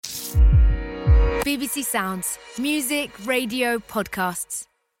BBC Sounds. Music, radio, podcasts.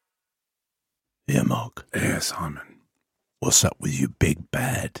 Yeah, Mark. Yeah, Simon. What's up with you big,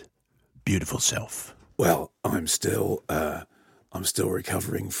 bad, beautiful self? Well, I'm still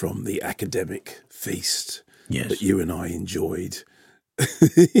recovering from the academic feast that you and I enjoyed.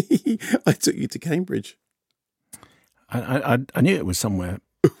 I took you to Cambridge. I knew it was somewhere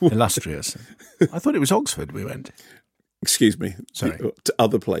illustrious. I thought it was Oxford we went. Excuse me. Sorry. To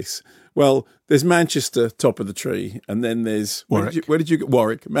other place. Well, there's Manchester, top of the tree, and then there's... Warwick. Where did you go?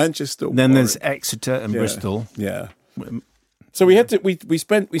 Warwick. Manchester, Then Warwick. there's Exeter and Bristol. Yeah. So we had to. We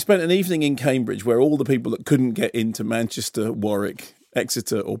spent an evening in Cambridge where all the people that couldn't get into Manchester, Warwick,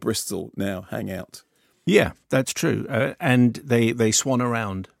 Exeter, or Bristol now hang out. Yeah, that's true. And they swan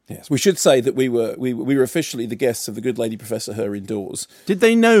around. Yes, we should say that we were officially the guests of the good lady Professor Her indoors. Did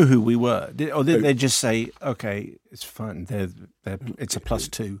they know who we were, or did they just say, "Okay, it's fine. It's a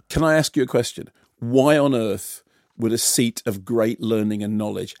 +2"? Can I ask you a question? Why on earth would a seat of great learning and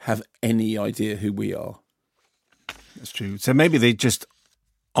knowledge have any idea who we are? That's true. So maybe they just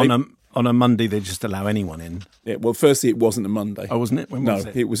on a Monday they just allow anyone in. Yeah. Well, firstly, it wasn't a Monday. Oh, wasn't it? When was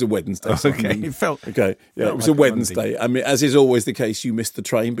it? It was a Wednesday. Okay, it felt okay. Yeah, it was like a Wednesday. I mean, as is always the case, you missed the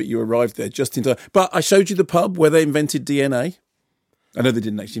train, but you arrived there just in time. But I showed you the pub where they invented DNA. I know they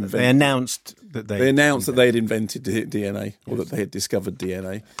didn't actually invent. They announced that they had invented DNA, or that they had discovered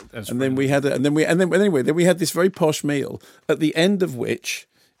DNA. Then we had this very posh meal, at the end of which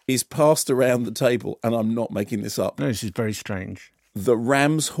is passed around the table, and I'm not making this up. No, this is very strange. The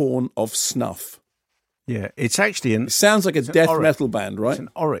Ram's Horn of Snuff. Yeah, it's actually It sounds like a death metal band, right? It's an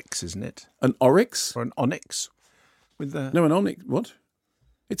oryx, isn't it? An oryx? Or an onyx? No, an onyx. What?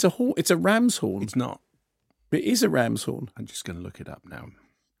 It's a horn. It's a ram's horn. It's not. It is a ram's horn. I'm just going to look it up now.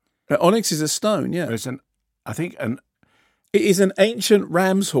 Onyx is a stone, yeah. It is an ancient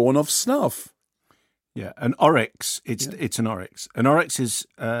ram's horn of snuff. Yeah, an oryx. It's an oryx. An oryx is,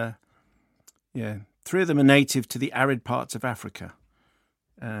 3 of them are native to the arid parts of Africa.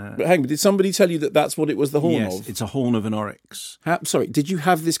 But hang on, did somebody tell you that that's what it was the horn of? Yes, it's a horn of an oryx. Sorry, did you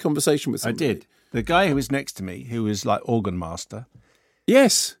have this conversation with somebody? I did. The guy who was next to me, who was like organ master.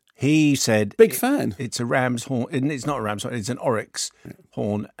 Yes. He said... Big fan. It's a ram's horn. It's not a ram's horn, it's an oryx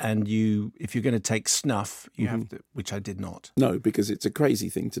horn. And if you're going to take snuff, you have to... Which I did not. No, because it's a crazy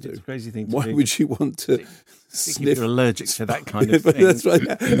thing to do. It's a crazy thing to do. Why would you want to sniff? If you're allergic to that kind of thing. That's right.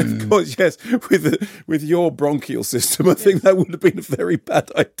 Of course, yes. With your bronchial system, I think that would have been a very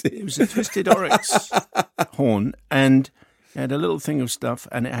bad idea. It was a twisted oryx horn, and it had a little thing of stuff,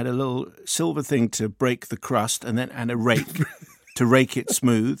 and it had a little silver thing to break the crust, and a rake to rake it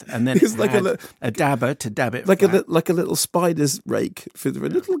smooth, and then it's like a dabber to dab it like flat. like a little spider's rake for a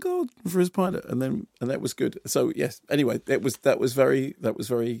little god for a spider, and that was good. So yes. Anyway, it was very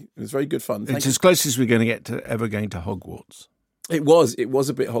good fun. It's as close as we're going to get to ever going to Hogwarts. It was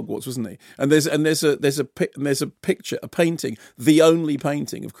a bit Hogwarts, wasn't it? And there's a picture, a painting, the only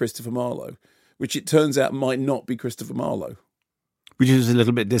painting of Christopher Marlowe, which it turns out might not be Christopher Marlowe. Which is a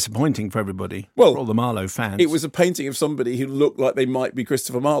little bit disappointing for everybody, well, for all the Marlowe fans. It was a painting of somebody who looked like they might be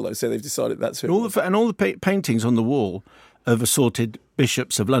Christopher Marlowe, so they've decided that's who. All the paintings on the wall of assorted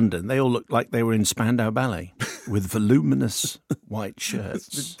bishops of London, they all looked like they were in Spandau Ballet with voluminous white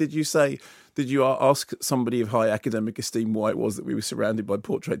shirts. Did you ask somebody of high academic esteem why it was that we were surrounded by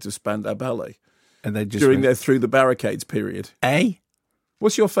portraits of Spandau Ballet? And they just during their Through the Barricades period.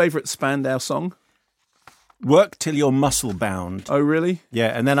 What's your favourite Spandau song? Work Till You're Muscle Bound. Oh, really?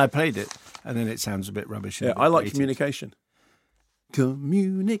 Yeah, and then I played it, and then it sounds a bit rubbish. Yeah, I like Communication.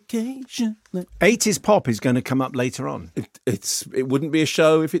 Communication. 80s pop is going to come up later on. It wouldn't be a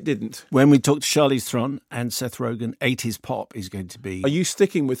show if it didn't. When we talk to Charlize Theron and Seth Rogen, 80s pop is going to be... Are you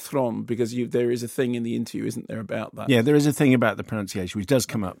sticking with Theron? Because there is a thing in the interview, isn't there, about that? Yeah, there is a thing about the pronunciation, which does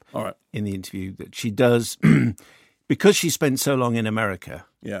come up in the interview, that she does... because she spent so long in America,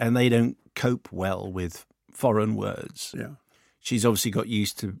 and they don't cope well with foreign words. Yeah. She's obviously got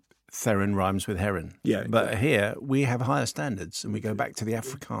used to Theron rhymes with heron. Yeah. But here we have higher standards and we go back to the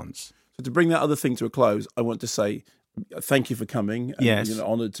Afrikaans. So to bring that other thing to a close, I want to say thank you for coming. And, yes.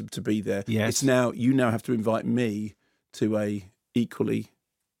 Honoured to be there. Yes. You now have to invite me to equally...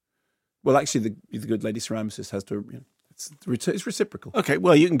 Well, actually, the good lady ceramicist has to... it's reciprocal. Okay,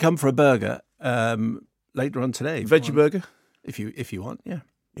 well, you can come for a burger later on today. Veggie burger? If you want, yeah.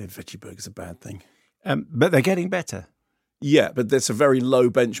 Yeah, veggie burger's a bad thing. But they're getting better. Yeah, but that's a very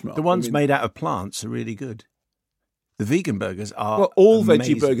low benchmark. The ones made out of plants are really good. The vegan burgers are Well, all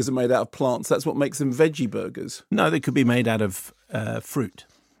amazing. Veggie burgers are made out of plants. That's what makes them veggie burgers. No, they could be made out of fruit.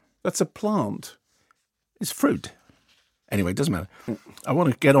 That's a plant. It's fruit. Anyway, it doesn't matter. I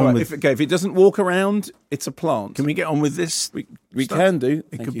want to get on with... If it doesn't walk around, it's a plant. Can we get on with this? We can do.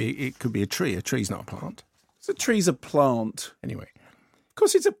 It could be a tree. A tree's not a plant. So a tree's a plant. Anyway. Of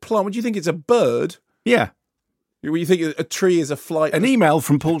course it's a plant. Would you think it's a bird? Yeah. You think a tree is a flight? An email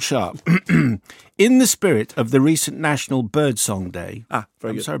from Paul Sharp. In the spirit of the recent National Birdsong Day...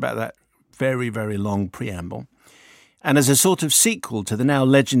 very good. Sorry about that very, very long preamble. And as a sort of sequel to the now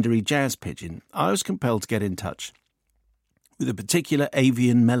legendary jazz pigeon, I was compelled to get in touch with a particular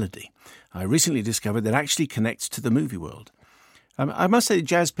avian melody I recently discovered that actually connects to the movie world. I must say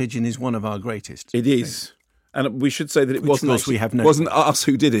jazz pigeon is one of our greatest. It is. And we should say that it wasn't us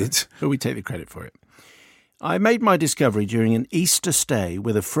who did it. But we take the credit for it. I made my discovery during an Easter stay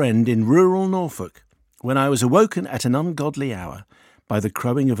with a friend in rural Norfolk when I was awoken at an ungodly hour by the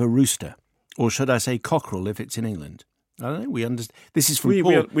crowing of a rooster, or should I say cockerel if it's in England. I don't know. We understand. This is from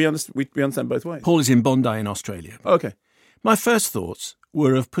Paul. We understand both ways. Paul is in Bondi in Australia. Okay. My first thoughts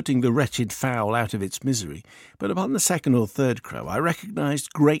were of putting the wretched fowl out of its misery, but upon the second or third crow I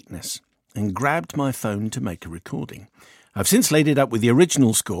recognised greatness and grabbed my phone to make a recording. I've since laid it up with the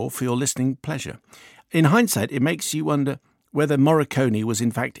original score for your listening pleasure. In hindsight, it makes you wonder whether Morricone was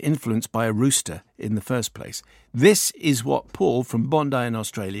in fact influenced by a rooster in the first place. This is what Paul from Bondi in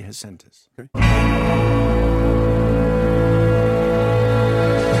Australia has sent us. Okay.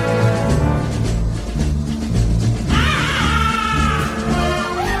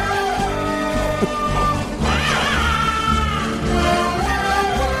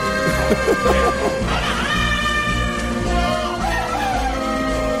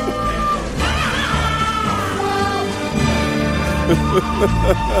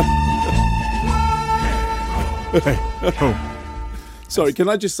 Sorry, can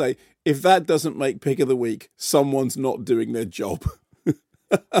I just say, if that doesn't make Pick of the Week, someone's not doing their job.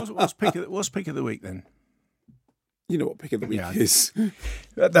 What's pick of the week then? You know what Pick of the Week is.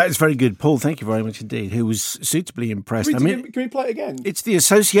 That is very good. Paul, thank you very much indeed, who was suitably impressed. Can we play it again? It's the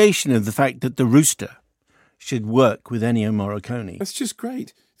association of the fact that the rooster should work with Ennio Morricone. That's just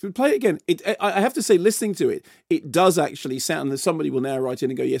great. So play it again. I have to say, listening to it, it does actually sound that somebody will now write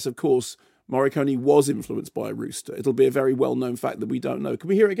in and go, yes, of course, Morricone was influenced by a rooster. It'll be a very well-known fact that we don't know. Can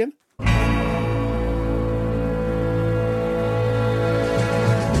we hear it again?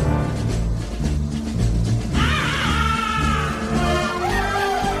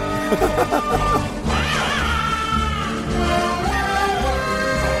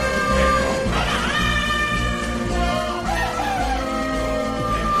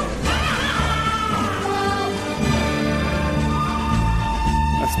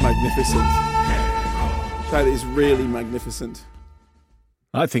 Magnificent. That is really magnificent.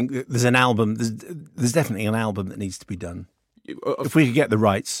 I think there's an album. There's definitely an album that needs to be done. If we could get the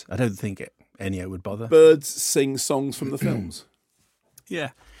rights, I don't think Ennio would bother. Birds sing songs from the films.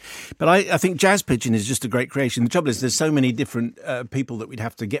 Yeah. But I think Jazz Pigeon is just a great creation. The trouble is there's so many different people that we'd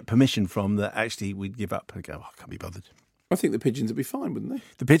have to get permission from that actually we'd give up and go, I can't be bothered. I think the pigeons would be fine, wouldn't they?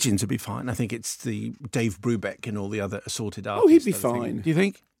 The pigeons would be fine. I think it's the Dave Brubeck and all the other assorted artists. Oh, he'd be fine. Do you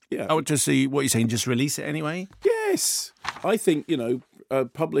think? Yeah. I would just see what you're saying, just release it anyway? Yes. I think,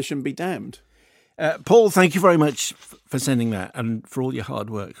 publish and be damned. Paul, thank you very much for sending that and for all your hard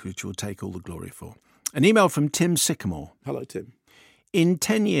work, which we'll take all the glory for. An email from Tim Sycamore. Hello, Tim. In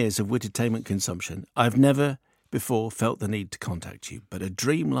 10 years of Wittertainment consumption, I've never before felt the need to contact you, but a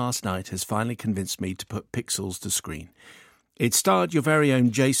dream last night has finally convinced me to put pixels to screen. It starred your very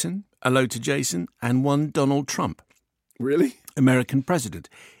own Jason, hello to Jason, and one Donald Trump. Really? American president,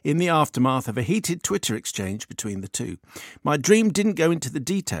 in the aftermath of a heated Twitter exchange between the two. My dream didn't go into the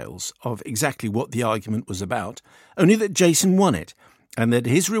details of exactly what the argument was about, only that Jason won it, and that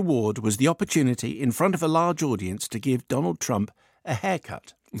his reward was the opportunity in front of a large audience to give Donald Trump a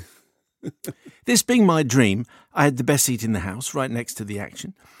haircut. This being my dream, I had the best seat in the house, right next to the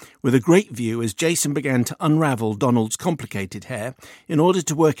action, with a great view as Jason began to unravel Donald's complicated hair in order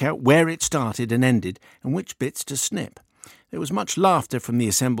to work out where it started and ended and which bits to snip. There was much laughter from the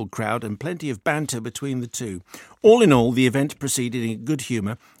assembled crowd and plenty of banter between the two. All in all, the event proceeded in good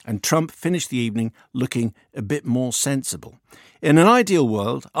humour, and Trump finished the evening looking a bit more sensible. In an ideal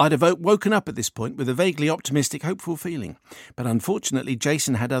world, I'd have woken up at this point with a vaguely optimistic, hopeful feeling. But unfortunately,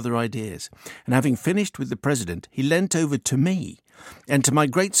 Jason had other ideas, and having finished with the president, he leant over to me, and to my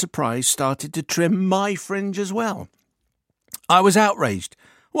great surprise started to trim my fringe as well. I was outraged.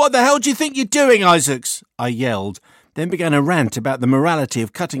 "What the hell do you think you're doing, Isaacs?" I yelled, then began a rant about the morality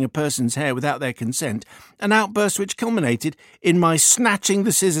of cutting a person's hair without their consent, an outburst which culminated in my snatching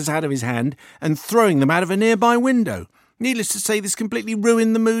the scissors out of his hand and throwing them out of a nearby window. Needless to say, this completely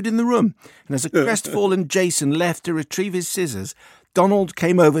ruined the mood in the room. And as a crestfallen Jason left to retrieve his scissors, Donald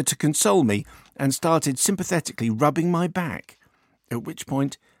came over to console me and started sympathetically rubbing my back. At which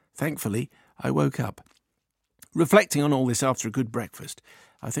point, thankfully, I woke up. Reflecting on all this after a good breakfast,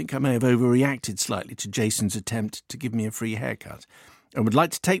 I think I may have overreacted slightly to Jason's attempt to give me a free haircut, and would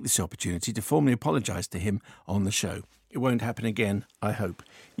like to take this opportunity to formally apologise to him on the show. It won't happen again, I hope.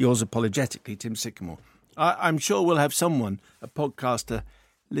 Yours apologetically, Tim Sycamore. I'm sure we'll have someone, a podcaster,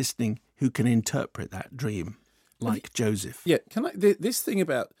 listening who can interpret that dream, like Joseph. Yeah, this thing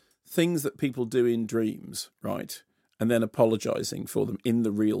about things that people do in dreams, right, and then apologising for them in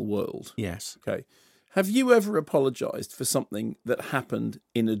the real world. Yes. Okay. Have you ever apologised for something that happened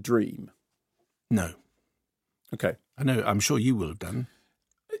in a dream? No. Okay. I know, I'm sure you will have done.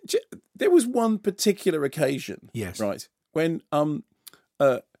 There was one particular occasion, yes, right, when I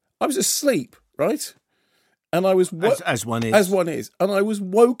was asleep, right, and I was as one is, and I was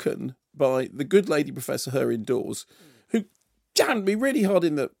woken by the good lady Professor Her indoors, who jammed me really hard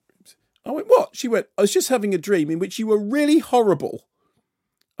in the. I went, what? She went, I was just having a dream in which you were really horrible,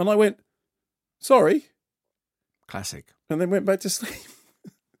 and I went, sorry, classic, and then went back to sleep.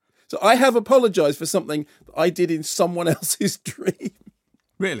 So I have apologised for something that I did in someone else's dream.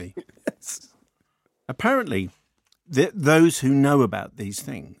 Really? Yes. Apparently, those who know about these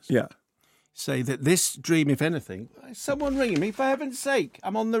things say that this dream, if anything... Someone ringing me, for heaven's sake.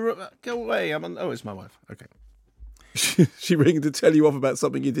 I'm on the... Go away. Oh, it's my wife. Okay. She ringing to tell you off about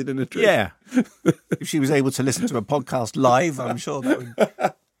something you did in a dream? Yeah. If she was able to listen to a podcast live, I'm sure that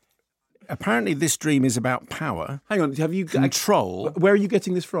would... Apparently, this dream is about power. Hang on, have you... Control. Where are you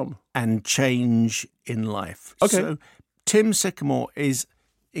getting this from? And change in life. Okay. So, Tim Sycamore is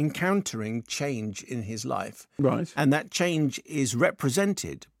encountering change in his life. Right. And that change is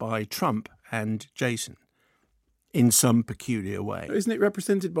represented by Trump and Jason in some peculiar way. Isn't it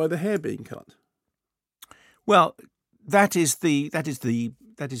represented by the hair being cut? Well, that is the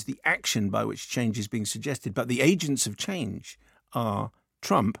action by which change is being suggested. But the agents of change are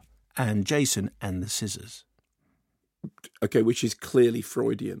Trump and Jason and the scissors. Okay, which is clearly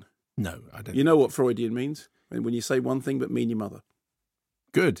Freudian. No, I don't. You know what Freudian means? When you say one thing but mean your mother.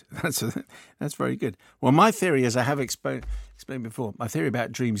 Good. That's very good. Well, my theory, as I have explained before, my theory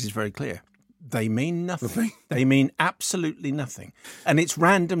about dreams is very clear. They mean nothing. They mean absolutely nothing. And it's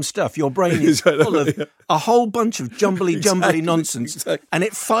random stuff. Your brain is full of a whole bunch of jumbly nonsense. Exactly. And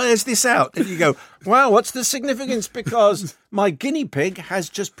it fires this out. And you go, wow, what's the significance? Because my guinea pig has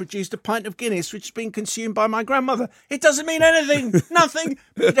just produced a pint of Guinness, which is being consumed by my grandmother. It doesn't mean anything. Nothing.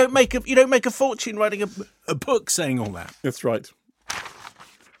 You don't make a fortune writing a book saying all that. That's right.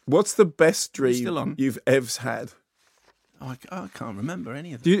 What's the best dream you've ever had? Oh, I can't remember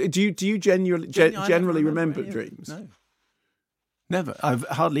any of them. Do you generally remember dreams? No, never. I've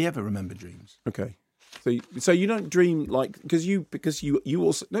hardly ever remembered dreams. Okay, so you don't dream because you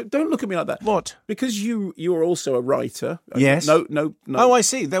also don't look at me like that. What? Because you are also a writer. Yes. No. Oh, I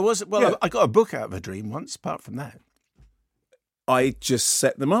see. There was I got a book out of a dream once. Apart from that, I just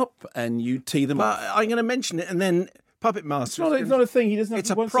set them up and you tee them up. I'm going to mention it and then. Puppet Master. It's not a thing. He doesn't. It's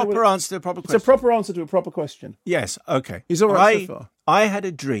a proper answer to a proper question. It's a proper answer to a proper question. Yes. Okay. He's all right so far. I had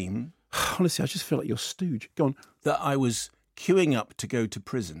a dream. Honestly, I just feel like you're stooge. Go on. That I was queuing up to go to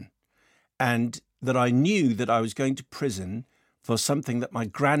prison, and that I knew that I was going to prison for something that my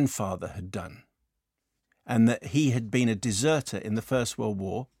grandfather had done, and that he had been a deserter in the First World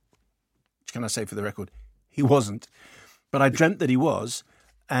War. Which, can I say for the record, he wasn't, but I dreamt that he was,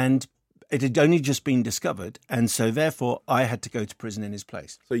 and. It had only just been discovered, and so therefore I had to go to prison in his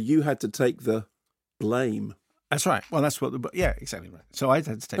place. So you had to take the blame. That's right. Well, that's what exactly right. So I had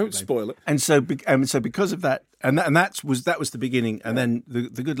to take the blame. Don't spoil it. And so because of that, that was the beginning, and then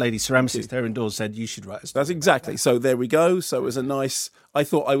the good lady ceramicist Theron Dawes said you should write a story. That's exactly. So there we go. So it was a nice. I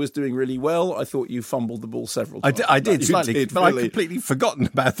thought I was doing really well. I thought you fumbled the ball several times. I did slightly, but really. I'd completely forgotten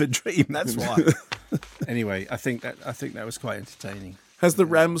about the dream. That's why. Anyway, I think that was quite entertaining. Has the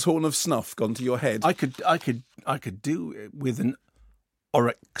ram's horn of snuff gone to your head? I could do it with an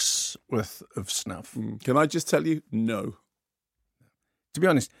oryx worth of snuff. Can I just tell you, no. To be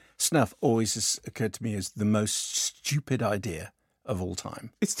honest, snuff always has occurred to me as the most stupid idea of all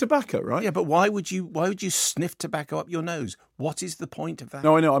time. It's tobacco, right? Yeah, but why would you sniff tobacco up your nose? What is the point of that?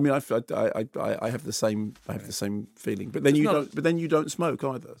 No, I know. I mean, I have the same feeling. But then you don't smoke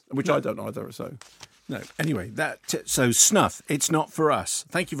either, which I don't either. So. No. Anyway, so snuff. It's not for us.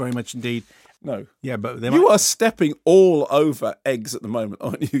 Thank you very much indeed. No. Yeah, but you are stepping all over eggs at the moment,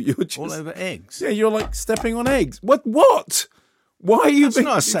 aren't you? You're just all over eggs. Yeah, you're like stepping on eggs. What? Why are you? That's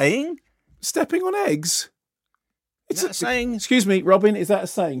not a saying. Stepping on eggs. Is that a saying? Excuse me, Robin, is that a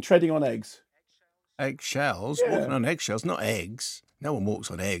saying? Treading on eggs? Eggshells? Yeah. Walking on eggshells, not eggs. No one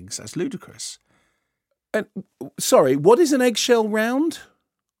walks on eggs. That's ludicrous. And sorry, what is an eggshell round?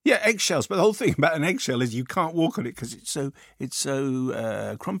 Yeah, eggshells. But the whole thing about an eggshell is you can't walk on it because it's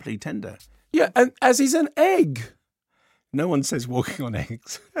so crumply tender. Yeah, and as is an egg. No one says walking on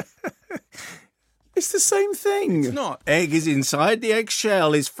eggs. It's the same thing. It's not. Egg is inside. The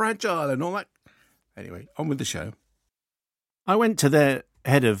eggshell is fragile and all that. Anyway, on with the show. I went to the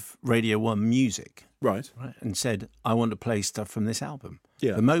head of Radio 1 Music. Right. And said, I want to play stuff from this album.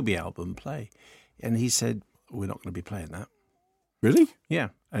 Yeah. The Moby album, play. And he said, we're not going to be playing that. Really? Yeah.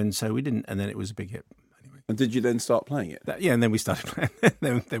 And so we didn't. And then it was a big hit. Anyway. And did you then start playing it? And then we started playing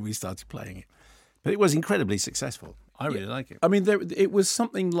then we started playing it. But it was incredibly successful. I really like it. I mean, it was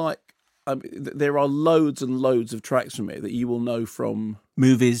something like, there are loads and loads of tracks from it that you will know from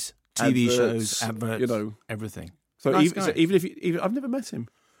movies, TV adverts, shows, adverts, everything. So, nice even if I've never met him.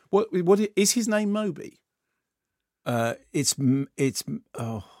 What is his name? Moby. It's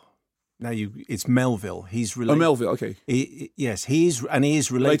Melville. He's related. Oh, Melville. Okay. Yes, he is, and he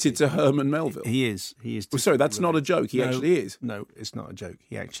is related to Herman Melville. He is. Well, sorry, that's not a joke. He actually is. No, it's not a joke.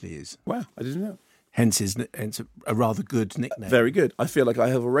 He actually is. Wow, I didn't know. Hence a rather good nickname. Very good. I feel like I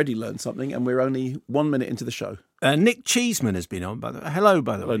have already learned something, and we're only 1 minute into the show. Nick Cheeseman has been on. Hello,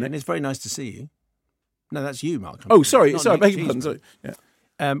 by the way, Nick. and it's very nice to see you. No, that's you, Mark. Oh, sorry. Beg your pardon. Sorry.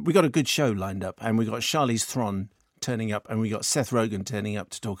 Yeah. We got a good show lined up, and we got Charlize Theron turning up, and we got Seth Rogen turning up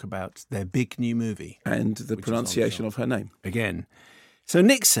to talk about their big new movie and the pronunciation of her name again. So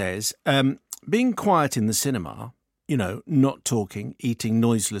Nick says, being quiet in the cinema, not talking, eating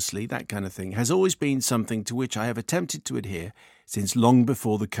noiselessly, that kind of thing, has always been something to which I have attempted to adhere since long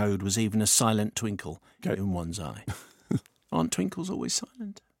before the code was even a silent twinkle in one's eye. Aren't twinkles always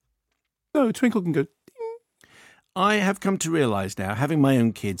silent? No, a twinkle can go. I have come to realise now, having my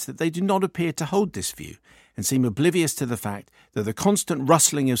own kids, that they do not appear to hold this view and seem oblivious to the fact that the constant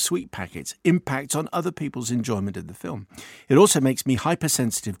rustling of sweet packets impacts on other people's enjoyment of the film. It also makes me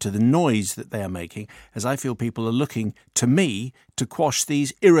hypersensitive to the noise that they are making, as I feel people are looking to me to quash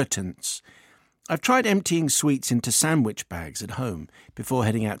these irritants. I've tried emptying sweets into sandwich bags at home before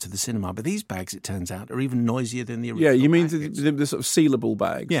heading out to the cinema, but these bags, it turns out, are even noisier than the original. Yeah, you mean the sort of sealable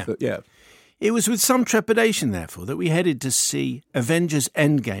bags? Yeah. It was with some trepidation, therefore, that we headed to see Avengers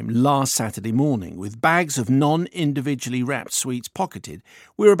Endgame last Saturday morning. With bags of non-individually wrapped sweets pocketed,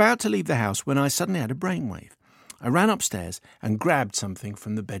 we were about to leave the house when I suddenly had a brainwave. I ran upstairs and grabbed something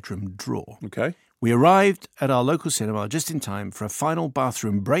from the bedroom drawer. Okay. We arrived at our local cinema just in time for a final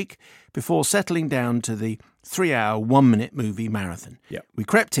bathroom break before settling down to the 3-hour, 1-minute movie marathon. Yep. We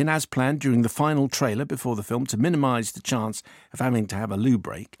crept in as planned during the final trailer before the film to minimise the chance of having to have a loo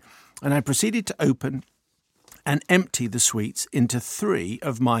break, and I proceeded to open and empty the sweets into 3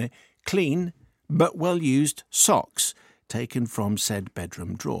 of my clean but well-used socks taken from said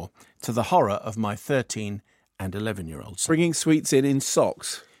bedroom drawer, to the horror of my 13 and 11-year-old son. Bringing sweets in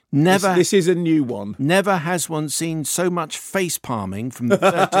socks. Never. This is a new one. Never has one seen so much face palming from the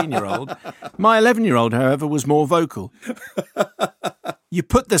 13-year-old. My 11-year-old, however, was more vocal. You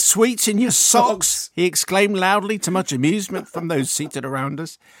put the sweets in your socks, he exclaimed loudly, to much amusement from those seated around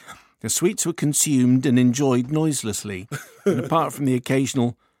us. The sweets were consumed and enjoyed noiselessly, and apart from the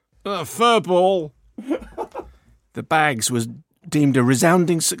occasional furball, the bags was deemed a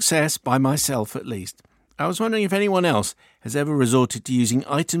resounding success by myself, at least. I was wondering if anyone else has ever resorted to using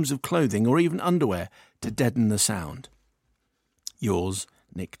items of clothing or even underwear to deaden the sound. Yours,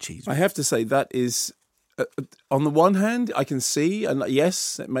 Nick Cheeseman. I have to say that is, on the one hand, I can see, and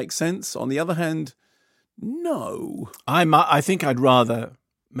yes, it makes sense. On the other hand, no. I think I'd rather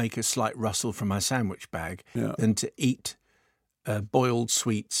make a slight rustle from my sandwich bag than to eat boiled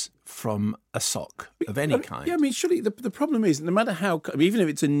sweets from a sock of any kind. Yeah, I mean, surely the problem is, no matter how, even if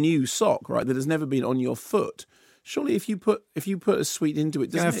it's a new sock, right, that has never been on your foot, surely if you put a sweet into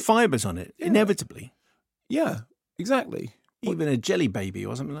it, doesn't have fibres on it, inevitably. Yeah, exactly. Even a jelly baby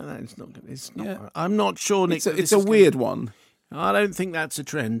or something like that. It's not. Yeah. I'm not sure, Nick. It's a weird one. I don't think that's a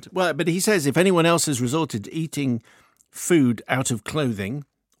trend. Well, but he says if anyone else has resorted to eating food out of clothing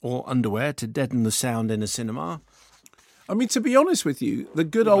or underwear to deaden the sound in a cinema. I mean, to be honest with you, the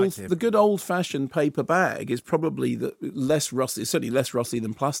good old-fashioned paper bag is probably less rusty. It's certainly less rusty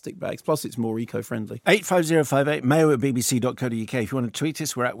than plastic bags. Plus, it's more eco-friendly. 85058 mayo@bbc.co.uk. If you want to tweet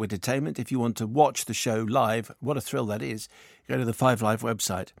us, we're at Widdertainment. If you want to watch the show live, what a thrill that is! Go to the 5 Live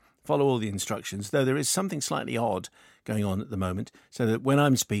website. Follow all the instructions. Though there is something slightly odd going on at the moment, so that when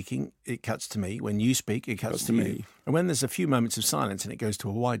I'm speaking, it cuts to me. When you speak, it cuts to me. And when there's a few moments of silence and it goes to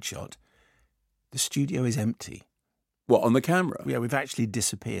a wide shot, the studio is empty. What, on the camera? Yeah, we've actually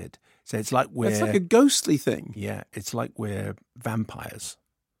disappeared. So it's like we're... It's like a ghostly thing. Yeah, it's like we're vampires.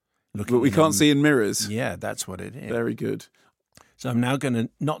 But we can't see in mirrors. Yeah, that's what it is. Very good. So I'm now going to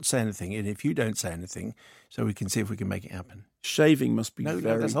not say anything, and if you don't say anything, so we can see if we can make it happen. Shaving must be No,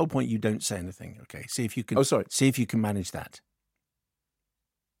 that's the whole point. You don't say anything. Okay, see if you can... Oh, sorry. See if you can manage that.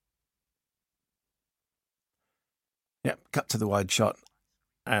 Yep, cut to the wide shot,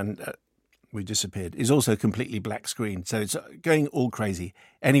 and we disappeared. It's also a completely black screen, so it's going all crazy.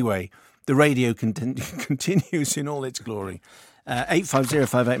 Anyway, the radio continues in all its glory.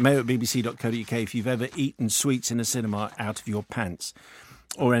 85058 mail at bbc.co.uk if you've ever eaten sweets in a cinema out of your pants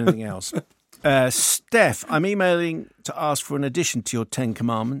or anything else. Steph, I'm emailing to ask for an addition to your 10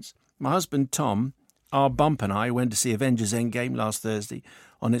 Commandments. My husband Tom, our bump, and I went to see Avengers Endgame last Thursday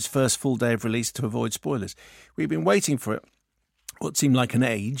on its first full day of release to avoid spoilers. We've been waiting for it what seemed like an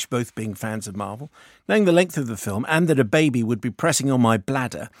age, both being fans of Marvel. Knowing the length of the film and that a baby would be pressing on my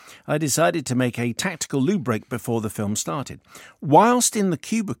bladder, I decided to make a tactical loo break before the film started. Whilst in the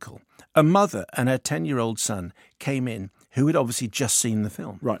cubicle, a mother and her 10-year-old son came in who had obviously just seen the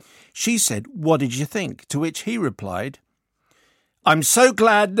film. Right. She said, "What did you think?" To which he replied, "I'm so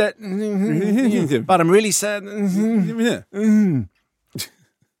glad that... but I'm really sad."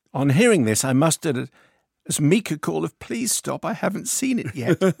 On hearing this, I mustered as meek a call of, "Please stop, I haven't seen it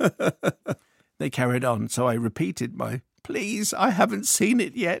yet." They carried on, so I repeated my, "Please, I haven't seen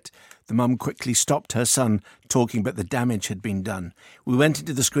it yet." The mum quickly stopped her son talking, but the damage had been done. We went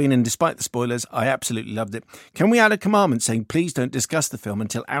into the screen, and despite the spoilers, I absolutely loved it. Can we add a commandment saying, please don't discuss the film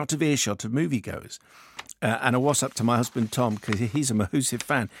until out of earshot of moviegoers? And a what's-up to my husband Tom, because he's a massive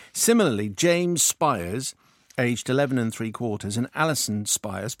fan. Similarly, James Spires, aged 11 3/4, and Alison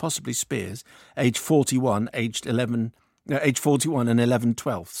Spires, possibly Spears, aged 41, aged 41 and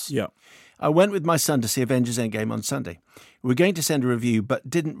 11/12. Yeah. I went with my son to see Avengers Endgame on Sunday. We were going to send a review, but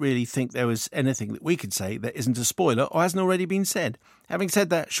didn't really think there was anything that we could say that isn't a spoiler or hasn't already been said. Having said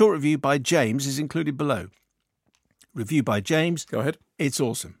that, short review by James is included below. Review by James. Go ahead. It's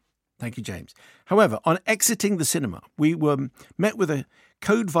awesome. Thank you, James. However, on exiting the cinema, we were met with a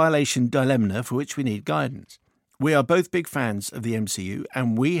code violation dilemma for which we need guidance. We are both big fans of the MCU,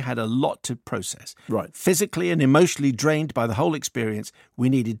 and we had a lot to process. Right. Physically and emotionally drained by the whole experience, we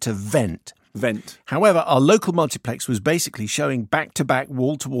needed to vent. However, our local multiplex was basically showing back-to-back,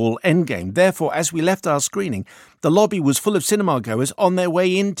 wall-to-wall Endgame. Therefore, as we left our screening, the lobby was full of cinema goers on their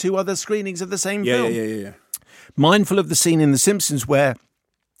way into other screenings of the same film. Yeah. Mindful of the scene in The Simpsons where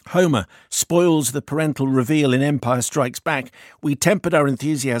Homer spoils the parental reveal in Empire Strikes Back, we tempered our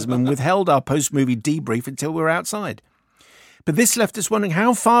enthusiasm and withheld our post-movie debrief until we were outside. But this left us wondering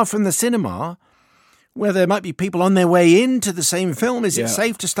how far from the cinema, where there might be people on their way into the same film, is it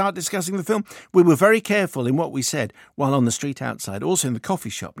safe to start discussing the film? We were very careful in what we said while on the street outside, also in the coffee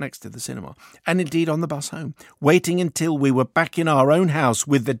shop next to the cinema, and indeed on the bus home, waiting until we were back in our own house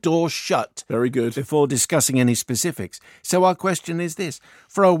with the door shut. Very good. Before discussing any specifics. So our question is this.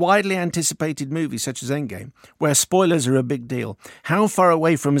 For a widely anticipated movie such as Endgame, where spoilers are a big deal, how far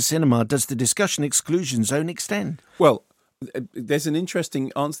away from a cinema does the discussion exclusion zone extend? Well, there's an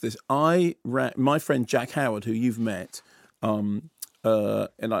interesting answer to this. My friend Jack Howard, who you've met, and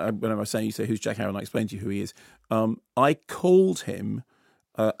when I was saying, you say, who's Jack Howard, and I explained to you who he is. I called him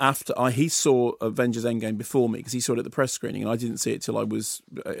after he saw Avengers Endgame before me, because he saw it at the press screening, and I didn't see it till I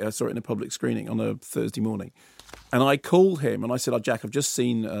saw it in a public screening on a Thursday morning. And I called him and I said, Jack, I've just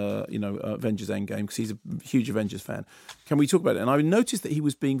seen Avengers Endgame, because he's a huge Avengers fan. Can we talk about it? And I noticed that he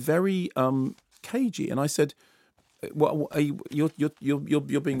was being very cagey, and I said, "Well,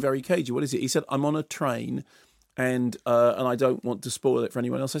 you're being very cagey. What is it?" He said, "I'm on a train, and I don't want to spoil it for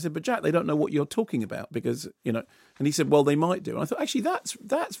anyone else." I said, "But Jack, they don't know what you're talking about, because And he said, "Well, they might do." And I thought, actually,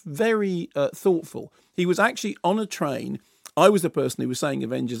 that's very thoughtful. He was actually on a train. I was the person who was saying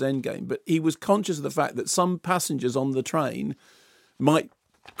Avengers Endgame, but he was conscious of the fact that some passengers on the train might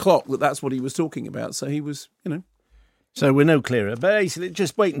clock that that's what he was talking about. So he was, So we're no clearer. But basically,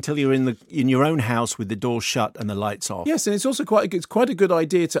 just wait until you're in your own house with the door shut and the lights off. Yes, and it's also quite a good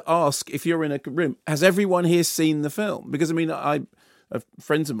idea to ask, if you're in a room, has everyone here seen the film? Because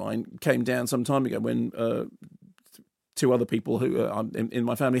friends of mine came down some time ago when two other people who in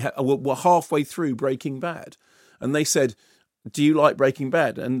my family were halfway through Breaking Bad, and they said, "Do you like Breaking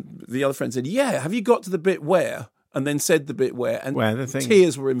Bad?" And the other friend said, "Yeah. Have you got to the bit where?" And then said the bit where, and where the thing...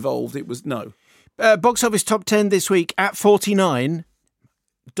 tears were involved. It was no. Box office top 10 this week at 49.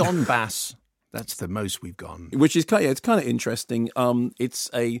 Donbass. That's the most we've gone. Which is it's kind of interesting. It's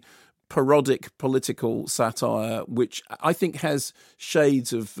a parodic political satire, which I think has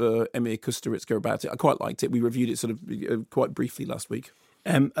shades of Emir Kusturica about it. I quite liked it. We reviewed it sort of quite briefly last week.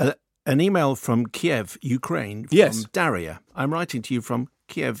 An email from Kiev, Ukraine, from Daria. I'm writing to you from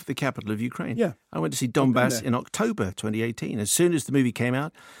Kiev, the capital of Ukraine. Yeah. I went to see Donbass in October 2018. As soon as the movie came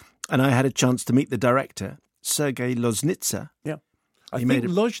out, and I had a chance to meet the director, Sergei Loznitsa. Yeah. I think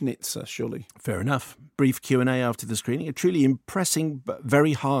Loznitsa, surely. Fair enough. Brief Q&A after the screening. A truly impressing but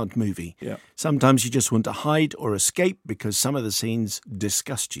very hard movie. Yeah. Sometimes you just want to hide or escape because some of the scenes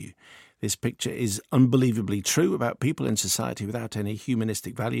disgust you. This picture is unbelievably true about people in society without any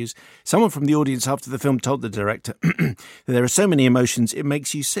humanistic values. Someone from the audience after the film told the director that there are so many emotions, it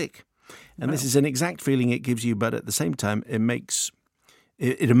makes you sick. And This is an exact feeling it gives you, but at the same time,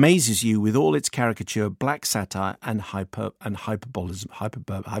 it amazes you with all its caricature, black satire, and hyperbolism.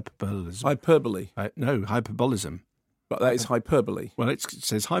 Hyperbole. No, hyperbolism. But that is hyperbole. Well, it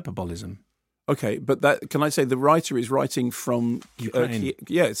says hyperbolism. Okay, but that can I say the writer is writing from Ukraine?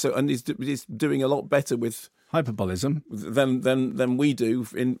 And is doing a lot better with hyperbolism than we do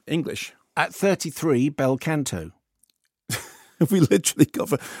in English. At 33, bel canto. We literally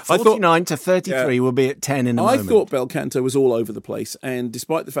cover 49 to 33 will be at 10 in a moment. I thought bel canto was all over the place, and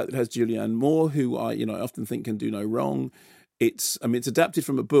despite the fact that it has Julianne Moore, who I often think can do no wrong. It's adapted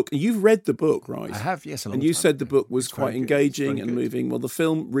from a book. You've read the book, right? I have, yes. And you said the book was quite engaging and moving. Well, the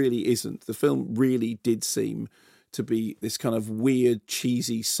film really isn't. The film really did seem to be this kind of weird,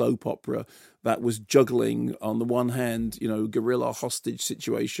 cheesy soap opera that was juggling, on the one hand, guerrilla hostage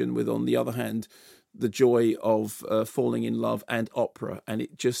situation, with, on the other hand, the joy of falling in love and opera. And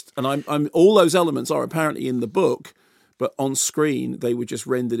I'm all those elements are apparently in the book. But on screen, they were just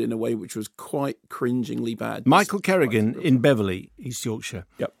rendered in a way which was quite cringingly bad. Michael Kerrigan in Beverley, East Yorkshire.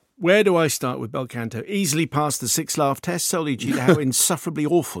 Yep. Where do I start with bel canto? Easily passed the 6-laugh test, solely due to how insufferably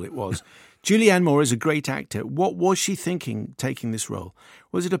awful it was. Julianne Moore is a great actor. What was she thinking taking this role?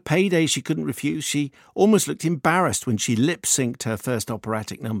 Was it a payday she couldn't refuse? She almost looked embarrassed when she lip-synced her first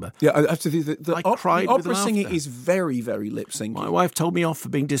operatic number. Yeah, I have to think I cried the with opera singing laughter. is very, very lip-syncing. My wife told me off for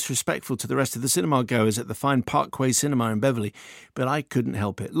being disrespectful to the rest of the cinema goers at the fine Parkway Cinema in Beverley, but I couldn't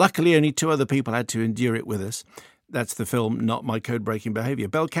help it. Luckily, only 2 other people had to endure it with us. That's the film, not my code-breaking behaviour.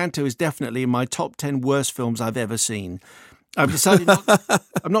 Bel canto is definitely in my top 10 worst films I've ever seen. I've decided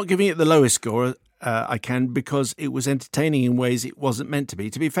I'm not giving it the lowest score I can, because it was entertaining in ways it wasn't meant to be.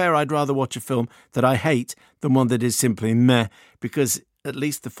 To be fair, I'd rather watch a film that I hate than one that is simply meh, because at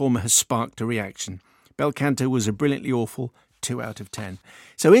least the former has sparked a reaction. Bel canto was a brilliantly awful 2 out of 10.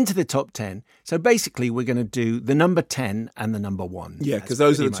 So into the top 10. So basically we're going to do the number 10 and the number 1. Yeah, because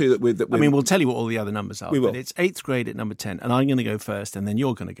those are the two that we're... I mean, we'll tell you what all the other numbers are. We will. But it's 8th grade at number 10, and I'm going to go first, and then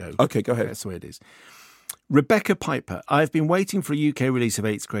you're going to go. Okay, go ahead. That's the way it is. Rebecca Piper. I've been waiting for a UK release of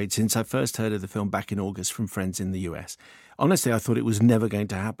 8th grade since I first heard of the film back in August from friends in the US. Honestly, I thought it was never going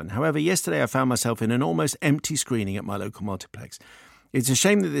to happen. However, yesterday I found myself in an almost empty screening at my local multiplex. It's a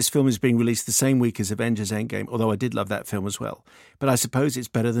shame that this film is being released the same week as Avengers Endgame, although I did love that film as well. But I suppose it's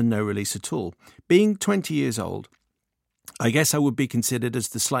better than no release at all. Being 20 years old, I guess I would be considered as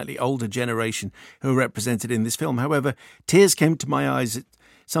the slightly older generation who are represented in this film. However, tears came to my eyes at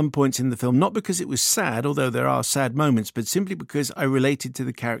some points in the film, not because it was sad, although there are sad moments, but simply because I related to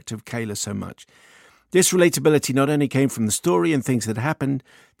the character of Kayla so much. This relatability not only came from the story and things that happened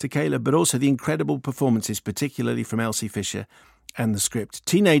to Kayla, but also the incredible performances, particularly from Elsie Fisher and the script.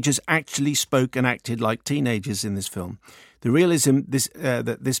 Teenagers actually spoke and acted like teenagers in this film. The realism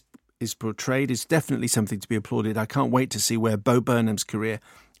that this is portrayed is definitely something to be applauded. I can't wait to see where Bo Burnham's career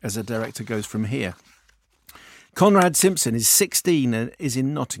as a director goes from here. Conrad Simpson is 16 and is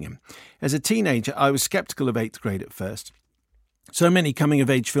in Nottingham. As a teenager, I was sceptical of 8th grade at first. So many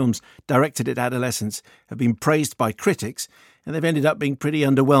coming-of-age films directed at adolescents have been praised by critics, and they've ended up being pretty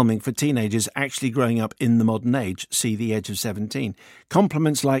underwhelming for teenagers actually growing up in the modern age, see The Edge of 17.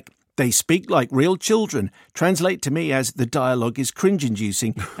 Compliments like, "They speak like real children," translate to me as the dialogue is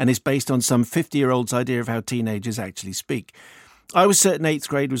cringe-inducing and is based on some 50-year-old's idea of how teenagers actually speak. I was certain 8th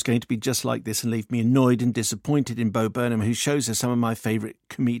grade was going to be just like this and leave me annoyed and disappointed in Bo Burnham, who shows us some of my favourite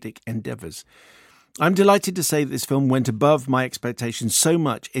comedic endeavours. I'm delighted to say that this film went above my expectations so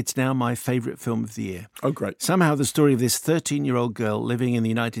much it's now my favourite film of the year. Oh, great. Somehow the story of this 13-year-old girl living in the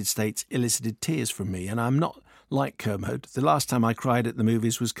United States elicited tears from me, and I'm not like Kermode. The last time I cried at the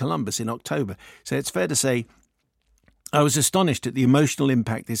movies was Columbus in October, so it's fair to say I was astonished at the emotional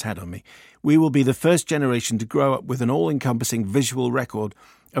impact this had on me. We will be the first generation to grow up with an all-encompassing visual record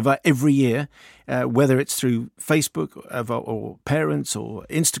of every year, whether it's through Facebook or parents or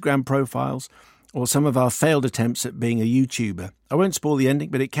Instagram profiles or some of our failed attempts at being a YouTuber. I won't spoil the ending,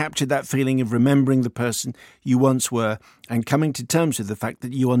 but it captured that feeling of remembering the person you once were and coming to terms with the fact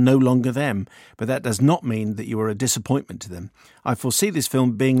that you are no longer them, but that does not mean that you are a disappointment to them. I foresee this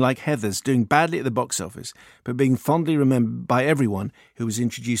film being like Heathers, doing badly at the box office, but being fondly remembered by everyone who was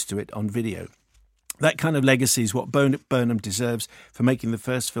introduced to it on video. That kind of legacy is what Burnham deserves for making the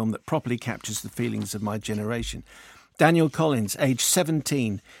first film that properly captures the feelings of my generation. Daniel Collins, age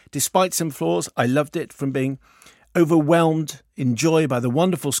 17. Despite some flaws, I loved it, from being overwhelmed in joy by the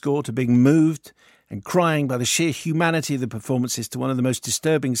wonderful score to being moved and crying by the sheer humanity of the performances to one of the most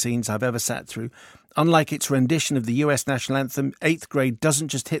disturbing scenes I've ever sat through. Unlike its rendition of the US national anthem, 8th Grade doesn't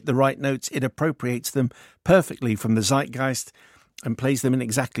just hit the right notes, it appropriates them perfectly from the zeitgeist and plays them in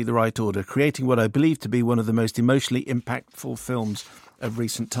exactly the right order, creating what I believe to be one of the most emotionally impactful films of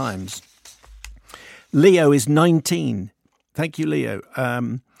recent times. Leo is 19. Thank you, Leo.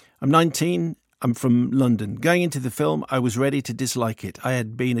 I'm 19. I'm from London. Going into the film, I was ready to dislike it. I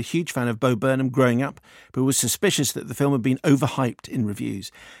had been a huge fan of Bo Burnham growing up, but was suspicious that the film had been overhyped in reviews.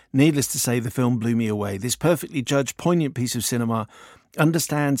 Needless to say, the film blew me away. This perfectly judged, poignant piece of cinema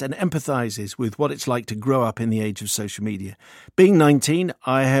understands and empathises with what it's like to grow up in the age of social media. Being 19,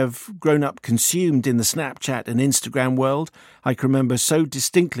 I have grown up consumed in the Snapchat and Instagram world. I can remember so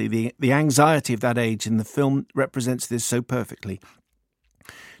distinctly the anxiety of that age, and the film represents this so perfectly.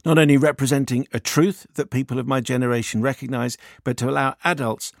 Not only representing a truth that people of my generation recognise, but to allow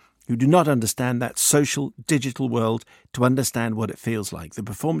adults who do not understand that social, digital world to understand what it feels like. The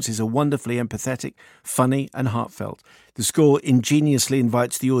performances are wonderfully empathetic, funny and heartfelt. The score ingeniously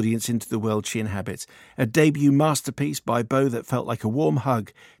invites the audience into the world she inhabits. A debut masterpiece by Bo that felt like a warm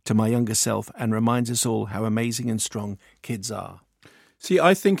hug to my younger self and reminds us all how amazing and strong kids are. See,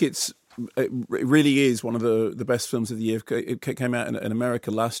 I think it really is one of the best films of the year. It came out in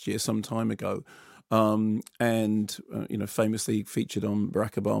America last year, some time ago. Famously featured on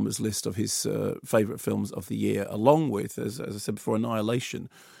Barack Obama's list of his favourite films of the year, along with, as I said before, Annihilation,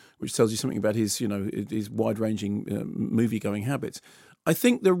 which tells you something about his wide-ranging movie-going habits. I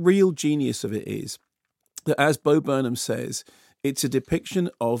think the real genius of it is that, as Bo Burnham says, it's a depiction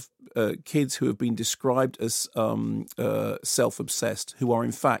of kids who have been described as self-obsessed, who are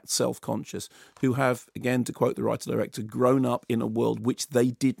in fact self-conscious, who have, again, to quote the writer-director, grown up in a world which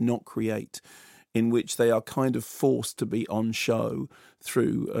they did not create, in which they are kind of forced to be on show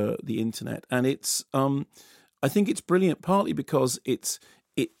through the internet. And it's, I think it's brilliant, partly because it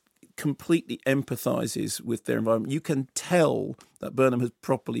completely empathises with their environment. You can tell that Burnham has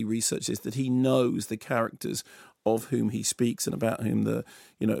properly researched this, that he knows the characters of whom he speaks and about whom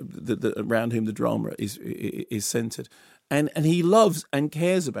around whom the drama is centred. And he loves and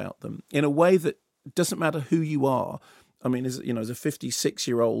cares about them in a way that doesn't matter who you are. I mean, as a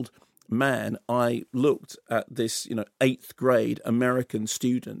 56-year-old man, I looked at this, 8th grade American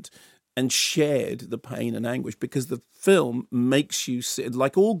student and shared the pain and anguish, because the film makes you sit,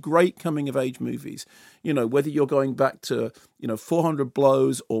 like all great coming-of-age movies, whether you're going back to, 400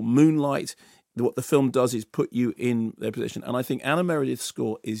 Blows or Moonlight, what the film does is put you in their position. And I think Anna Meredith's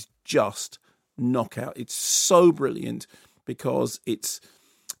score is just knockout. It's so brilliant because it's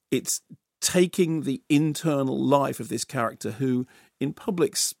taking the internal life of this character who in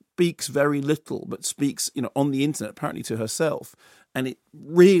public speaks very little, but speaks, on the internet apparently to herself. And it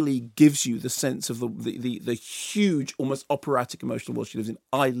really gives you the sense of the huge, almost operatic emotional world she lives in.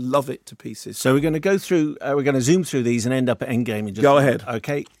 I love it to pieces. So we're going to go through, we're going to zoom through these and end up at Endgame. In just Go ahead.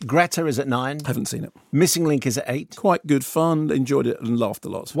 Okay. Greta is at 9. Haven't seen it. Missing Link is at 8. Quite good fun. Enjoyed it and laughed a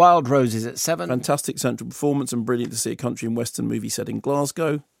lot. Wild Rose is at 7. Fantastic central performance and brilliant to see a country and western movie set in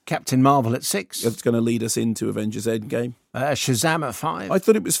Glasgow. Captain Marvel at 6. It's going to lead us into Avengers Endgame. Shazam at 5. I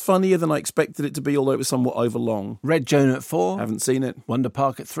thought it was funnier than I expected it to be, although it was somewhat overlong. Red Joan at 4. Haven't seen it. Wonder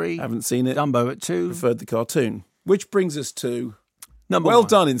Park at 3. Haven't seen it. Dumbo at 2. Preferred the cartoon. Which brings us to Number well 1.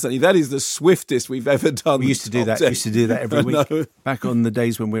 done, Insanity. That is the swiftest we've ever done. We used to do that. We used to do that every week. Back on the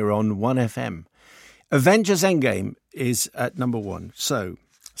days when we were on 1FM. Avengers Endgame is at number 1. So,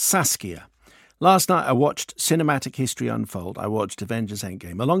 Saskia. Last night I watched cinematic history unfold. I watched Avengers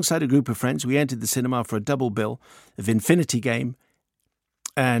Endgame. Alongside a group of friends, we entered the cinema for a double bill of Infinity Game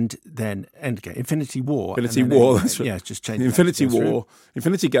and then Endgame. Infinity War. Infinity War, Endgame. that's right. Yeah, just change Infinity War,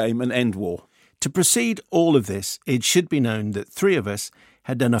 Infinity Game and End War. To precede all of this, it should be known that 3 of us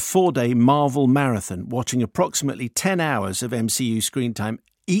had done a 4-day Marvel marathon, watching approximately 10 hours of MCU screen time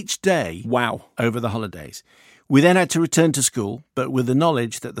each day. Wow. Over the holidays. We then had to return to school, but with the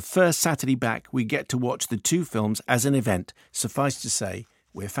knowledge that the first Saturday back we get to watch the 2 films as an event. Suffice to say,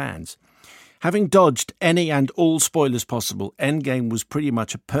 we're fans. Having dodged any and all spoilers possible, Endgame was pretty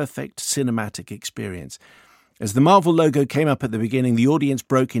much a perfect cinematic experience. As the Marvel logo came up at the beginning, the audience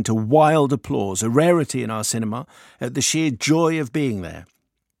broke into wild applause, a rarity in our cinema, at the sheer joy of being there.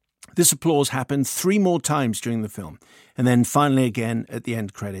 This applause happened 3 more times during the film, and then finally again at the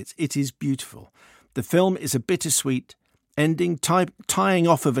end credits. It is beautiful. The film is a bittersweet ending, tying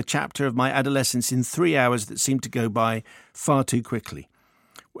off of a chapter of my adolescence in 3 hours that seemed to go by far too quickly.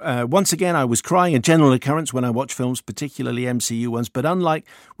 Once again, I was crying, a general occurrence when I watch films, particularly MCU ones, but unlike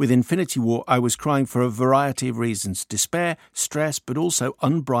with Infinity War, I was crying for a variety of reasons: despair, stress, but also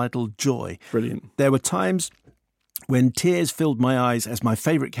unbridled joy. Brilliant. There were times when tears filled my eyes as my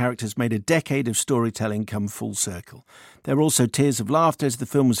favourite characters made a decade of storytelling come full circle. There were also tears of laughter as the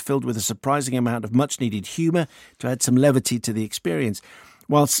film was filled with a surprising amount of much-needed humour to add some levity to the experience.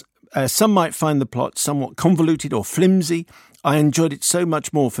 Whilst some might find the plot somewhat convoluted or flimsy, I enjoyed it so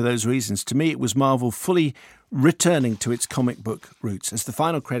much more for those reasons. To me, it was Marvel fully returning to its comic book roots. As the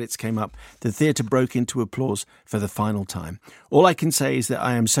final credits came up, the theatre broke into applause for the final time. All I can say is that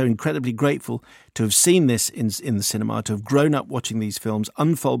I am so incredibly grateful to have seen this in the cinema, to have grown up watching these films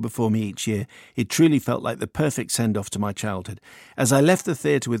unfold before me each year. It truly felt like the perfect send-off to my childhood. As I left the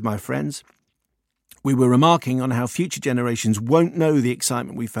theatre with my friends, we were remarking on how future generations won't know the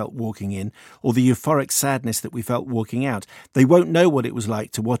excitement we felt walking in or the euphoric sadness that we felt walking out. They won't know what it was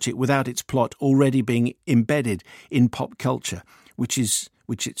like to watch it without its plot already being embedded in pop culture, which it's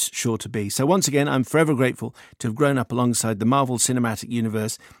sure to be. So once again, I'm forever grateful to have grown up alongside the Marvel Cinematic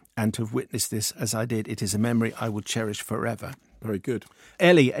Universe and to have witnessed this as I did. It is a memory I will cherish forever. Very good.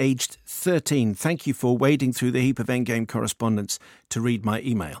 Ellie, aged 13, thank you for wading through the heap of Endgame correspondence to read my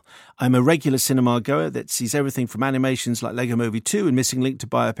email. I'm a regular cinema goer that sees everything from animations like Lego Movie 2 and Missing Link to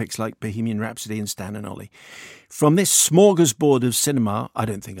biopics like Bohemian Rhapsody and Stan and Ollie. From this smorgasbord of cinema, I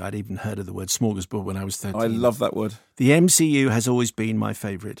don't think I'd even heard of the word smorgasbord when I was 13. I love that word. The MCU has always been my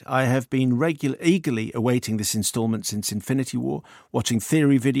favourite. I have been eagerly awaiting this instalment since Infinity War, watching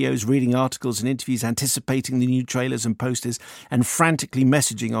theory videos, reading articles and interviews, anticipating the new trailers and posters, and frantically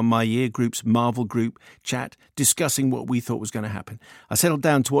messaging on my year group's Marvel group chat, discussing what we thought was going to happen. I settled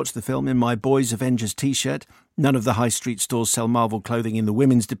down to watch the film in my Boys Avengers t-shirt. None of the high street stores sell Marvel clothing in the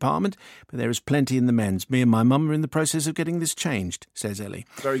women's department, but there is plenty in the men's. Me and my mum are in the process of getting this changed, says Ellie.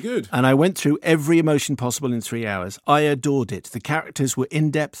 Very good. And I went through every emotion possible in 3 hours. I adored it. The characters were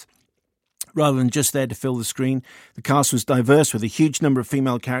in-depth, rather than just there to fill the screen. The cast was diverse with a huge number of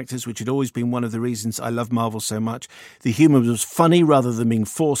female characters, which had always been one of the reasons I love Marvel so much. The humour was funny rather than being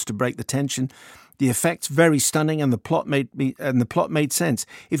forced to break the tension. The effects very stunning, and the plot made sense.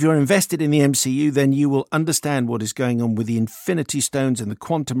 If you're invested in the MCU, then you will understand what is going on with the Infinity Stones and the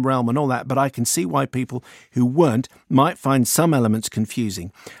quantum realm and all that, but I can see why people who weren't might find some elements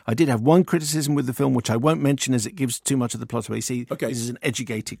confusing. I did have one criticism with the film, which I won't mention as it gives too much of the plot away. See, okay. This is an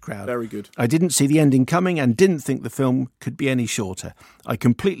educated crowd. Very good. I didn't see the ending coming and didn't think the film could be any shorter. I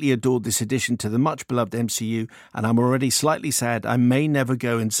completely adored this addition to the much-beloved MCU, and I'm already slightly sad I may never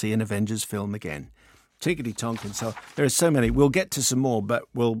go and see an Avengers film again. Tickety tonkin. So there are so many. We'll get to some more, but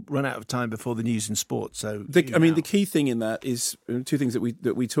we'll run out of time before the news and sport. So the key thing in that is 2 things that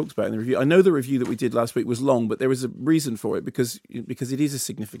we talked about in the review. I know the review that we did last week was long, but there was a reason for it because it is a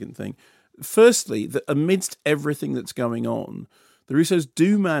significant thing. Firstly, that amidst everything that's going on, the Russos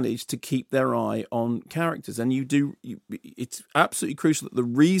do manage to keep their eye on characters, and it's absolutely crucial that the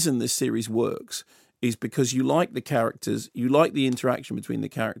reason this series works is because you like the characters, you like the interaction between the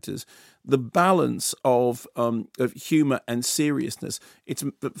characters, the balance of humour and seriousness. It's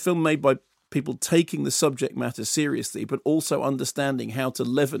a film made by people taking the subject matter seriously, but also understanding how to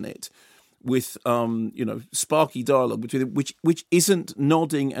leaven it with sparky dialogue between them, which isn't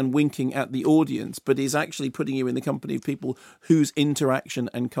nodding and winking at the audience, but is actually putting you in the company of people whose interaction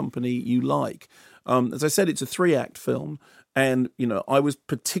and company you like. As I said, it's a 3-act film. And, I was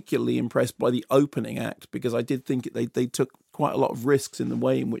particularly impressed by the opening act because I did think they took quite a lot of risks in the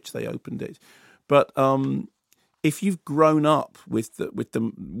way in which they opened it. But if you've grown up with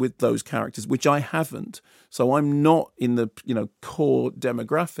those characters, which I haven't, so I'm not in the core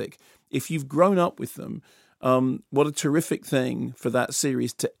demographic. If you've grown up with them, what a terrific thing for that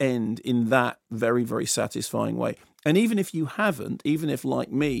series to end in that very, very satisfying way. And even if you haven't, even if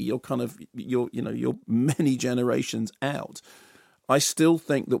like me, you're many generations out, I still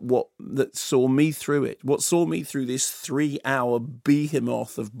think that what saw me through this 3-hour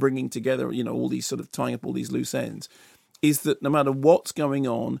behemoth of bringing together, all these sort of tying up all these loose ends, is that no matter what's going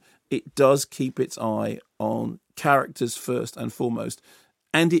on, it does keep its eye on characters first and foremost,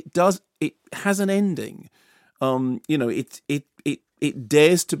 and it has an ending. It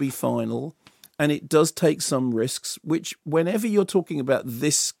dares to be final. and it does take some risks, which whenever you're talking about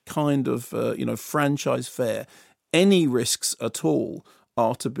this kind of, franchise fare, any risks at all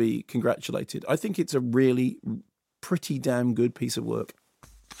are to be congratulated. I think it's a really pretty damn good piece of work.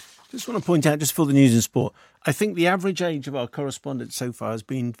 Just want to point out, just for the news and sport, I think the average age of our correspondents so far has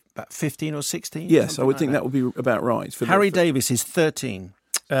been about 15 or 16. Yes, I would think that would be about right. Harry Davis is 13.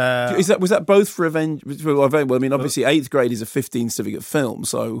 Was that both for Avengers? Well, I mean, obviously, 8th grade is a 15 certificate film,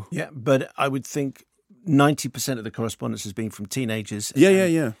 so... Yeah, but I would think 90% of the correspondence has been from teenagers.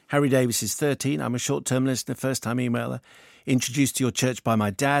 Yeah. Harry Davis is 13. I'm a short-term listener, first-time emailer. Introduced to your church by my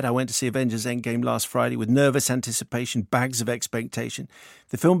dad. I went to see Avengers Endgame last Friday with nervous anticipation, bags of expectation.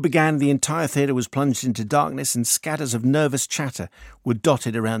 The film began, the entire theatre was plunged into darkness and scatters of nervous chatter were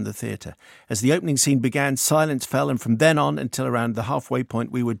dotted around the theatre. As the opening scene began, silence fell, and from then on until around the halfway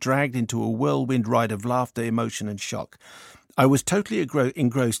point, we were dragged into a whirlwind ride of laughter, emotion and shock. I was totally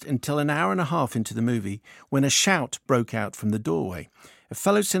engrossed until an hour and a half into the movie when a shout broke out from the doorway. A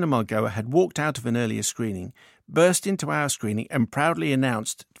fellow cinema goer had walked out of an earlier screening, burst into our screening and proudly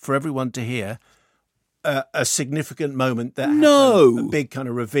announced for everyone to hear a significant moment that happened, a big kind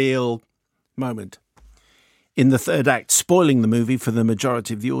of reveal moment in the third act, spoiling the movie for the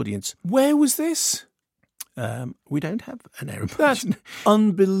majority of the audience. Where was this? We don't have an air That's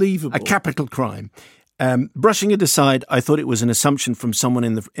unbelievable. A capital crime. Brushing it aside, I thought it was an assumption from someone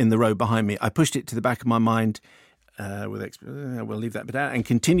in the row behind me. I pushed it to the back of my mind. We'll leave that bit out, and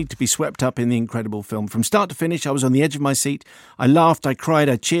continued to be swept up in the incredible film. From start to finish, I was on the edge of my seat. I laughed, I cried,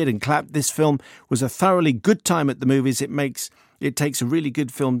 I cheered and clapped. This film was a thoroughly good time at the movies. It takes a really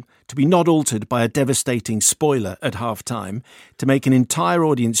good film to be not altered by a devastating spoiler at half-time, to make an entire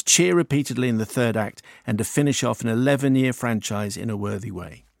audience cheer repeatedly in the third act, and to finish off an 11-year franchise in a worthy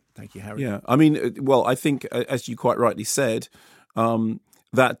way. Thank you, Harry. Yeah, I mean, well, I think, as you quite rightly said,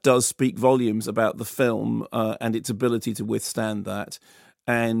 that does speak volumes about the film and its ability to withstand that.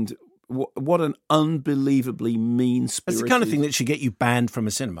 And what an unbelievably mean-spirited... It's the kind of thing that should get you banned from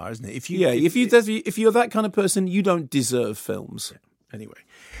a cinema, isn't it? If you're that kind of person, you don't deserve films. Yeah. Anyway,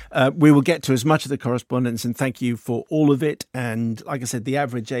 we will get to as much of the correspondence, and thank you for all of it. And like I said, the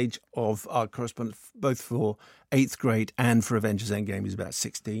average age of our correspondence, both for 8th grade and for Avengers Endgame, is about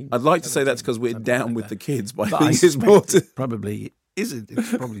 16. I'd like to say that's because we're down with the kids, but I think it's more to... Probably is it?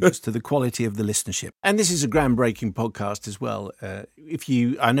 It's probably just to the quality of the listenership. And this is a groundbreaking podcast as well.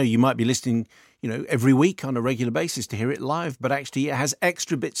 I know you might be listening, every week on a regular basis to hear it live, but actually it has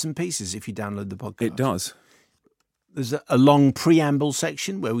extra bits and pieces if you download the podcast. It does. There's a long preamble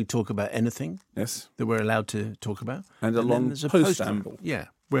section where we talk about anything that we're allowed to talk about. And a long post-amble. Yeah,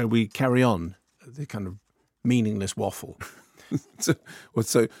 where we carry on the kind of meaningless waffle.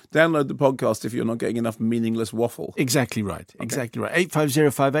 So download the podcast if you're not getting enough meaningless waffle. Exactly right. Okay. Exactly right.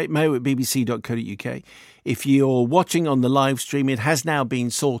 85058 mayo@bbc.co.uk. If you're watching on the live stream, it has now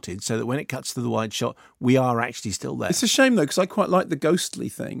been sorted so that when it cuts to the wide shot, we are actually still there. It's a shame, though, because I quite like the ghostly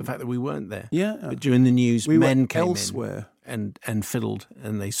thing. The fact that we weren't there. Yeah. But during the news, men came elsewhere and fiddled,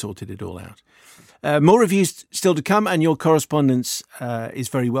 and they sorted it all out. More reviews still to come, and your correspondence is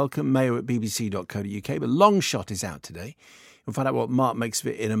very welcome, mayo@bbc.co.uk. But Long Shot is out today. We'll find out what Mark makes of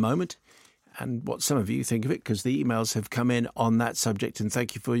it in a moment and what some of you think of it, because the emails have come in on that subject, and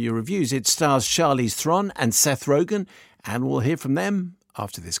thank you for your reviews. It stars Charlize Theron and Seth Rogen, and we'll hear from them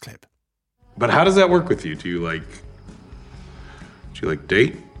after this clip. But how does that work with you? Do you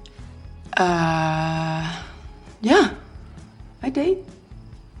date? Yeah, I date.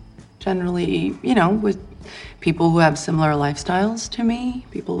 Generally, with people who have similar lifestyles to me,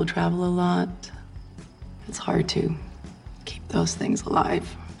 people who travel a lot. It's hard to keep those things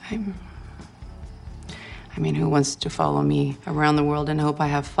alive. I mean, who wants to follow me around the world and hope I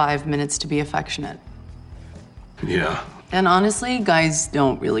have 5 minutes to be affectionate? Yeah. And honestly, guys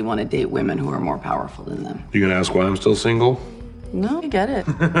don't really want to date women who are more powerful than them. You gonna ask why I'm still single? No, I get it.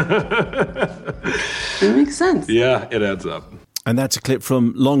 It makes sense. Yeah, it adds up. And that's a clip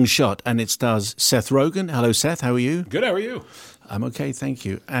from Long Shot, and it stars Seth Rogen. Hello, Seth. How are you? Good. How are you? I'm okay, thank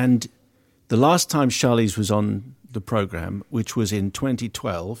you. And the last time Charlize was on the programme, which was in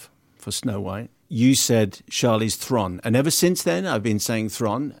 2012 for Snow White, you said Charlize Theron. And ever since then, I've been saying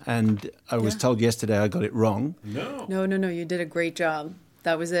Theron, and I was told yesterday I got it wrong. No. You did a great job.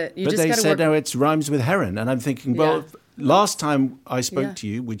 That was it. But they said, no, it rhymes with heron. And I'm thinking, well, last time I spoke to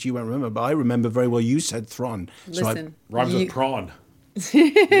you, which you won't remember, but I remember very well you said Theron. Listen. Rhymes with prawn.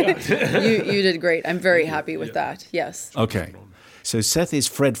 You did great. I'm very happy with that. Yes. Okay. So Seth is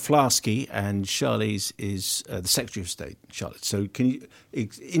Fred Flasky and Charlize is the Secretary of State, Charlotte. So can you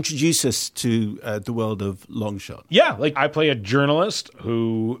introduce us to the world of Longshot? Yeah, like I play a journalist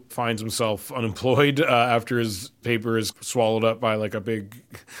who finds himself unemployed after his paper is swallowed up by like a big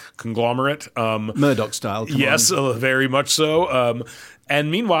conglomerate. Murdoch style. Yes, very much so. And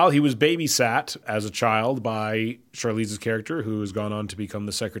meanwhile, he was babysat as a child by Charlize's character, who has gone on to become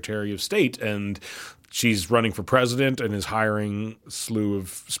the Secretary of State. And she's running for president and is hiring a slew of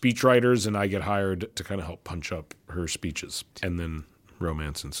speechwriters, and I get hired to kind of help punch up her speeches. And then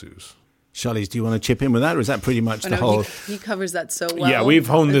romance ensues. Charlize, do you want to chip in with that, or is that pretty much the whole... He covers that so well. Yeah, we've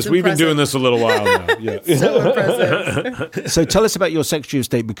honed this. We've been doing this a little while now. Yeah. So impressive. So tell us about your Secretary of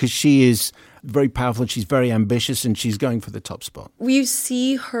State, because she is very powerful, she's very ambitious, and she's going for the top spot. You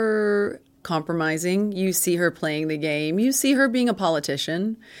see her compromising. You see her playing the game. You see her being a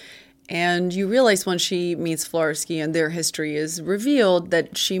politician. And you realize when she meets Flarsky and their history is revealed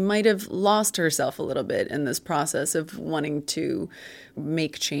that she might have lost herself a little bit in this process of wanting to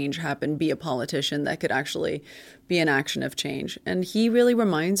make change happen, be a politician that could actually be an action of change. And he really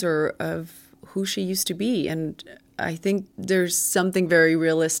reminds her of who she used to be. And I think there's something very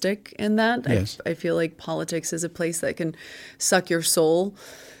realistic in that. Yes. I feel like politics is a place that can suck your soul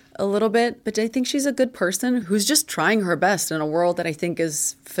a little bit, but I think she's a good person who's just trying her best in a world that I think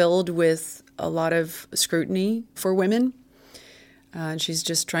is filled with a lot of scrutiny for women. And she's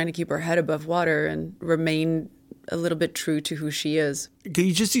just trying to keep her head above water and remain a little bit true to who she is. Can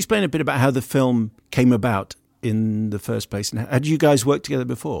you just explain a bit about how the film came about in the first place? And had you guys worked together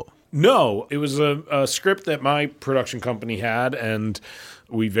before? No, it was a script that my production company had, and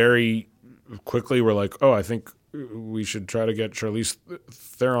we very quickly were like, oh, I think we should try to get Charlize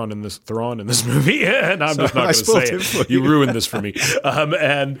Theron in this movie, and I'm just not going to say it. You ruined this for me.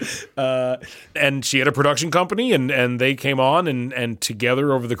 And she had a production company, and they came on, and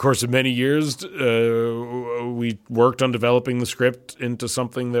together over the course of many years, we worked on developing the script into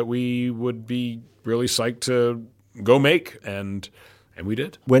something that we would be really psyched to go make, and we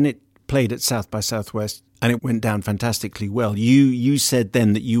did. When it played at South by Southwest and it went down fantastically well, you said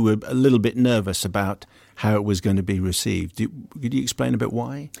then that you were a little bit nervous about how it was going to be received. Could you explain a bit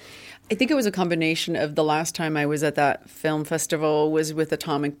why? I think it was a combination of the last time I was at that film festival was with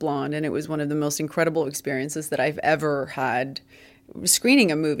Atomic Blonde, and it was one of the most incredible experiences that I've ever had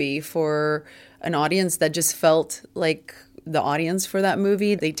screening a movie for an audience that just felt like the audience for that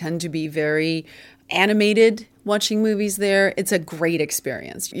movie. They tend to be very animated watching movies there. It's a great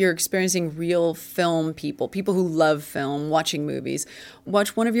experience. You're experiencing real film people who love film, watching movies.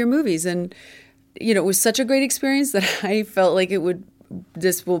 Watch one of your movies, and it was such a great experience that I felt like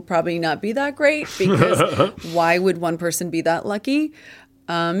this will probably not be that great, because why would one person be that lucky?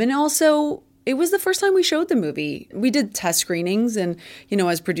 And also, it was the first time we showed the movie. We did test screenings, and,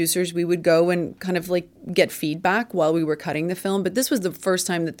 as producers, we would go and kind of like get feedback while we were cutting the film. But this was the first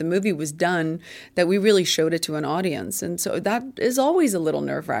time that the movie was done that we really showed it to an audience. And so that is always a little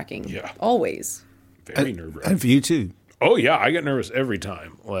nerve-wracking. Yeah. Always. Very nerve-wracking. And for you too. Oh, yeah. I get nervous every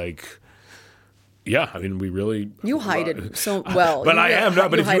time. Yeah, I mean, we really... You hide it so well. But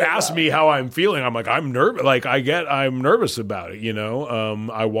but if you ask me how I'm feeling, I'm like, I'm nervous. I'm nervous about it,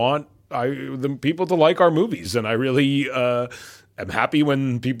 I want the people to like our movies, and I really am happy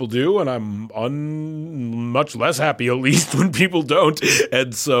when people do, and I'm much less happy, at least, when people don't.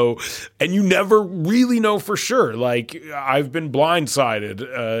 And you never really know for sure. Like, I've been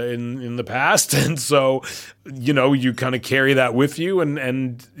blindsided in the past, and so you kind of carry that with you, and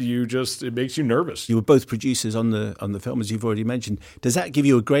it makes you nervous. You were both producers on the film, as you've already mentioned. Does that give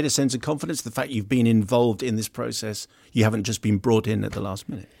you a greater sense of confidence, the fact you've been involved in this process? You haven't just been brought in at the last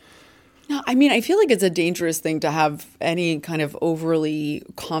minute? No, I mean, I feel like it's a dangerous thing to have any kind of overly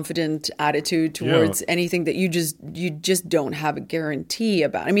confident attitude towards anything that you just don't have a guarantee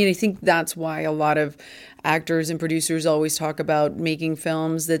about. I mean, I think that's why a lot of actors and producers always talk about making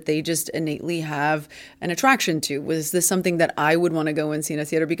films that they just innately have an attraction to. Was this something that I would want to go and see in a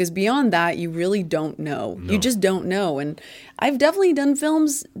theater? Because beyond that, you really don't know. No. You just don't know. And I've definitely done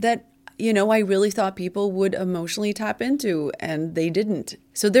films that I really thought people would emotionally tap into, and they didn't.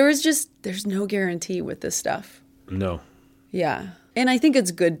 So there's no guarantee with this stuff. No. Yeah. And I think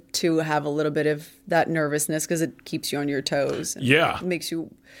it's good to have a little bit of that nervousness because it keeps you on your toes. Yeah. It makes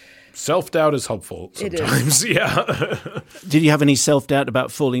you... Self-doubt is helpful sometimes. Yeah. Did you have any self-doubt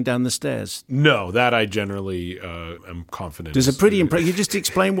about falling down the stairs? No, that I generally am confident. There's a pretty impressive... You just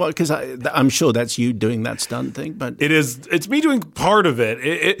explain what... Because I'm sure that's you doing that stunt thing, but... It's me doing part of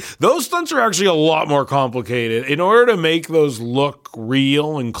it. Those stunts are actually a lot more complicated. In order to make those look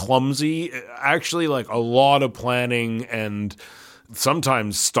real and clumsy, actually, like, a lot of planning and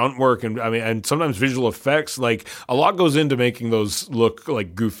sometimes stunt work and sometimes visual effects. Like a lot goes into making those look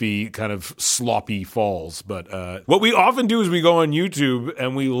like goofy, kind of sloppy falls. But what we often do is we go on YouTube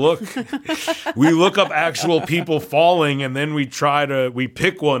and we look up actual people falling, and then we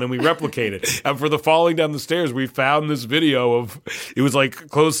pick one and we replicate it. And for the falling down the stairs, we found this video of, it was like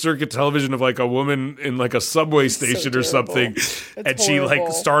closed circuit television of like a woman in like a subway station or something, and she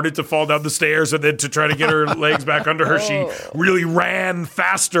like started to fall down the stairs, and then to try to get her legs back under her, she really ran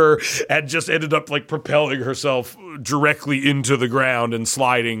faster and just ended up like propelling herself directly into the ground and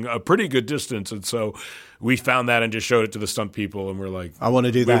sliding a pretty good distance. And so we found that and just showed it to the stunt people, and we're like, I want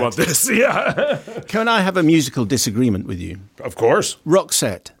to do that. We want this. Yeah. Can I have a musical disagreement with you? Of course.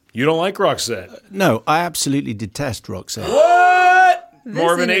 Roxette. You don't like Roxette? No, I absolutely detest Roxette. What?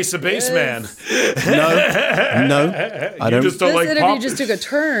 More of an Ace of Base man. No, I don't. You just don't like interview pop. just took a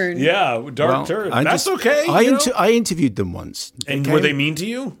turn. Yeah, dark turn. That's okay. I interviewed them once. And were they mean to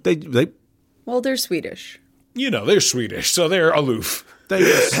you? They Well, they're Swedish. They're Swedish, so they're aloof.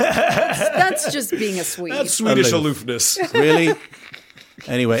 That's just being a Swede. That's Swedish aloofness. Really?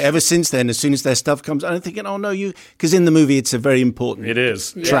 Anyway, ever since then, as soon as their stuff comes, I'm thinking, oh no, because in the movie it's a very important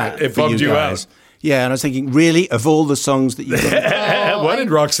track. It for bugged you guys. out. Yeah, and I was thinking, really, of all the songs that you've got, what did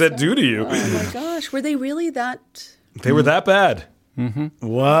Roxette do to you? Oh my gosh, were they really that? They were that bad. Mm-hmm.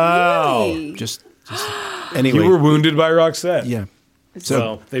 Wow. Really? Just anyway. You were wounded by Roxette. Yeah.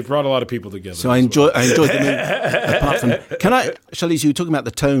 So they've brought a lot of people together. So I enjoyed the movie. Apart from, Charlize, you were talking about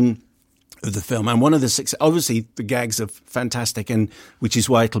the tone of the film, and one of the success, obviously the gags are fantastic, and which is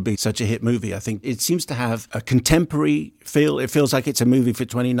why it'll be such a hit movie. I think it seems to have a contemporary feel. It feels like it's a movie for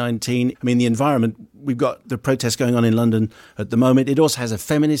 2019. I mean, the environment, we've got the protests going on in London at the moment. It also has a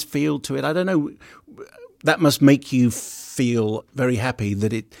feminist feel to it. I don't know, that must make you feel very happy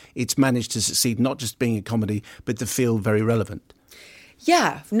that it's managed to succeed, not just being a comedy, but to feel very relevant.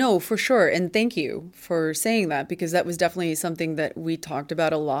 Yeah, no, for sure. And thank you for saying that, because that was definitely something that we talked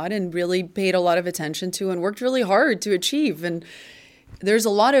about a lot and really paid a lot of attention to and worked really hard to achieve. And there's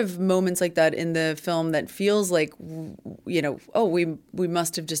a lot of moments like that in the film that feels like, we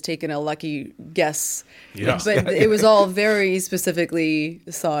must have just taken a lucky guess. Yeah. But it was all very specifically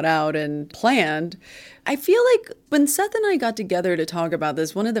thought out and planned. I feel like when Seth and I got together to talk about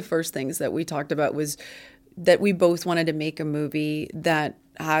this, one of the first things that we talked about was that we both wanted to make a movie that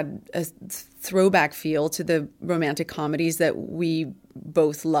had a throwback feel to the romantic comedies that we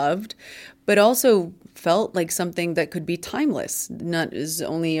both loved, but also felt like something that could be timeless, not as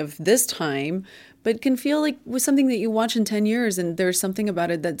only of this time, but can feel like was something that you watch in 10 years and there's something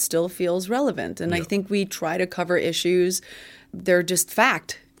about it that still feels relevant. And I think we try to cover issues. They're just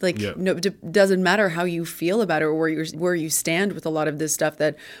fact. No, it doesn't matter how you feel about it or where you stand with a lot of this stuff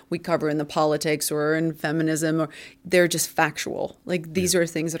that we cover in the politics or in feminism, or they're just factual. Like these are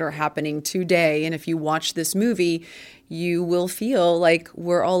things that are happening today. And if you watch this movie, you will feel like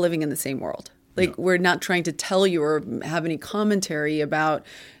we're all living in the same world. Like we're not trying to tell you or have any commentary about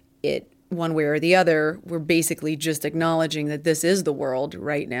it one way or the other. We're basically just acknowledging that this is the world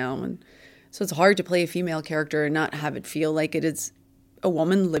right now. And so it's hard to play a female character and not have it feel like it is a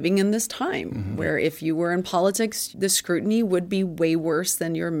woman living in this time where if you were in politics, the scrutiny would be way worse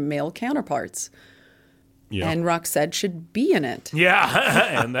than your male counterparts. Yeah. And Roxette should be in it.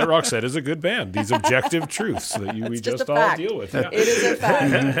 Yeah, and that Roxette is a good band. These objective truths that we just all deal with. Yeah. It is a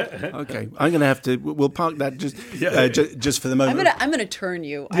fact. Okay, I'm going to have to. We'll park that just for the moment. I'm going to turn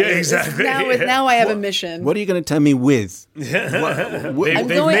you. Yeah, exactly. Now I have a mission. What are you going to tell me with? They've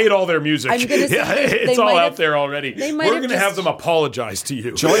made all their music. I'm gonna say it's all out there already. We're going to have them apologize to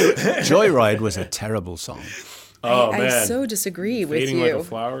you. Joyride was a terrible song. Oh, man. I so disagree with Fading you. like a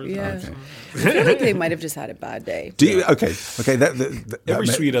flower. Yeah. Okay. I feel like they might have just had a bad day. Do you? Okay. Every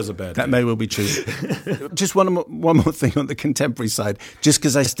Swede has a bad day. That may well be true. Just one more thing on the contemporary side, just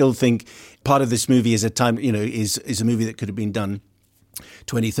because I still think part of this movie is a time, is a movie that could have been done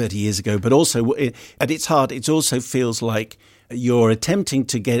 20, 30 years ago. But also, at its heart, it also feels like you're attempting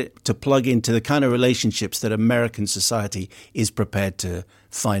to get it to plug into the kind of relationships that American society is prepared to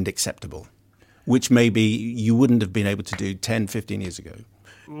find acceptable, which maybe you wouldn't have been able to do 10, 15 years ago.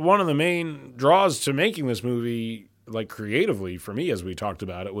 One of the main draws to making this movie, like creatively for me, as we talked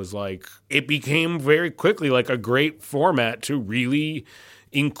about it, was like it became very quickly like a great format to really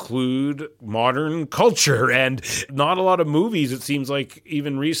include modern culture. And not a lot of movies, it seems like,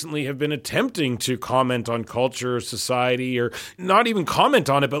 even recently have been attempting to comment on culture or society, or not even comment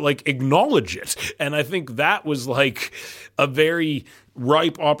on it, but like acknowledge it. And I think that was like a very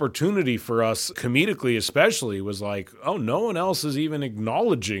ripe opportunity for us, comedically especially, was like, oh, no one else is even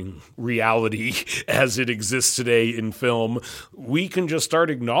acknowledging reality as it exists today in film. We can just start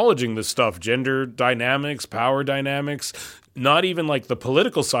acknowledging this stuff, gender dynamics, power dynamics, not even like the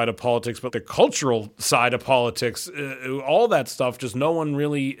political side of politics, but the cultural side of politics, all that stuff, just no one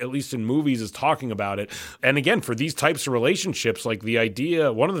really, at least in movies, is talking about it. And again, for these types of relationships, like the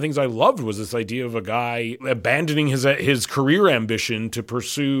idea, one of the things I loved was this idea of a guy abandoning his career ambition to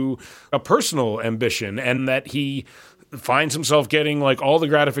pursue a personal ambition, and that he finds himself getting like all the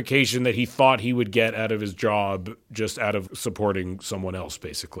gratification that he thought he would get out of his job just out of supporting someone else,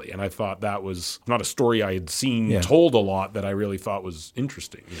 basically. And I thought that was not a story I had seen told a lot that I really thought was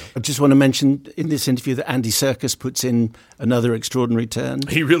interesting. You know? I just want to mention in this interview that Andy Serkis puts in another extraordinary turn.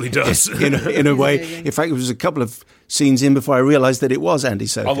 He really does. in a way. In fact, it was a couple of scenes in before I realised that it was Andy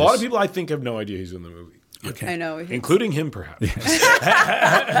Serkis. A lot of people, I think, have no idea he's in the movie. Okay. I know. Including him, perhaps.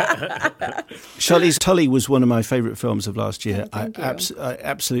 Charlize, Tully was one of my favourite films of last year. Thank you.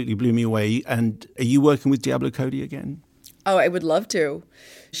 Absolutely blew me away. And are you working with Diablo Cody again? Oh, I would love to.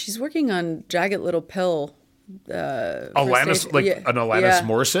 She's working on Jagged Little Pill. Alanis, an Alanis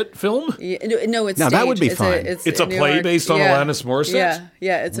Morissette film? Yeah, no, it's now staged. that would be fine. It's a play York. based on Alanis Morissette?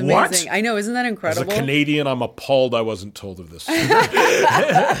 Yeah, it's What? amazing. I know, isn't that incredible? As a Canadian, I'm appalled I wasn't told of this. I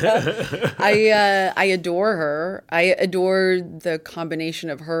adore her. I adore the combination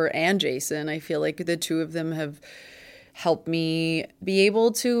of her and Jason. I feel like the two of them have helped me be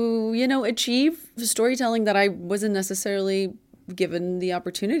able to, achieve storytelling that I wasn't necessarily given the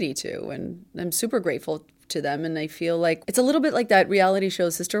opportunity to. And I'm super grateful to them. And I feel like it's a little bit like that reality show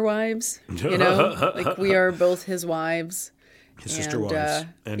Sister Wives, like we are both his wives. His sister wives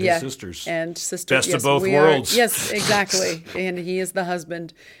and his sisters. And sisters. Best of both worlds. Yes, exactly. And he is the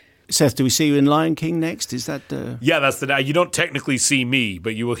husband. Seth, do we see you in Lion King next? Is that... Yeah, that's you don't technically see me,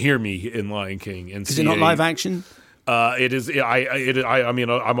 but you will hear me in Lion King. And is it not live action? It is. I mean,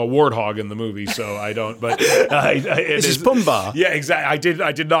 I'm a warthog in the movie, so I don't. But this is Pumbaa. Yeah, exactly.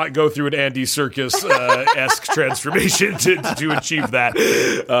 I did not go through an Andy Serkis esque transformation to achieve that.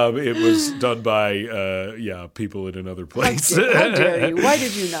 It was done by people in another place. How dare you? Why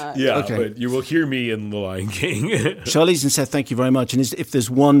did you not? Yeah, Okay. but you will hear me in The Lion King. Charlize and Seth, thank you very much. And if there's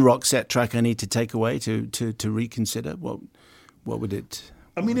one Roxette track I need to take away to reconsider, what would it?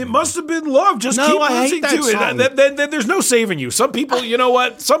 I mean, it must have been love. Just No, keep I listening hate to that it. Then there's no saving you. Some people, you know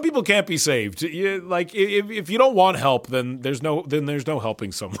what? Some people can't be saved. If you don't want help, then there's no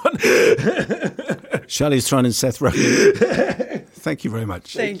helping someone. Charlize Theron and Seth Rogen. Thank you very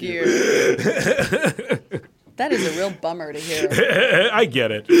much. Thank you. That is a real bummer to hear. I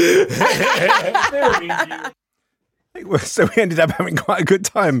get it. They were mean to you. So we ended up having quite a good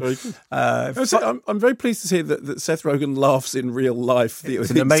time. I'm very pleased to hear that Seth Rogen laughs in real life.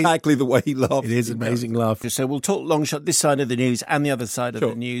 It's exactly the way he laughs. It is an amazing laugh. So we'll talk long shot this side of the news and the other side of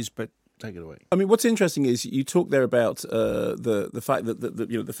the news, but take it away. I mean, what's interesting is you talk there about the fact that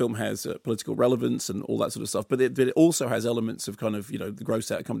the film has political relevance and all that sort of stuff, but it also has elements of kind of the gross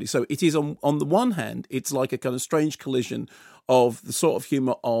out comedy. So it is on the one hand, it's like a kind of strange collision of the sort of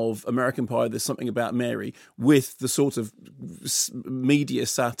humour of American Pie, There's Something About Mary, with the sort of media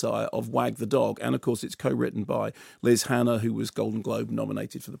satire of Wag the Dog. And, of course, it's co-written by Liz Hannah, who was Golden Globe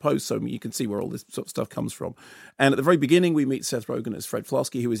nominated for The Post. So you can see where all this sort of stuff comes from. And at the very beginning, we meet Seth Rogen as Fred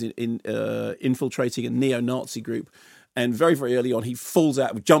Flasky, who is infiltrating a neo-Nazi group. And very, very early on, he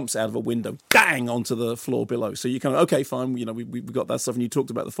jumps out of a window, bang, onto the floor below. So you kind of, okay, fine, we've got that stuff. And you talked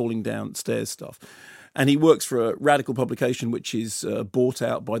about the falling downstairs stuff. And he works for a radical publication which is bought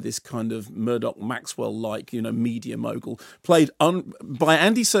out by this kind of Murdoch Maxwell-like, media mogul, played by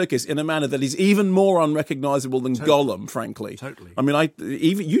Andy Serkis in a manner that is even more unrecognisable than Gollum, frankly. Totally. I mean,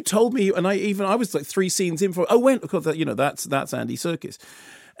 you told me, and I was like 3 scenes in for. Oh, wait, of course, that's Andy Serkis.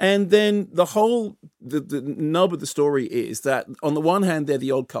 And then the nub of the story is that on the one hand, they're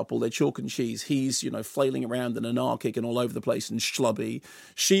the odd couple, they're chalk and cheese. He's, flailing around and anarchic and all over the place and schlubby.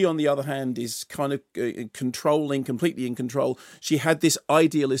 She, on the other hand, is kind of completely in control. She had this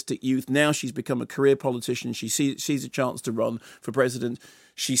idealistic youth. Now she's become a career politician. She sees a chance to run for president.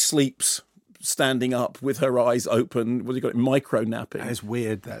 She sleeps standing up with her eyes open. What do you got? Micro napping. That's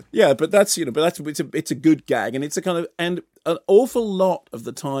weird. That. Yeah, but it's a good gag, and it's a kind of, and an awful lot of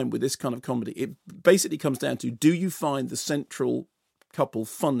the time with this kind of comedy, it basically comes down to, do you find the central couple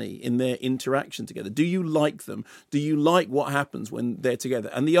funny in their interaction together? Do you like them? Do you like what happens when they're together?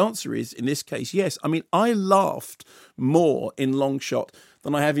 And the answer is, in this case, yes. I mean, I laughed more in Long Shot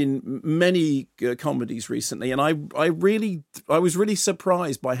than I have in many comedies recently, and I was really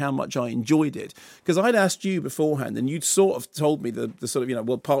surprised by how much I enjoyed it, because I'd asked you beforehand, and you'd sort of told me the sort of,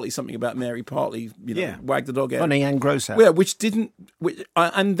 well, partly something about Mary, partly Wag the Dog out, funny and gross out. Yeah,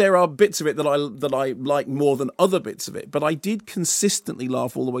 and there are bits of it that I like more than other bits of it, but I did consistently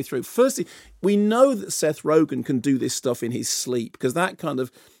laugh all the way through. Firstly, we know that Seth Rogen can do this stuff in his sleep, because that kind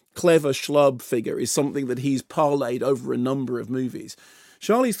of clever schlub figure is something that he's parlayed over a number of movies.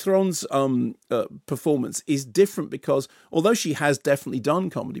 Charlize Theron's performance is different because, although she has definitely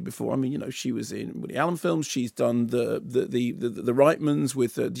done comedy before, I mean, she was in Woody Allen films, she's done the Reitmans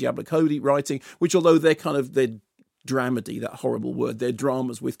with Diablo Cody writing, which, although they're dramedy, that horrible word, they're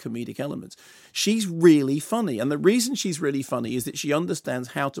dramas with comedic elements. She's really funny, and the reason she's really funny is that she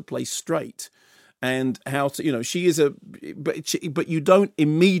understands how to play straight. And how to, she is but you don't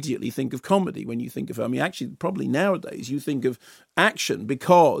immediately think of comedy when you think of her. I mean, actually, probably nowadays you think of action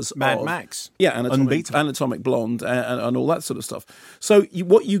because Mad Max. Yeah, Atomic Blonde and all that sort of stuff. So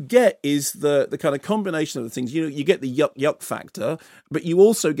what you get is the kind of combination of the things. You get the yuck factor, but you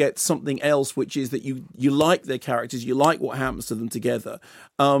also get something else, which is that you like their characters, you like what happens to them together.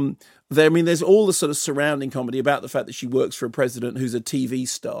 There's all the sort of surrounding comedy about the fact that she works for a president who's a TV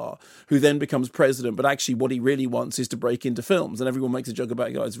star, who then becomes president, but actually what he really wants is to break into films. And everyone makes a joke about,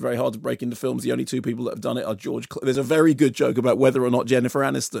 it's very hard to break into films. The only two people that have done it are There's a very good joke about whether or not Jennifer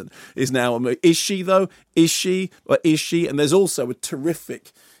Aniston is now is she, though? Is she? Or is she? And there's also a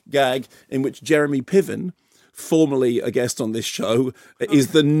terrific gag in which Jeremy Piven, formerly a guest on this show, is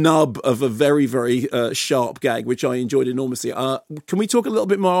the nub of a very, very sharp gag, which I enjoyed enormously. Can we talk a little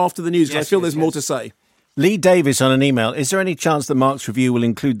bit more after the news? Because I feel there's more to say. Lee Davis on an email. Is there any chance that Mark's review will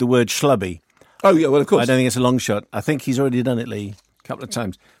include the word schlubby? Oh, yeah, well, of course. I don't think it's a long shot. I think he's already done it, Lee, a couple of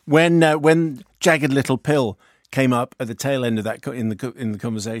times. When Jagged Little Pill came up at the tail end of that in the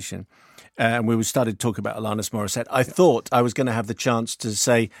conversation, and we started talking about Alanis Morissette, I thought I was going to have the chance to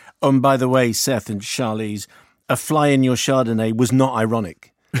say, by the way, Seth and Charlize, a fly in your Chardonnay was not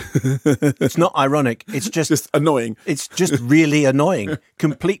ironic. It's not ironic. It's just annoying. It's just really annoying.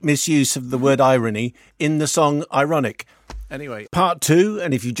 Complete misuse of the word irony in the song Ironic. Anyway, part 2,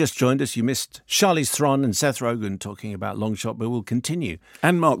 and if you just joined us, you missed Charlize Theron and Seth Rogen talking about Long Shot, but we'll continue.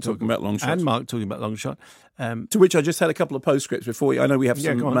 And Mark talking about Long Shot. To which I just had a couple of postscripts before. I know we have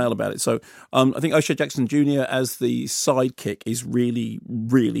some mail about it. So I think O'Shea Jackson Jr. as the sidekick is really,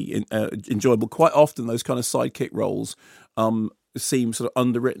 really enjoyable. Quite often those kind of sidekick roles seem sort of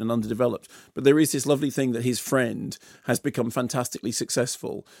underwritten and underdeveloped. But there is this lovely thing that his friend has become fantastically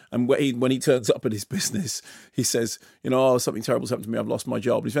successful. And when he turns up at his business, he says, something terrible's happened to me. I've lost my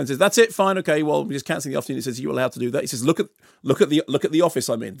job. And his friend says, that's it, fine, okay, well, we're just cancelling the afternoon. He says, are you allowed to do that? He says, look at the office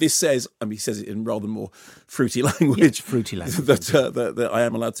I'm in. This says, he says it in rather more fruity language. that I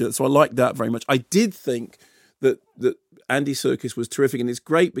am allowed to do it. So I like that very much. I did think that Andy Serkis was terrific, and it's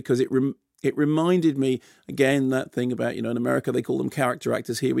great because it reminded me, again, that thing about, in America they call them character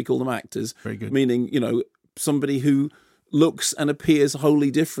actors. Here we call them actors. Very good. Meaning, somebody who looks and appears wholly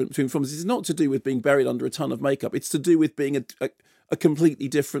different between films. It's not to do with being buried under a ton of makeup. It's to do with being a completely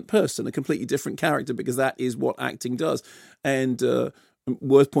different person, a completely different character, because that is what acting does. And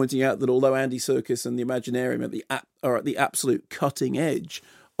worth pointing out that although Andy Serkis and the Imaginarium are at the absolute cutting edge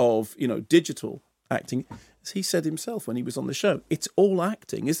of, digital acting, as he said himself when he was on the show, it's all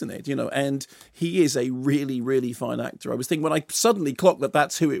acting, isn't it? And he is a really, really fine actor. I was thinking, when I suddenly clocked that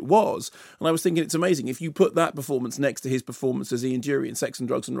that's who it was, and I was thinking, it's amazing. If you put that performance next to his performance as Ian Dury in Sex and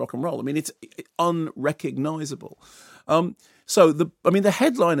Drugs and Rock and Roll, I mean, it's unrecognisable. So the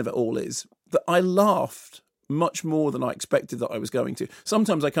headline of it all is that I laughed much more than I expected that I was going to.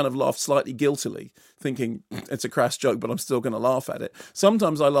 Sometimes I kind of laughed slightly guiltily, thinking it's a crass joke, but I'm still going to laugh at it.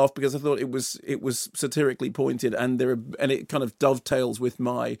 Sometimes I laughed because I thought it was satirically pointed, and it kind of dovetails with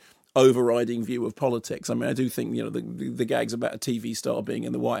my overriding view of politics. I mean, I do think, the gags about a TV star being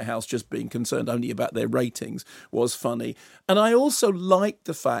in the White House just being concerned only about their ratings was funny. And I also liked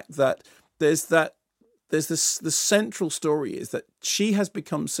the fact that the central story is that she has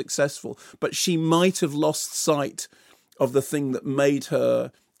become successful, but she might have lost sight of the thing that made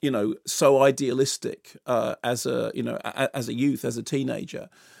her, so idealistic as a youth, as a teenager.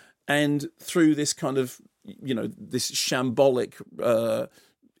 And through this kind of, this shambolic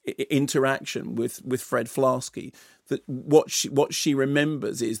interaction with Fred Flasky, that what she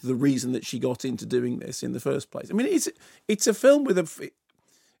remembers is the reason that she got into doing this in the first place. I mean, it's a film with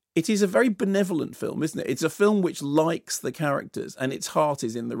it is a very benevolent film, isn't it? It's a film which likes the characters and its heart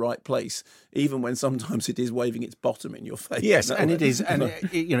is in the right place, even when sometimes it is waving its bottom in your face. Yes, and it is, and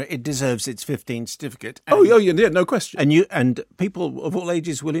it deserves its 15 certificate. And, yeah, no question. And people of all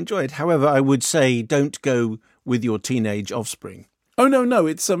ages will enjoy it. However, I would say don't go with your teenage offspring. Oh no!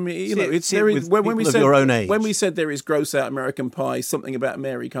 It's when we said your own age. When we said there is gross out American Pie, something about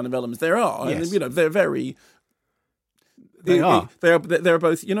Mary kind of elements. There are, yes. and they're very. They are. They're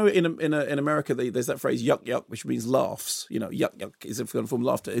both. In America, there's that phrase "yuck yuck," which means laughs. Yuck yuck is a form of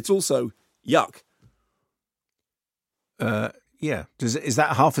laughter. It's also yuck. Yeah. Is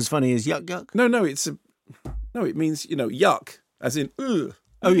that half as funny as yuck yuck? No. It means yuck, as in ugh.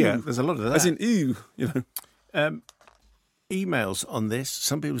 Oh yeah, there's a lot of that. As in ew. Emails on this.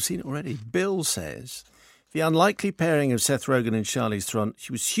 Some people have seen it already. Bill says, the unlikely pairing of Seth Rogen and Charlize Theron,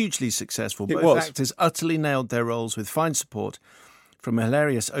 she was hugely successful. Both actors utterly nailed their roles with fine support from a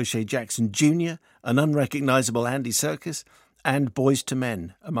hilarious O'Shea Jackson Jr., an unrecognisable Andy Serkis, and Boys to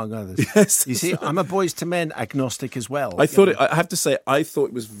Men, among others. Yes. You see, I'm a Boys to Men agnostic as well. I have to say, I thought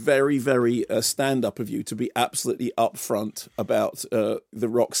it was very, very stand-up of you to be absolutely upfront about the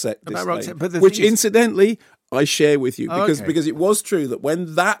Roxette display, which incidentally I share with you because it was true that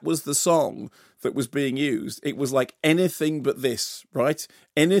when that was the song that was being used, it was like anything but this, right?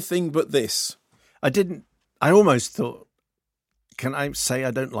 Anything but this. I almost thought, can I say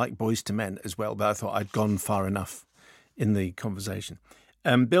I don't like Boys to Men as well? But I thought I'd gone far enough in the conversation.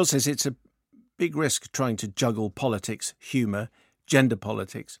 Bill says it's a big risk trying to juggle politics, humour, gender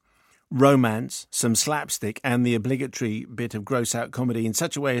politics, romance, some slapstick, and the obligatory bit of gross-out comedy in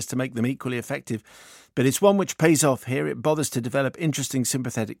such a way as to make them equally effective. But it's one which pays off here. It bothers to develop interesting,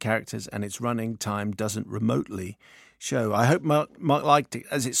 sympathetic characters, and its running time doesn't remotely show. I hope Mark liked it,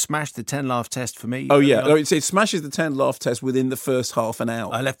 as it smashed the 10-laugh test for me. Oh, yeah. No, it smashes the 10-laugh test within the first half an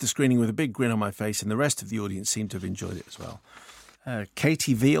hour. I left the screening with a big grin on my face, and the rest of the audience seemed to have enjoyed it as well.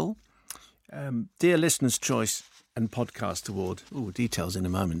 Katie Veal, Dear Listener's Choice and Podcast Award. Details in a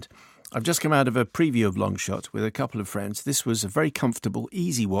moment. I've just come out of a preview of Longshot with a couple of friends. This was a very comfortable,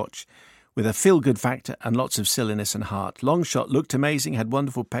 easy watch with a feel-good factor and lots of silliness and heart. Longshot looked amazing, had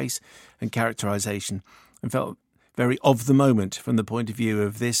wonderful pace and characterisation, and felt very of the moment from the point of view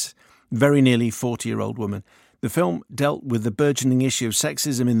of this very nearly 40-year-old woman. The film dealt with the burgeoning issue of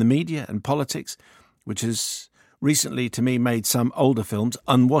sexism in the media and politics, which has recently, to me, made some older films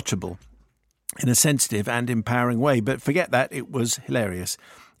unwatchable in a sensitive and empowering way. But forget that, it was hilarious.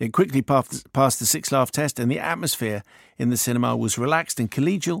 It quickly passed the 6-laugh test, and the atmosphere in the cinema was relaxed and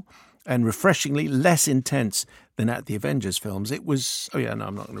collegial and refreshingly less intense than at the Avengers films. It was... Oh, yeah, no,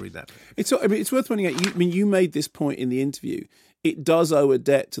 I'm not going to read that. It's worth pointing out, you made this point in the interview. It does owe a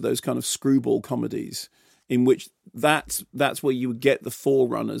debt to those kind of screwball comedies in which that's where you would get the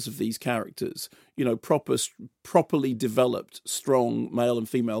forerunners of these characters. Properly developed, strong male and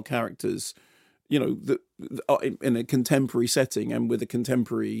female characters, in a contemporary setting and with a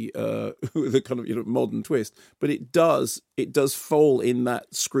contemporary, with a kind of modern twist, but it does fall in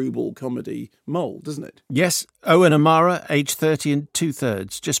that screwball comedy mold, doesn't it? Yes, Owen Amara, age 30 and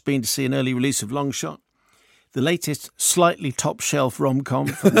 2/3, just been to see an early release of Longshot, the latest slightly top shelf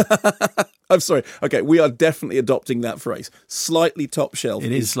rom-com. I'm sorry. Okay, we are definitely adopting that phrase. Slightly top shelf.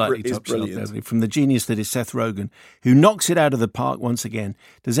 It is slightly top shelf, definitely. From the genius that is Seth Rogen, who knocks it out of the park once again.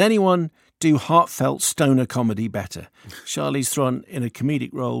 Does anyone do heartfelt stoner comedy better? Charlize Theron in a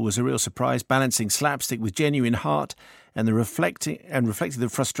comedic role was a real surprise, balancing slapstick with genuine heart and reflecting the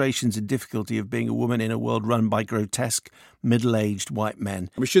frustrations and difficulty of being a woman in a world run by grotesque, middle-aged white men.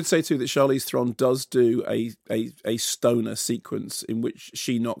 We should say too that Charlize Theron does do a stoner sequence in which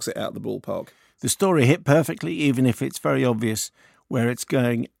she knocks it out of the ballpark. The story hit perfectly, even if it's very obvious where it's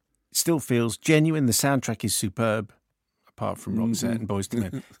going. It still feels genuine. The soundtrack is superb. Apart from Roxette and Boys to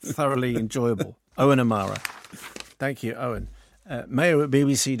Men. Thoroughly enjoyable. Owen Amara. Thank you, Owen. Mayo at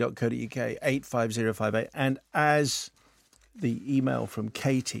bbc.co.uk, 85058. And as the email from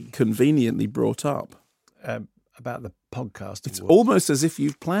Katie... conveniently brought up. About the podcast. It's almost as if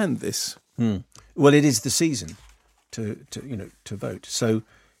you've planned this. Well, it is the season to vote. So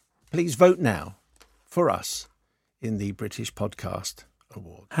please vote now for us in the British Podcast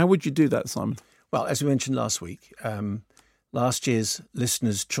Award. How would you do that, Simon? Well, as we mentioned last week... last year's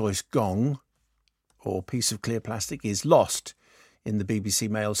Listener's Choice gong, or piece of clear plastic, is lost in the BBC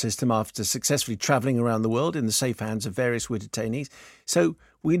mail system after successfully travelling around the world in the safe hands of various detainees. So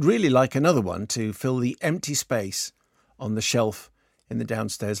we'd really like another one to fill the empty space on the shelf in the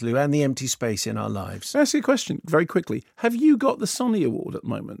downstairs loo and the empty space in our lives. Can I ask you a question very quickly? Have you got the Sonny Award at the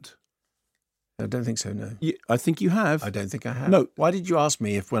moment? I don't think so, no. I think you have. I don't think I have. No. Why did you ask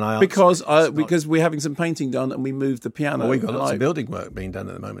me if when I answered Because we're having some painting done and we moved the piano. We've got lots of building work being done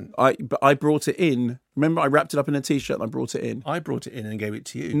at the moment. But I brought it in. Remember, I wrapped it up in a T-shirt and I brought it in. I brought it in and gave it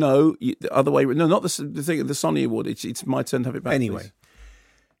to you. No, the other way. No, not the thing. The Sonny Award. It's my turn to have it back. Anyway,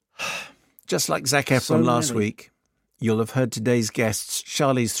 just like Zac Efron last week, you'll have heard today's guests,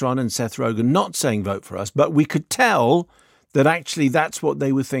 Charlize Theron and Seth Rogen, not saying vote for us, but we could tell that actually that's what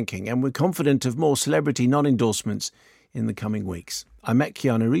they were thinking, and we're confident of more celebrity non-endorsements in the coming weeks. I met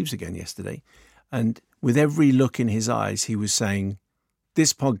Keanu Reeves again yesterday, and with every look in his eyes, he was saying,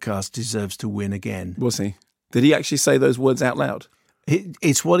 this podcast deserves to win again. Was he? Did he actually say those words out loud?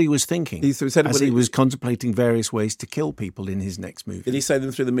 It's what he was thinking He said as he was contemplating various ways to kill people in his next movie. Did he say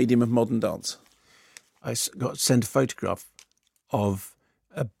them through the medium of modern dance? I got sent a photograph of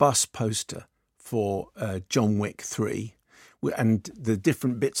a bus poster for John Wick 3, and the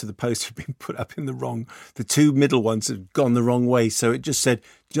different bits of the poster have been put up in the wrong. The two middle ones have gone the wrong way, so it just said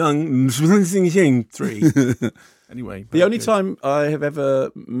John Wick 3. Anyway, the only time I have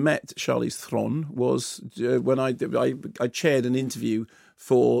ever met Charlize Theron was when I chaired an interview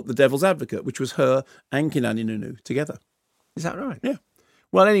for The Devil's Advocate, which was her and Kinani Nunu together. Is that right? Yeah.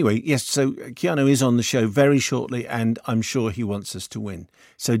 Well, anyway, yes, so Keanu is on the show very shortly, and I'm sure he wants us to win.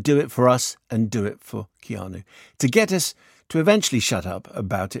 So do it for us and do it for Keanu. To get us to eventually shut up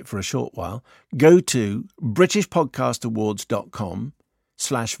about it for a short while, go to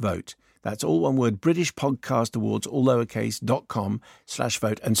BritishPodcastAwards.com/vote. That's all one word, BritishPodcastAwards, all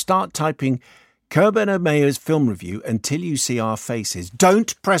lowercase.com/vote, and start typing Coburn O'Mayer's film review until you see our faces.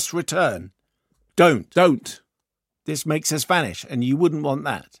 Don't press return. Don't. This makes us vanish, and you wouldn't want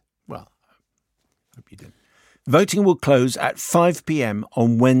that. Well, I hope you didn't. Voting will close at 5 p.m.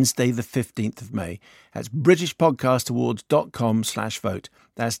 on Wednesday, the 15th of May. That's BritishPodcastAwards.com/vote.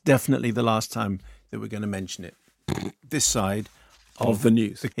 That's definitely the last time that we're going to mention it. This side of the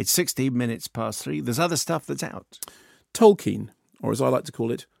news. It's 16 minutes past 3. There's other stuff that's out. Tolkien, or as I like to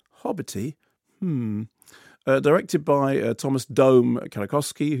call it, Hobbity. Directed by Thomas Dome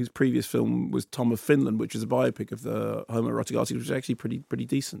Karakowski, whose previous film was Tom of Finland, which was a biopic of the homoerotic artist, which was actually pretty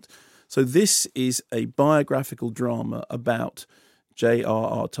decent. So this is a biographical drama about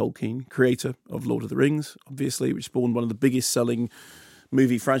J.R.R. Tolkien, creator of Lord of the Rings, obviously, which spawned one of the biggest-selling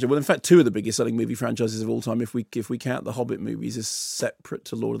movie franchises. Well, in fact, two of the biggest-selling movie franchises of all time, if we count the Hobbit movies as separate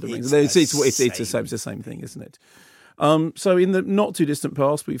to Lord of the Rings. It's the same thing, isn't it? So in the not too distant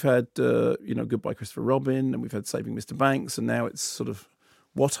past, we've had Goodbye Christopher Robin, and we've had Saving Mr. Banks, and now it's sort of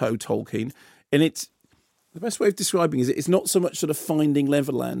What Ho Tolkien. And it's the best way of describing it's not so much sort of finding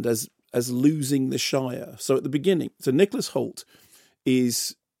Neverland as losing the Shire. So at the beginning, Nicholas Hoult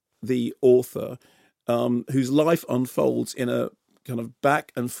is the author whose life unfolds in a kind of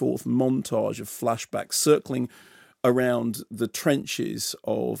back and forth montage of flashbacks circling around the trenches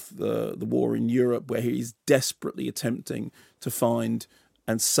of the war in Europe, where he's desperately attempting to find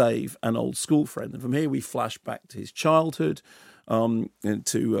and save an old school friend. And from here we flash back to his childhood, and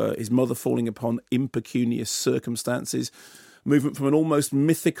to his mother falling upon impecunious circumstances, movement from an almost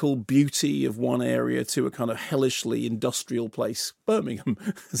mythical beauty of one area to a kind of hellishly industrial place, Birmingham,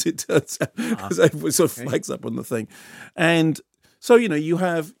 as it turns out, as it sort of flags up on the thing. And so, you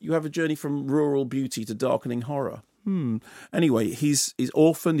have a journey from rural beauty to darkening horror. Anyway, he's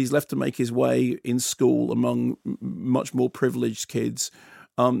orphaned. He's left to make his way in school among much more privileged kids.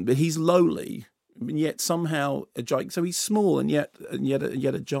 But he's lowly, and yet somehow a giant. So he's small and yet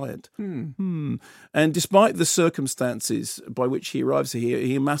a giant. And despite the circumstances by which he arrives here,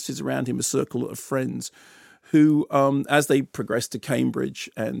 he amasses around him a circle of friends who, as they progress to Cambridge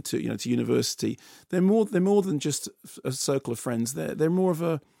and to university, they're more than just a circle of friends. They're more of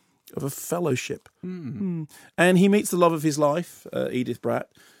a fellowship. And he meets the love of his life, Edith Bratt,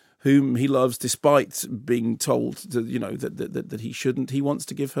 whom he loves despite being told that he shouldn't. He wants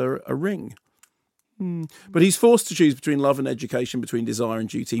to give her a ring. But he's forced to choose between love and education, between desire and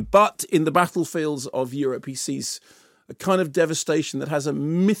duty. But in the battlefields of Europe, he sees a kind of devastation that has a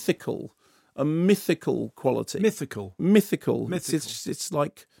mythical quality. Mythical. It's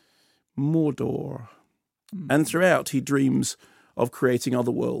like Mordor. And throughout, he dreams of creating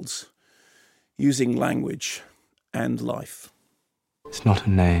other worlds using language and life. It's not a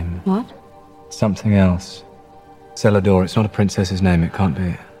name. What? Something else. Celador. It's not a princess's name. It can't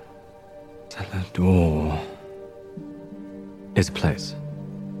be. Celador is a place.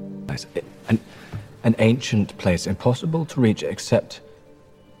 An ancient place, impossible to reach except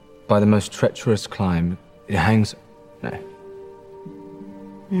by the most treacherous climb. It hangs... No.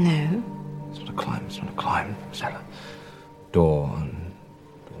 It's not a climb. Celador.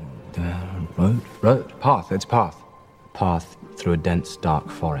 Path. It's path. Path through a dense, dark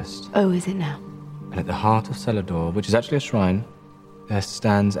forest. Oh, is it now? And at the heart of Celador, which is actually a shrine, there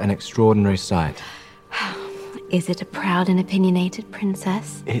stands an extraordinary sight. Is it a proud and opinionated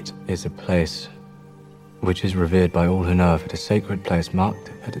princess? It is a place which is revered by all who know of it, a sacred place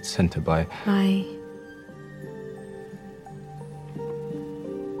marked at its center by...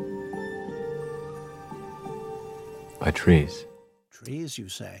 by trees. Trees, you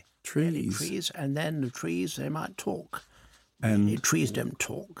say? Trees. Trees, and then the trees, they might talk. And the trees don't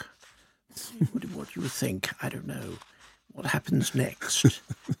talk. What do you think? I don't know. What happens next? I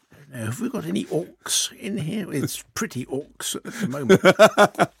don't know. Have we got any orcs in here? It's pretty orcs at the moment.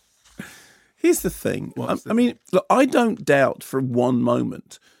 Here's the thing. I mean, look, I don't doubt for one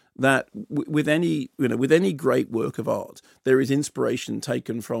moment that with any great work of art, there is inspiration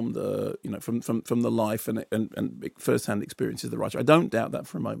taken from the from the life and first-hand experiences of the writer. I don't doubt that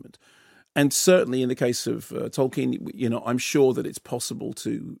for a moment. And certainly in the case of Tolkien, I'm sure that it's possible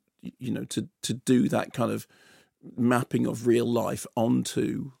to do that kind of mapping of real life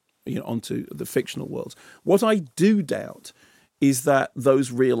onto the fictional worlds. What I do doubt is that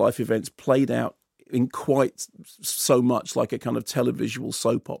those real life events played out in quite so much like a kind of televisual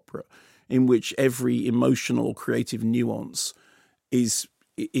soap opera, in which every emotional or creative nuance is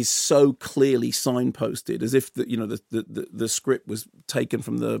so clearly signposted, as if the script was taken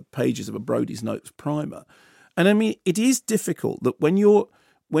from the pages of a Brody's Notes primer. And I mean, it is difficult that when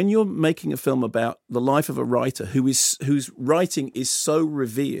you're making a film about the life of a writer whose writing is so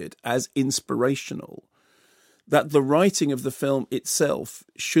revered as inspirational, that the writing of the film itself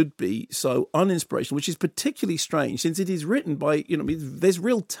should be so uninspirational, which is particularly strange since it is written by, there's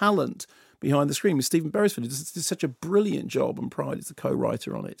real talent behind the screen. Stephen Beresford does such a brilliant job, and Pride is the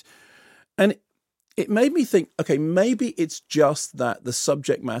co-writer on it. And it made me think, okay, maybe it's just that the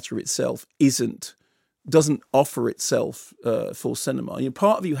subject matter itself doesn't offer itself for cinema.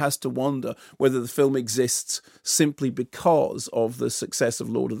 Part of you has to wonder whether the film exists simply because of the success of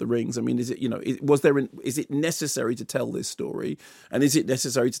Lord of the Rings. I mean, is it necessary to tell this story, and is it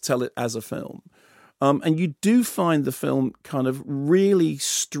necessary to tell it as a film? And you do find the film kind of really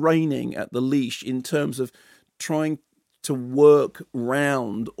straining at the leash in terms of trying to work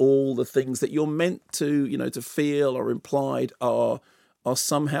round all the things that you're meant to feel or implied are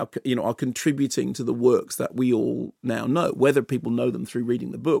somehow, are contributing to the works that we all now know, whether people know them through reading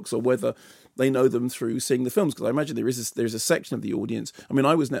the books or whether they know them through seeing the films. Because I imagine there's a section of the audience. I mean,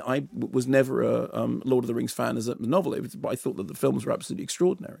 I was never a Lord of the Rings fan as a novel, but I thought that the films were absolutely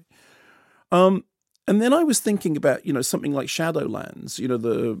extraordinary. And then I was thinking about, something like Shadowlands,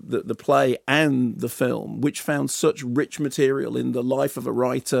 the play and the film, which found such rich material in the life of a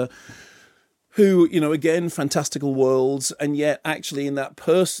writer who, again, fantastical worlds, and yet actually in that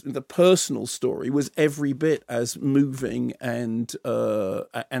the personal story was every bit as moving and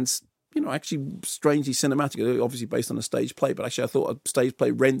actually strangely cinematic, obviously based on a stage play, but actually I thought a stage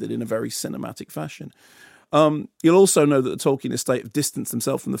play rendered in a very cinematic fashion. You'll also know that the Tolkien estate have distanced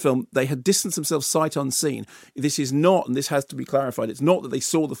themselves from the film. They had distanced themselves sight unseen. This is not, and this has to be clarified, it's not that they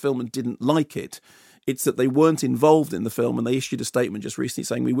saw the film and didn't like it. It's that they weren't involved in the film, and they issued a statement just recently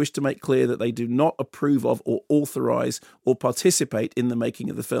saying, we wish to make clear that they do not approve of or authorise or participate in the making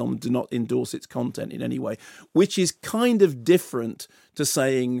of the film and do not endorse its content in any way, which is kind of different to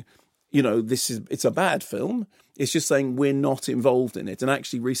saying, it's a bad film. It's just saying we're not involved in it. And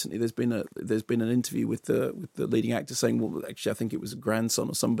actually, recently there's been an interview with the leading actor saying, well, actually, I think it was a grandson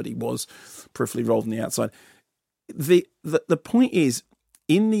or somebody was peripherally involved on the outside. The point is,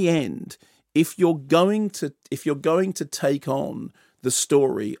 in the end, if you're going to take on the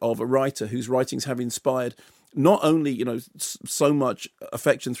story of a writer whose writings have inspired not only so much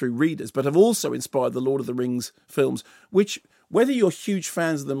affection through readers, but have also inspired the Lord of the Rings films, which, whether you're huge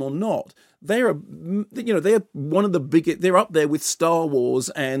fans of them or not, they're one of the biggest. They're up there with Star Wars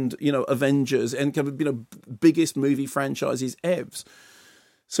and Avengers and kind of biggest movie franchises ever.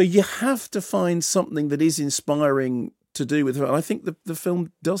 So you have to find something that is inspiring to do with her. And I think the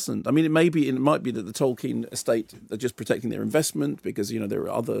film doesn't. I mean, it might be that the Tolkien estate are just protecting their investment because there are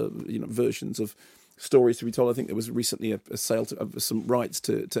other versions of stories to be told. I think there was recently a sale of some rights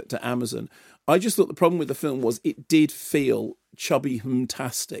to Amazon. I just thought the problem with the film was it did feel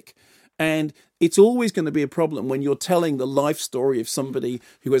chubby-tastic. And it's always going to be a problem when you're telling the life story of somebody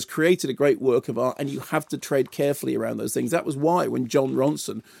who has created a great work of art, and you have to tread carefully around those things. That was why when John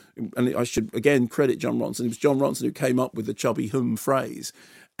Ronson, and I should again credit John Ronson, it was John Ronson who came up with the chubby phrase.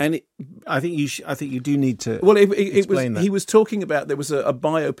 And I think you do need to. Well, explain that. He was talking about there was a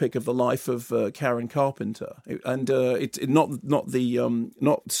biopic of the life of Karen Carpenter, and it's not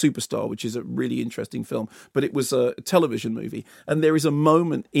Superstar, which is a really interesting film, but it was a television movie, and there is a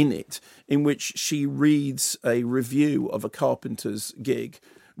moment in it in which she reads a review of a Carpenter's gig,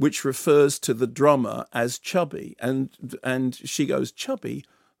 which refers to the drummer as chubby, and she goes, chubby.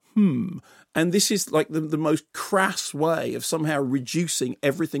 And this is like the most crass way of somehow reducing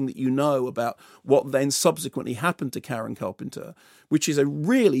everything that you know about what then subsequently happened to Karen Carpenter, which is a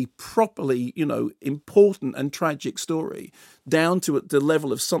really properly, important and tragic story, down to the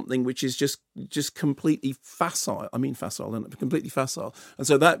level of something which is just completely facile. I mean facile, and completely facile. And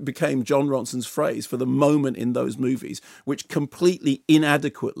so that became John Ronson's phrase for the moment in those movies, which completely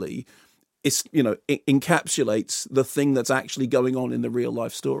inadequately encapsulates the thing that's actually going on in the real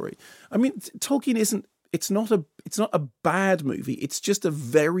life story. I mean, Tolkien it's not a bad movie. It's just a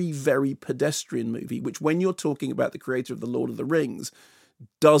very, very pedestrian movie, which when you're talking about the creator of The Lord of the Rings,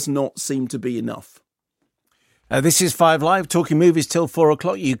 does not seem to be enough. This is 5 Live, talking movies till 4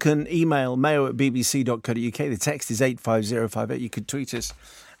 o'clock. You can email mayo@bbc.co.uk. The text is 85058. You could tweet us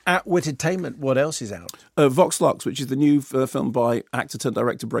at Wittertainment. What else is out? Vox Lux, which is the new film by actor turned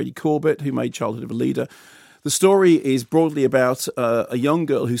director Brady Corbett, who made Childhood of a Leader. The story is broadly about a young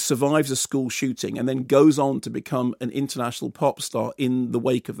girl who survives a school shooting and then goes on to become an international pop star in the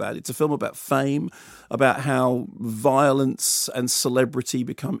wake of that. It's a film about fame, about how violence and celebrity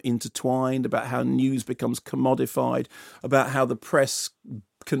become intertwined, about how news becomes commodified, about how the press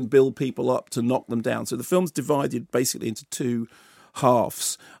can build people up to knock them down. So the film's divided basically into two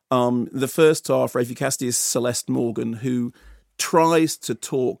halves. The first half, Rafie Cassidy, is Celeste Morgan, who tries to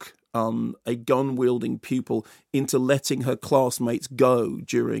talk a gun-wielding pupil into letting her classmates go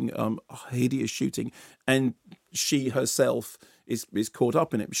during a hideous shooting, and she herself is caught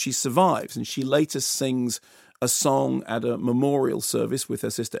up in it. She survives, and she later sings a song at a memorial service with her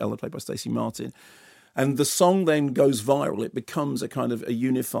sister Ella, played by Stacey Martin. And the song then goes viral. It becomes a kind of a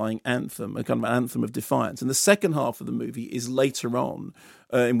unifying anthem, a kind of anthem of defiance. And the second half of the movie is later on,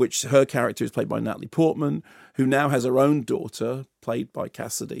 in which her character is played by Natalie Portman, who now has her own daughter, played by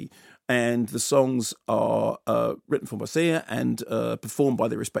Cassidy. And the songs are written for Marcia and performed by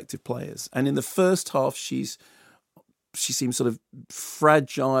their respective players. And in the first half, she seems sort of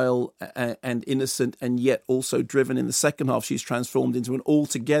fragile and innocent and yet also driven. In the second half, she's transformed into an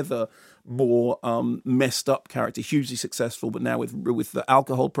altogether more messed up character, hugely successful, but now with the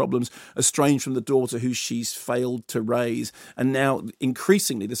alcohol problems, estranged from the daughter who she's failed to raise, and now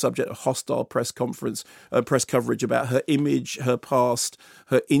increasingly the subject of hostile press coverage about her image, her past,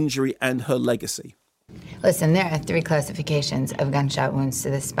 her injury, and her legacy. Listen, there are 3 classifications of gunshot wounds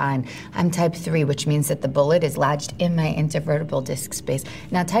to the spine. I'm type 3, which means that the bullet is lodged in my intervertebral disc space.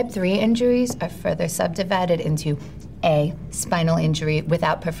 Now, type 3 injuries are further subdivided into A, spinal injury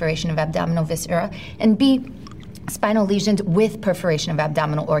without perforation of abdominal viscera, and B, spinal lesions with perforation of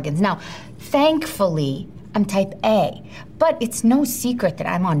abdominal organs. Now, thankfully, I'm type A, but it's no secret that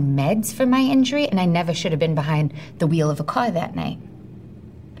I'm on meds for my injury, and I never should have been behind the wheel of a car that night.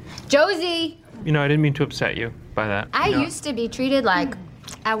 Josie! I didn't mean to upset you by that. I used to be treated like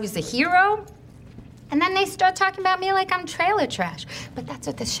I was a hero, and then they start talking about me like I'm trailer trash. But that's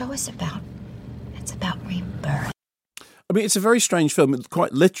what this show is about. It's about rebirth. I mean, it's a very strange film. It's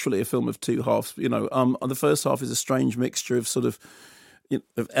quite literally a film of two halves. The first half is a strange mixture of sort of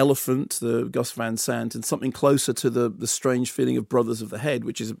Elephant, the Gus Van Sant, and something closer to the strange feeling of Brothers of the Head,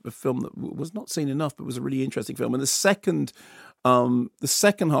 which is a film that was not seen enough, but was a really interesting film. And the second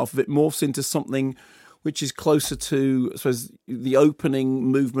half of it morphs into something which is closer to, I suppose, the opening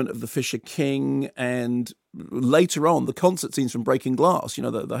movement of The Fisher King, and later on the concert scenes from Breaking Glass,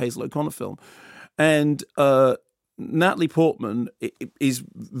 the Hazel O'Connor film. And Natalie Portman is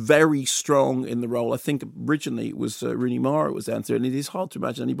very strong in the role. I think originally it was Rooney Mara was down there, and it is hard to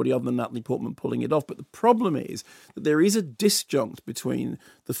imagine anybody other than Natalie Portman pulling it off. But the problem is that there is a disjunct between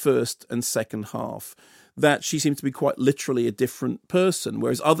the first and second half, that she seems to be quite literally a different person,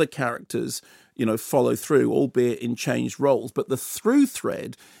 whereas other characters, follow through, albeit in changed roles. But the through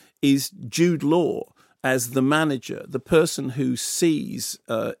thread is Jude Law as the manager, the person who sees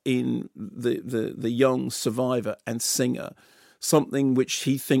in the young survivor and singer something which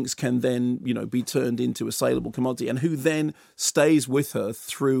he thinks can then, be turned into a saleable commodity, and who then stays with her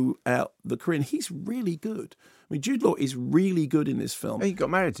throughout the career. And he's really good. I mean, Jude Law is really good in this film. Oh, he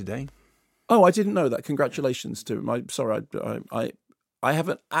got married today. Oh, I didn't know that. Congratulations to him. I'm sorry, I have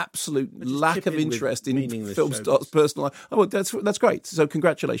an absolute lack of interest in film stars' personal life. Oh, well, that's great. So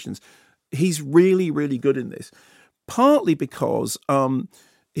congratulations. He's really, really good in this. Partly because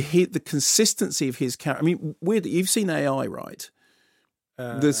the consistency of his character. I mean, weirdly, you've seen AI, right?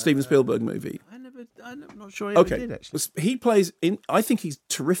 The Steven Spielberg movie. I'm not sure I ever did, actually. He plays in. I think he's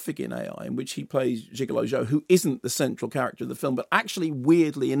terrific in AI, in which he plays Gigolo Joe, who isn't the central character of the film, but actually,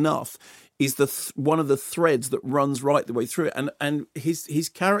 weirdly enough, is one of the threads that runs right the way through it. And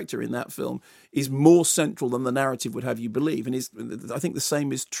his character in that film is more central than the narrative would have you believe. And I think the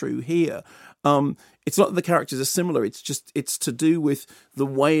same is true here. It's not that the characters are similar. It's to do with the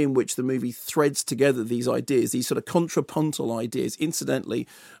way in which the movie threads together these ideas, these sort of contrapuntal ideas. Incidentally,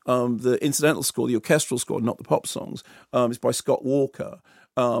 the incidental score, the orchestral score, not the pop songs, is by Scott Walker,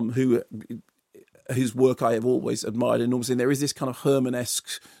 whose work I have always admired enormously. And there is this kind of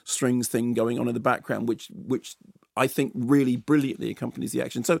Herman-esque strings thing going on in the background, which I think really brilliantly accompanies the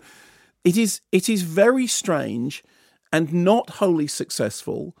action. So it is very strange and not wholly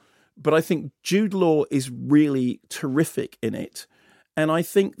successful, but I think Jude Law is really terrific in it. And I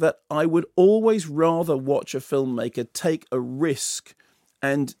think that I would always rather watch a filmmaker take a risk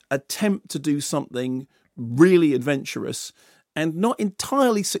and attempt to do something really adventurous and not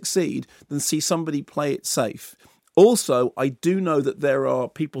entirely succeed than see somebody play it safe. Also, I do know that there are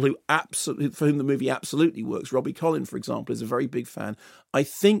people for whom the movie absolutely works. Robbie Collin, for example, is a very big fan. I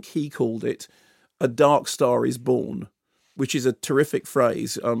think he called it "A Dark Star is Born," which is a terrific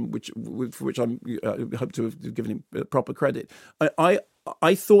phrase, for which I hope to have given him proper credit.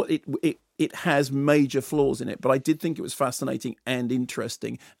 I thought it has major flaws in it, but I did think it was fascinating and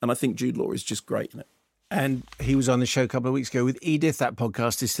interesting, and I think Jude Law is just great in it. And he was on the show a couple of weeks ago with Edith. That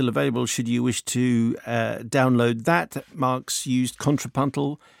podcast is still available should you wish to download that. Mark's used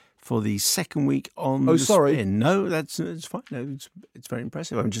contrapuntal for the second week on the spin. No, it's fine. No, it's very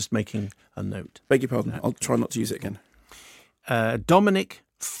impressive. I'm just making a note. Beg your pardon. I'll try not to use it again. Dominic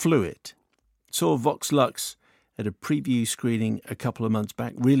Fluid saw Vox Lux at a preview screening a couple of months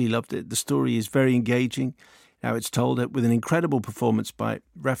back. Really loved it. The story is very engaging. Now it's told with an incredible performance by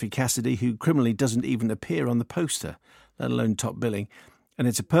Rafi Cassidy, who criminally doesn't even appear on the poster, let alone top billing. And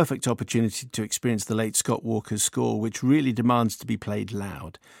it's a perfect opportunity to experience the late Scott Walker's score, which really demands to be played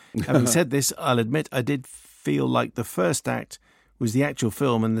loud. Having said this, I'll admit I did feel like the first act was the actual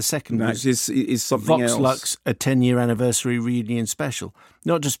film and the second was is something Vox else. Lux, a 10-year anniversary reunion special.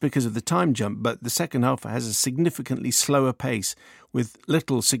 Not just because of the time jump, but the second half has a significantly slower pace with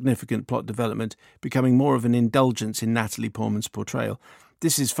little significant plot development, becoming more of an indulgence in Natalie Portman's portrayal.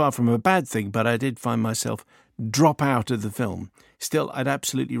 This is far from a bad thing, but I did find myself drop out of the film. Still, I'd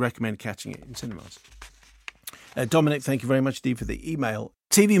absolutely recommend catching it in cinemas. Dominic, thank you very much indeed for the email.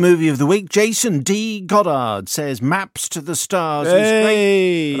 TV movie of the week, Jason D. Goddard says Maps to the Stars is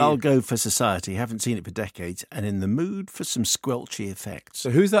great, but I'll go for Society. Haven't seen it for decades and in the mood for some squelchy effects. So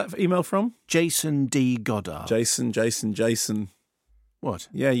who's that email from? Jason D. Goddard. Jason. What?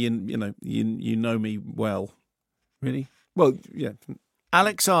 Yeah, you know me well. Really? Well, yeah.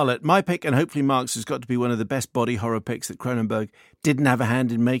 Alex Arlett, my pick, and hopefully Mark's, has got to be one of the best body horror picks that Cronenberg didn't have a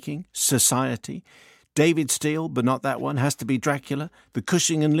hand in making. Society. David Steele, but not that one, has to be Dracula. The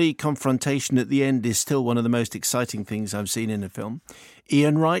Cushing and Lee confrontation at the end is still one of the most exciting things I've seen in a film.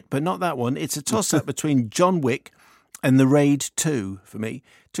 Ian Wright, but not that one. It's a toss-up between John Wick and The Raid 2 for me.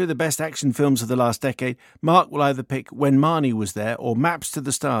 Two of the best action films of the last decade. Mark will either pick When Marnie Was There or Maps to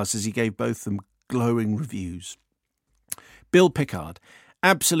the Stars, as he gave both them glowing reviews. Bill Pickard.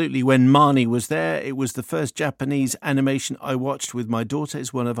 Absolutely, When Marnie Was There. It was the first Japanese animation I watched with my daughter.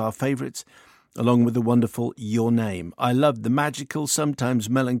 It's one of our favourites, along with the wonderful Your Name. I loved the magical, sometimes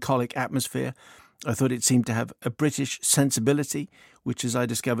melancholic atmosphere. I thought it seemed to have a British sensibility, which, as I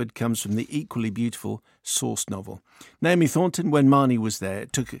discovered, comes from the equally beautiful source novel. Naomi Thornton, When Marnie Was There.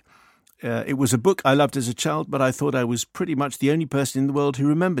 It was a book I loved as a child, but I thought I was pretty much the only person in the world who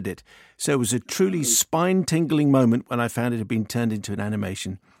remembered it. So it was a truly spine-tingling moment when I found it had been turned into an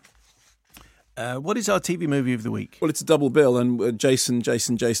animation. What is our TV movie of the week? Well, it's a double bill, and Jason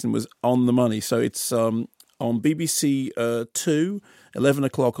was on the money. So it's on BBC 2, 11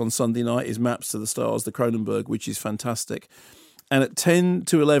 o'clock on Sunday night is Maps to the Stars, the Cronenberg, which is fantastic. And at 10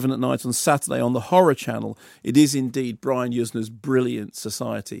 to 11 at night on Saturday on the Horror Channel, it is indeed Brian Yuzna's brilliant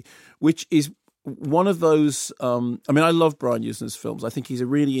Society, which is one of those... I love Brian Yuzna's films. I think he's a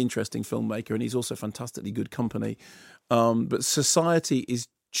really interesting filmmaker, and he's also fantastically good company. But Society is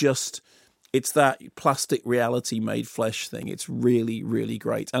just... It's that plastic reality made flesh thing. It's really, really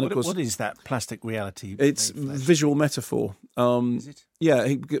great. And of course, what is that plastic reality? It's visual metaphor. Is it? Yeah,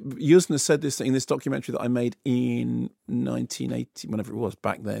 Yuzna said this in this documentary that I made in 1980, whenever it was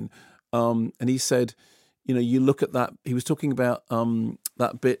back then. And he said, you look at that. He was talking about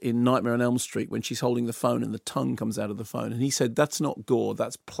that bit in Nightmare on Elm Street when she's holding the phone and the tongue comes out of the phone. And he said, that's not gore,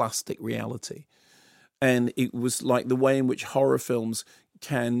 that's plastic reality. And it was like the way in which horror films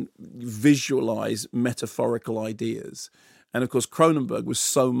can visualize metaphorical ideas. And of course, Cronenberg was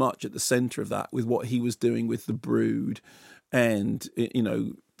so much at the center of that with what he was doing with The Brood and,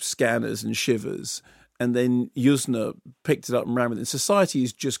 Scanners and Shivers. And then Yuzna picked it up and ran with it. And Society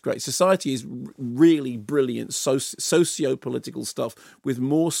is just great. Society is really brilliant socio-political stuff with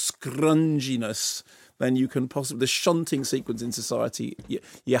more scrunginess than you can possibly. The shunting sequence in Society,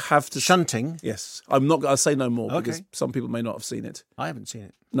 you have to... Shunting? Yes. I'll say no more Okay. because some people may not have seen it. I haven't seen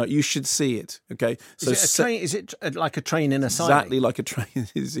it. No, you should see it, okay? Is it like a train in a siding? Exactly like a train.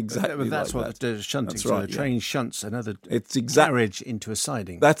 It is exactly But that's like what that. the shunting. That's So right, a train shunts another It's carriage into a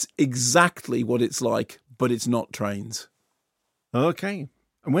siding. That's exactly what it's like, but it's not trains. Okay.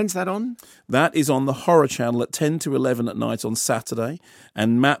 And when's that on? That is on the Horror Channel at 10 to 11 at night on Saturday,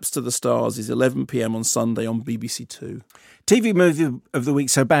 and Maps to the Stars is 11 p.m. on Sunday on BBC Two. TV movie of the week,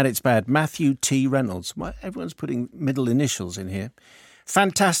 So Bad It's Bad, Matthew T. Reynolds. Well, everyone's putting middle initials in here.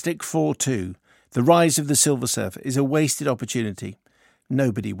 Fantastic Four 2, The Rise of the Silver Surfer is a wasted opportunity.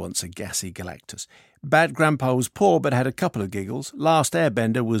 Nobody wants a gassy Galactus. Bad Grandpa was poor but had a couple of giggles. Last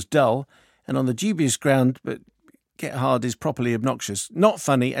Airbender was dull, and on the dubious ground, but Get Hard is properly obnoxious, not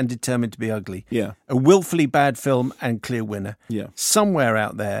funny and determined to be ugly. Yeah. A willfully bad film and clear winner. Yeah. Somewhere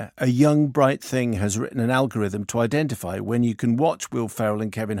out there, a young, bright thing has written an algorithm to identify when you can watch Will Ferrell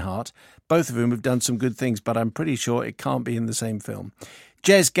and Kevin Hart, both of whom have done some good things, but I'm pretty sure it can't be in the same film.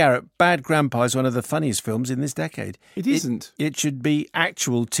 Jez Garrett, Bad Grandpa is one of the funniest films in this decade. It isn't. It should be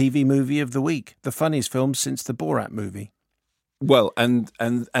actual TV movie of the week, the funniest film since the Borat movie. Well, and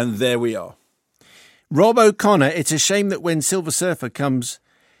there we are. Rob O'Connor, it's a shame that when Silver Surfer comes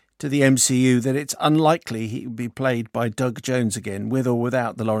to the MCU that it's unlikely he will be played by Doug Jones again, with or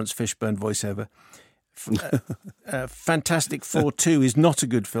without the Lawrence Fishburne voiceover. Fantastic Four 2 is not a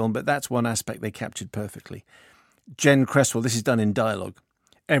good film, but that's one aspect they captured perfectly. Jen Cresswell, this is done in dialogue.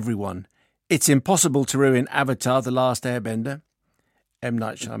 Everyone, it's impossible to ruin Avatar, The Last Airbender. M.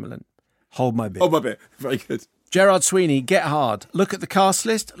 Night Shyamalan, hold my beer. Hold my beer. Very good. Gerard Sweeney, Get Hard. Look at the cast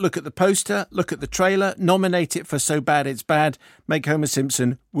list, look at the poster, look at the trailer, nominate it for So Bad It's Bad, make Homer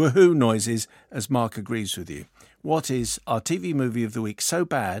Simpson woohoo noises as Mark agrees with you. What is our TV movie of the week? So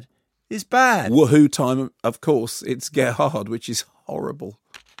Bad It's Bad. Woohoo time, of course, it's Get Hard, which is horrible.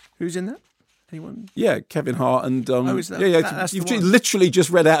 Who's in that? Anyone? Yeah, Kevin Hart and... is that? That's You've the one. literally just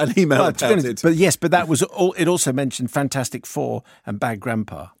read out an email about it. But yes, but that was all. It also mentioned Fantastic Four and Bad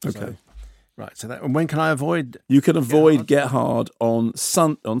Grandpa. Okay. So, right, so that, and when can I avoid? You can avoid Get Hard on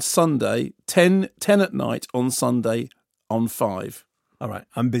Sunday, 10 at night on Sunday on 5. All right,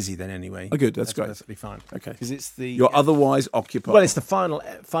 I'm busy then anyway. Oh, good, that's great. Perfectly fine. Okay. Because it's the... You're otherwise occupied. Well, it's the final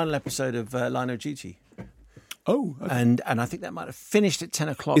episode of Line of Duty. Oh, okay. And I think that might have finished at 10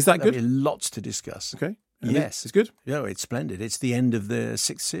 o'clock. Is that There'll good? be lots to discuss. Okay. And Yes. It's good? No, it's splendid. It's the end of the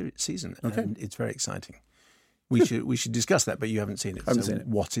 6th season. Okay. And it's very exciting. We should discuss that, but you haven't seen it. I haven't seen it.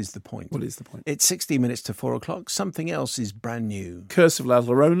 What is the point? What is the point? It's 60 minutes to 4 o'clock. Something else is brand new. Curse of La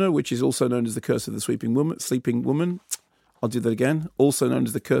Llorona, which is also known as the Curse of the Sleeping Woman. I'll do that again. Also known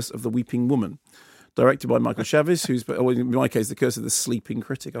as the Curse of the Weeping Woman. Directed by Michael Chavez, who's, in my case, the Curse of the Sleeping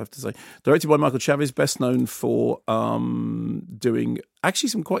Critic, I have to say. Directed by Michael Chavez, best known for doing actually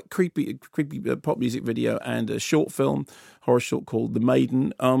some quite creepy pop music video and a short film, horror short called The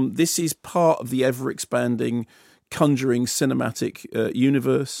Maiden. This is part of the ever-expanding Conjuring cinematic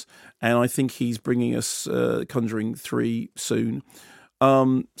universe, and I think he's bringing us Conjuring 3 soon.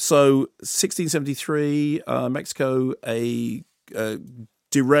 So 1673, Mexico, a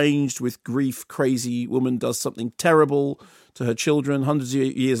deranged with grief, crazy woman does something terrible to her children. Hundreds of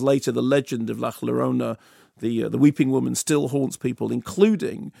years later, the legend of La Llorona, the weeping woman, still haunts people,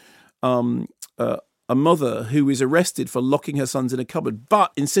 including a mother who is arrested for locking her sons in a cupboard,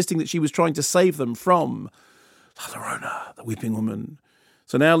 but insisting that she was trying to save them from La Llorona, the weeping woman.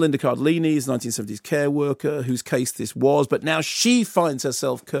 So now Linda Cardellini is a 1970s care worker whose case this was, but now she finds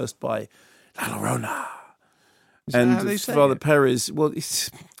herself cursed by La Llorona. And Father Perez,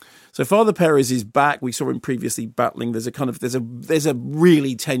 so Father Perez is back. We saw him previously battling. There's a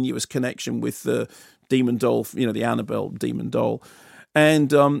really tenuous connection with the demon doll, the Annabelle demon doll,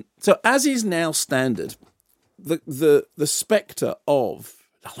 and so as is now standard, the spectre of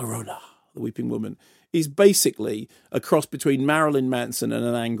La Llorona, the weeping woman, is basically a cross between Marilyn Manson and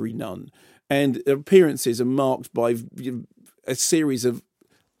an angry nun, and appearances are marked by a series of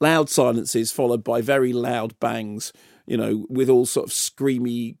loud silences followed by very loud bangs, with all sort of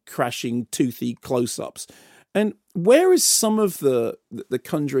screamy, crashing, toothy close-ups. And whereas some of the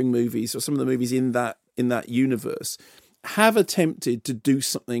Conjuring movies, or some of the movies in that universe, have attempted to do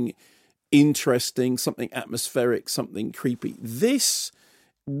something interesting, something atmospheric, something creepy, this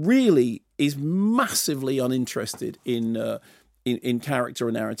really is massively uninterested in character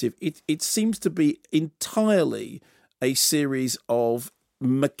or narrative. It seems to be entirely a series of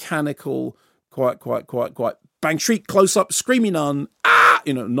mechanical, quite bang, shriek, close up, screamy nun,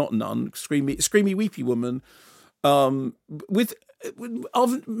 not nun, screamy weepy woman, with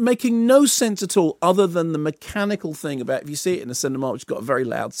making no sense at all, other than the mechanical thing about if you see it in a cinema which has got a very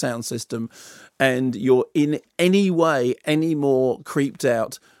loud sound system, and you're in any way any more creeped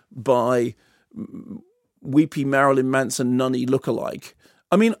out by weepy Marilyn Manson nunny lookalike.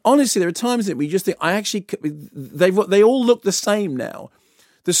 I mean, honestly, there are times that we just think, they all look the same now.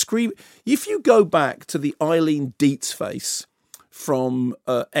 The scream. If you go back to the Eileen Dietz face from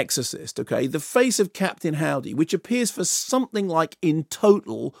Exorcist, okay, the face of Captain Howdy, which appears for something like in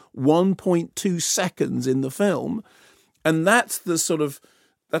total 1.2 seconds in the film, and that's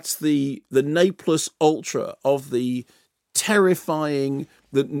the ne plus ultra of the terrifying.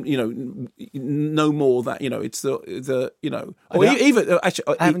 No more that it's the. Or even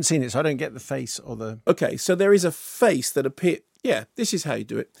actually, I haven't seen it, so I don't get the face or the. Okay, so there is a face that appears. Yeah, this is how you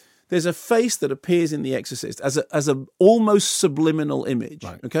do it. There's a face that appears in The Exorcist as a almost subliminal image,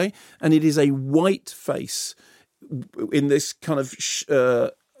 right. Okay? And it is a white face in this kind of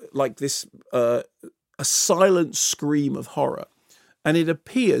a silent scream of horror. And it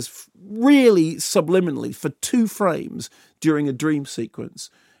appears really subliminally for 2 frames during a dream sequence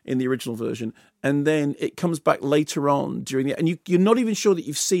in the original version. And then it comes back later on and you're not even sure that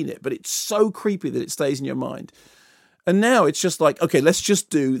you've seen it, but it's so creepy that it stays in your mind. And now it's just like, okay, let's just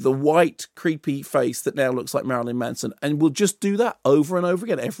do the white, creepy face that now looks like Marilyn Manson. And we'll just do that over and over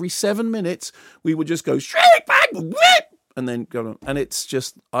again. Every 7 minutes, we would just go, shriek, bang, whip, and then go on. And it's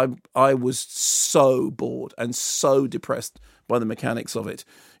just, I was so bored and so depressed by the mechanics of it.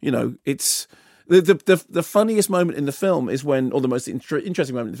 It's... The funniest moment in the film is when, or the most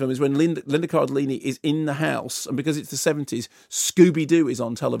interesting moment in the film is when Linda Cardellini is in the house, and because it's the 70s, Scooby-Doo is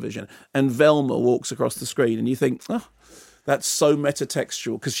on television, and Velma walks across the screen, and you think, oh, that's so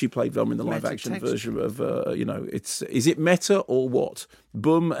metatextual, because she played Velma in the live-action version of, is it meta or what?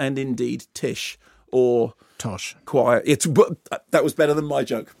 Boom and indeed Tish, or... Tosh. Quiet. That was better than my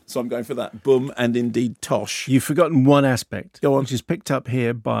joke, so I'm going for that. Boom and indeed Tosh. You've forgotten one aspect. Go on. Which is picked up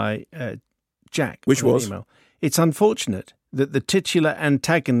here by... Jack. Which was? Email. It's unfortunate that the titular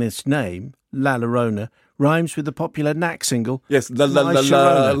antagonist's name, La Llorona, rhymes with the popular Knack single. Yes, La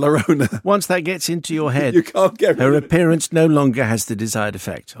Llorona. Once that gets into your head, you can't get rid her of it. appearance no longer has the desired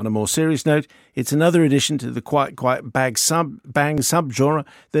effect. On a more serious note, it's another addition to the quite bang subgenre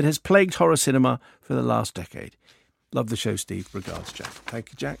that has plagued horror cinema for the last decade. Love the show, Steve. Regards, Jack. Thank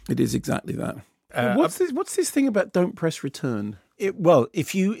you, Jack. It is exactly that. What's this thing about don't press return?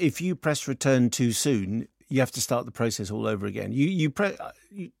 If you press return too soon, you have to start the process all over again. You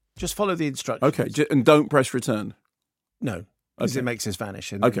just follow the instructions. Okay, and don't press return. No, because it makes us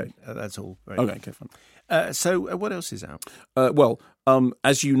vanish. And okay, that's all. Okay, fine. So what else is out?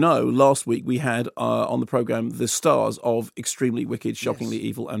 As you know, last week we had on the programme the stars of Extremely Wicked, Shockingly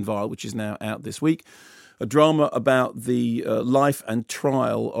Evil and Vile, which is now out this week. A drama about the life and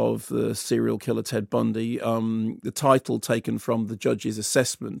trial of the serial killer Ted Bundy. The title taken from the judge's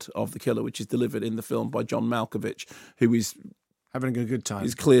assessment of the killer, which is delivered in the film by John Malkovich, who is having a good time.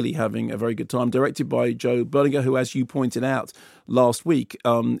 Is clearly having a very good time. Directed by Joe Berlinger, who, as you pointed out last week,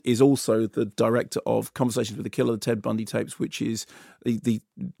 is also the director of Conversations with the Killer, the Ted Bundy tapes, which is the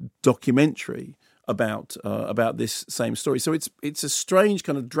documentary about this same story. So it's a strange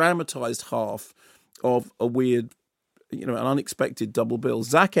kind of dramatized half of a weird, an unexpected double bill.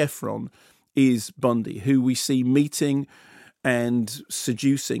 Zac Efron is Bundy, who we see meeting and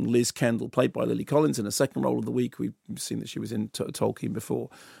seducing Liz Kendall, played by Lily Collins, in a second role of the week. We've seen that she was in Tolkien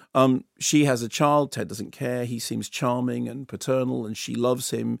before. She has a child. Ted doesn't care. He seems charming and paternal, and she loves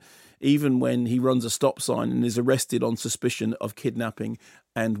him, even when he runs a stop sign and is arrested on suspicion of kidnapping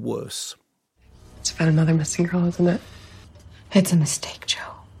and worse. It's about another missing girl, isn't it? It's a mistake, Joe.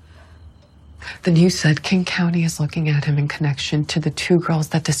 Then you said King County is looking at him in connection to the 2 girls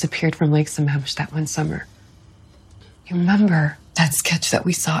that disappeared from Lake Sammamish that one summer. You remember that sketch that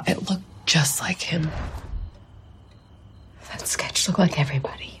we saw? It looked just like him. That sketch looked like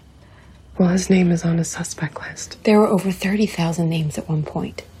everybody. Well, his name is on a suspect list. There were over 30,000 names at one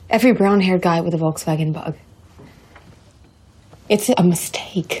point. Every brown-haired guy with a Volkswagen Bug. It's a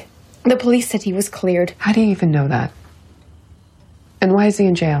mistake. The police said he was cleared. How do you even know that? And why is he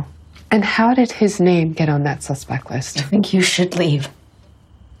in jail? And how did his name get on that suspect list? I think you should leave.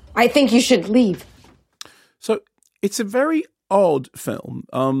 I think you should leave. So it's a very odd film.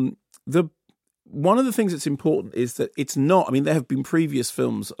 One of the things that's important is that it's not, I mean, there have been previous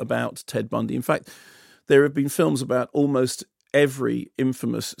films about Ted Bundy. In fact, there have been films about almost every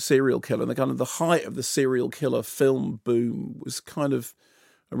infamous serial killer. And the kind of the height of the serial killer film boom was kind of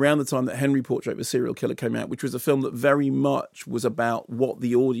around the time that Henry Portrait of a Serial Killer came out, which was a film that very much was about what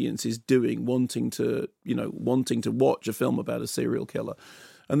the audience is doing, wanting to watch a film about a serial killer.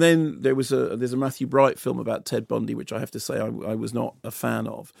 And then there's a Matthew Bright film about Ted Bundy, which I have to say I was not a fan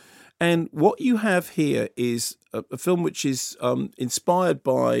of. And what you have here is a film which is inspired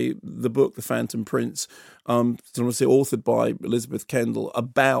by the book The Phantom Prince, authored by Elizabeth Kendall,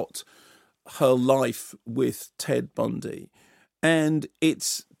 about her life with Ted Bundy. And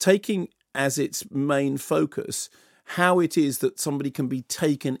it's taking as its main focus how it is that somebody can be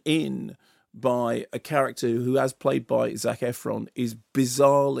taken in by a character who, as played by Zac Efron, is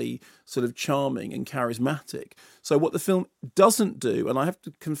bizarrely sort of charming and charismatic. So what the film doesn't do, and I have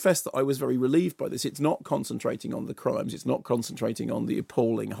to confess that I was very relieved by this, it's not concentrating on the crimes, it's not concentrating on the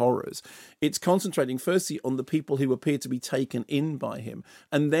appalling horrors. It's concentrating firstly on the people who appear to be taken in by him,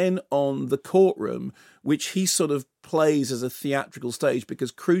 and then on the courtroom, which he sort of plays as a theatrical stage,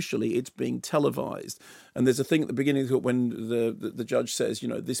 because crucially it's being televised. And there's a thing at the beginning when the judge says,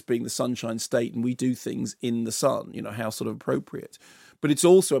 this being the Sunshine State and we do things in the sun, how sort of appropriate. But it's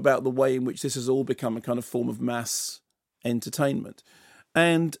also about the way in which this has all become a kind of form of mass entertainment.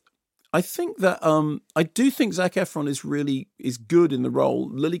 And I think that I do think Zac Efron is good in the role.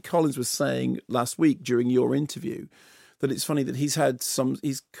 Lily Collins was saying last week during your interview that it's funny that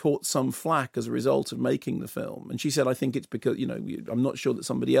he's caught some flack as a result of making the film. And she said, I think it's because, I'm not sure that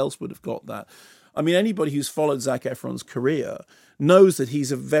somebody else would have got that. I mean, anybody who's followed Zac Efron's career knows that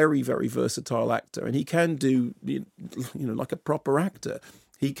he's a very, very versatile actor, and he can do, like a proper actor.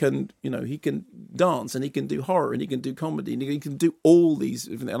 He can dance, and he can do horror, and he can do comedy, and he can do all these.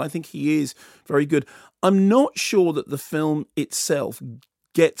 And I think he is very good. I'm not sure that the film itself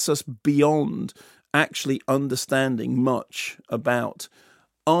gets us beyond actually understanding much about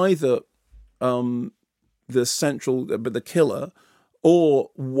either the killer, or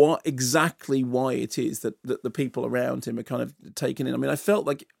why it is that the people around him are kind of taken in. I mean, I felt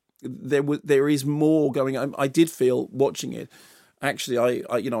like there is more going on. I did feel watching it. Actually,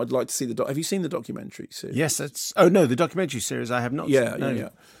 I'd like to see the. Have you seen the documentary series? Yes, the documentary series I have not. Yeah, seen. No. Yeah.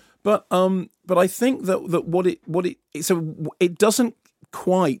 But I think that it doesn't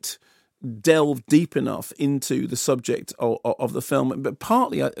quite delve deep enough into the subject of the film, but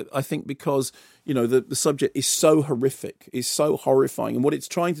partly I think because the subject is so horrific, is so horrifying, and what it's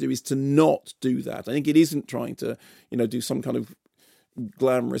trying to do is to not do that. I think it isn't trying to do some kind of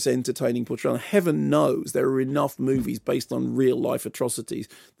glamorous, entertaining portrayal. Heaven knows there are enough movies based on real life atrocities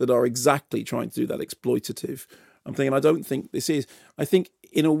that are exactly trying to do that exploitative. I'm thinking, I don't think this is. I think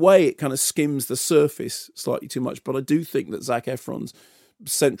in a way it kind of skims the surface slightly too much, but I do think that Zac Efron's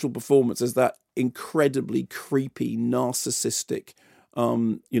central performance as that incredibly creepy, narcissistic,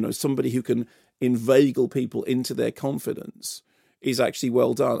 somebody who can inveigle people into their confidence is actually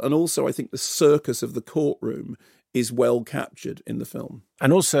well done. And also, I think the circus of the courtroom is well captured in the film.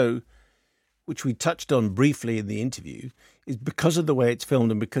 And also, which we touched on briefly in the interview, is because of the way it's filmed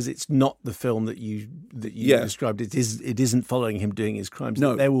and because it's not the film that you described. It isn't following him doing his crimes.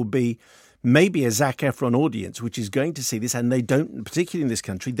 No. There will be maybe a Zac Efron audience which is going to see this, and they don't, particularly in this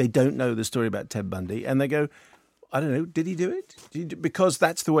country, they don't know the story about Ted Bundy, and they go, I don't know, did he do it? Because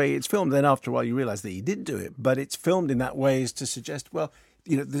that's the way it's filmed. Then after a while you realise that he did do it, but it's filmed in that way as to suggest, well,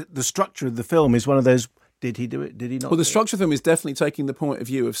 the structure of the film is one of those, did he do it? Did he not? Well, the structure of the film is definitely taking the point of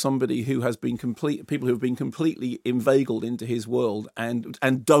view of somebody who has been people who have been completely inveigled into his world and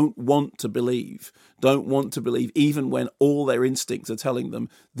don't want to believe even when all their instincts are telling them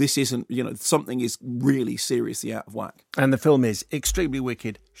this isn't, something is really seriously out of whack. And the film is extremely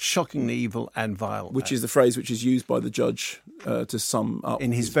wicked, shockingly evil and vile. Which is the phrase which is used by the judge to sum up.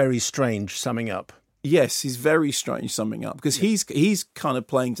 In his very strange summing up. Yes, he's very strange summing up because he's kind of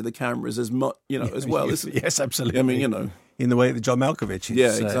playing to the cameras as much, as well, isn't he? Yes, absolutely. I mean, in the way that John Malkovich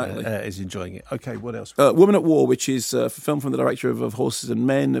is enjoying it. Okay, what else? Woman at War, which is a film from the director of Horses and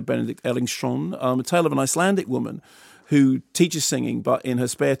Men, Benedict Ellingstrom, a tale of an Icelandic woman who teaches singing, but in her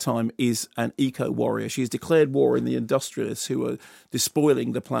spare time is an eco-warrior. She has declared war on the industrialists who are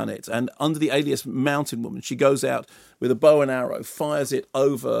despoiling the planet. And under the alias Mountain Woman, she goes out with a bow and arrow, fires it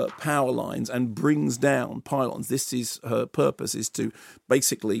over power lines and brings down pylons. This is her purpose, is to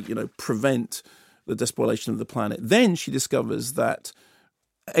basically, prevent the despoilation of the planet. Then she discovers that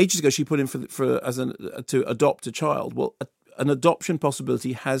ages ago she put in to adopt a child. Well, an adoption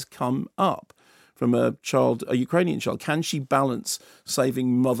possibility has come up from a Ukrainian child. Can she balance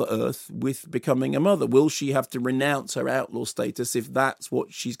saving Mother Earth with becoming a mother? Will she have to renounce her outlaw status if that's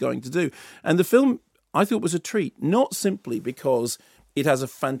what she's going to do? And the film, I thought, was a treat, not simply because it has a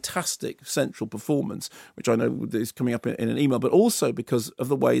fantastic central performance, which I know is coming up in an email, but also because of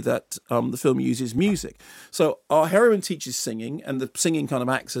the way that the film uses music. So our heroine teaches singing, and the singing kind of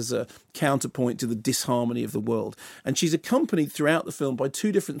acts as a counterpoint to the disharmony of the world. And she's accompanied throughout the film by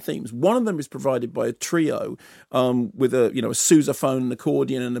two different themes. One of them is provided by a trio with a sousaphone, an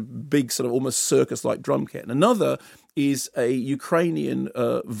accordion, and a big sort of almost circus-like drum kit. And another is a Ukrainian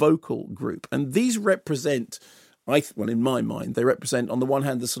vocal group. And these represent... in my mind, they represent, on the one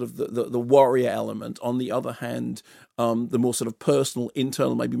hand, the sort of the warrior element, on the other hand, the more sort of personal,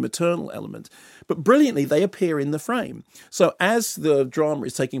 internal, maybe maternal element. But brilliantly, they appear in the frame. So as the drama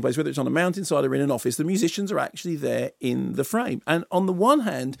is taking place, whether it's on a mountainside or in an office, the musicians are actually there in the frame. And on the one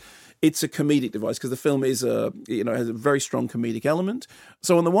hand, it's a comedic device because the film is has a very strong comedic element.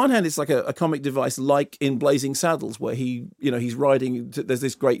 So on the one hand, it's like a comic device, like in Blazing Saddles, where he's riding. There's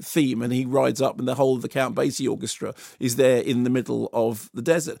this great theme, and he rides up, and the whole of the Count Basie orchestra is there in the middle of the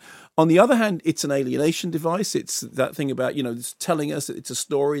desert. On the other hand, it's an alienation device. It's that thing about it's telling us it's a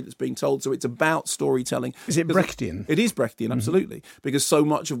story that's being told. So it's about storytelling. Is it Brechtian? It is Brechtian, absolutely, because so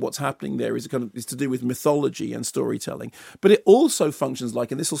much of what's happening there is to do with mythology and storytelling. But it also functions like,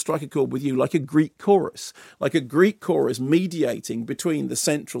 and this will strike a chord with you, like a Greek chorus mediating between the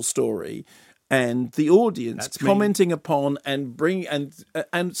central story and the audience. That's commenting upon and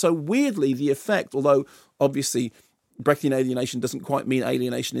so weirdly the effect, although obviously Brechtian alienation doesn't quite mean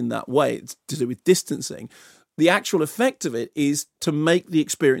alienation in that way, it's to do with distancing. The actual effect of it is to make the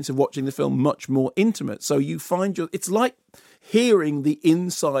experience of watching the film much more intimate. So you find it's like hearing the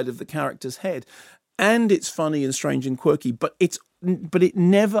inside of the character's head. And it's funny and strange and quirky, but it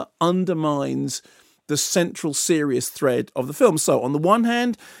never undermines the central serious thread of the film. So on the one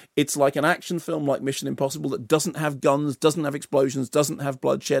hand, it's like an action film like Mission Impossible that doesn't have guns, doesn't have explosions, doesn't have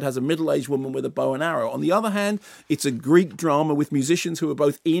bloodshed, has a middle-aged woman with a bow and arrow. On the other hand, it's a Greek drama with musicians who are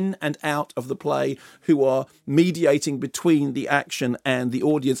both in and out of the play, who are mediating between the action and the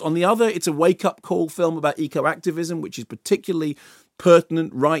audience. On the other, it's a wake-up call film about eco-activism, which is particularly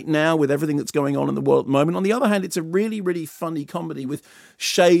pertinent right now with everything that's going on in the world at the moment. On the other hand, it's a really, really funny comedy with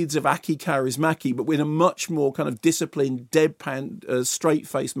shades of Aki Kaurismäki, but with a much more kind of disciplined, deadpan,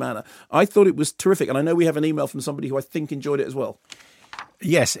 straight-faced manner. I thought it was terrific, and I know we have an email from somebody who I think enjoyed it as well.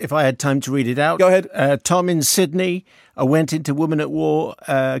 Yes, if I had time to read it out. Go ahead. Tom in Sydney. I went into Woman at War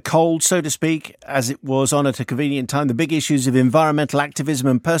cold, so to speak, as it was on at a convenient time. The big issues of environmental activism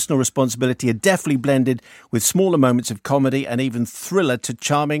and personal responsibility are deftly blended with smaller moments of comedy and even thriller to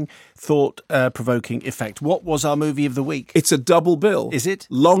charming, thought-provoking effect. What was our movie of the week? It's a double bill. Is it?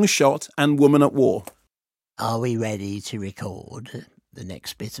 Long Shot and Woman at War. Are we ready to record the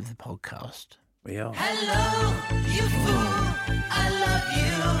next bit of the podcast? We are. Hello, you fool, I love you.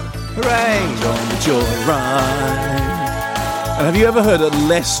 Hooray! On the joyride. And have you ever heard a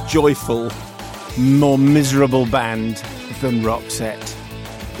less joyful, more miserable band than Roxette?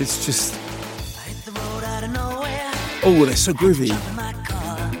 It's just... Oh, they're so groovy.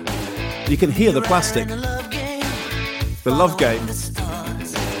 You can hear the plastic. The Love Game.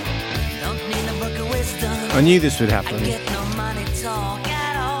 I knew this would happen. She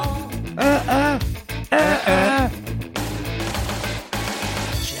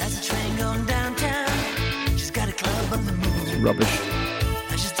has a train going downtown. She's got a club on the move. It's rubbish.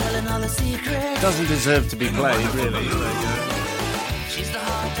 She's telling all the secrets. Doesn't deserve to be played, really. She's the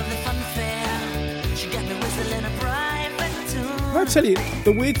heart of the fun fair. She got me whistling a private tune. I'll tell you,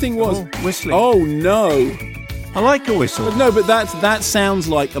 the weird thing was... whistling. Oh, no. I like a whistle. But no, but that sounds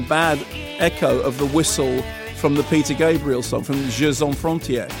like a bad echo of the whistle from the Peter Gabriel song, from Jeux en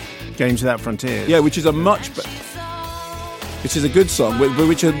Frontières. Games Without Frontiers. Yeah, which is a which is a good song,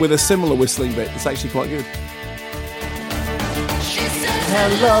 with a similar whistling bit. It's actually quite good. She says,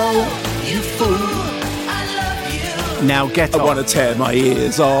 hello, you fool, I love you. Now get off. I want to tear my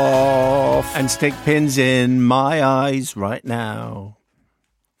ears off. And stick pins in my eyes right now.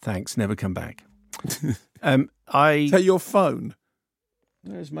 Thanks, never come back. Is that your phone?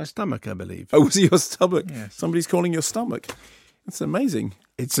 There's my stomach, I believe. Oh, was it your stomach? Yes. Somebody's calling your stomach. That's amazing.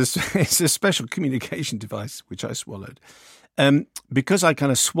 It's a special communication device, which I swallowed. Because I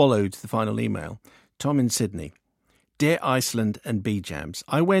kind of swallowed the final email, Tom in Sydney. Dear Iceland and B-Jams,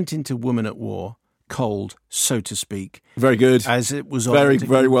 I went into Woman at War cold, so to speak. Very good. As it was very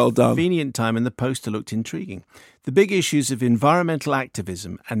well done. Convenient time, and the poster looked intriguing. The big issues of environmental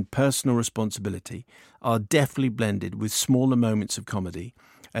activism and personal responsibility are deftly blended with smaller moments of comedy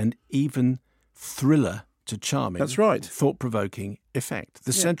and even thriller to charming. That's right. Thought-provoking effect.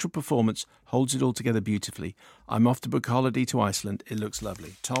 The central performance holds it all together beautifully. I'm off to book a holiday to Iceland. It looks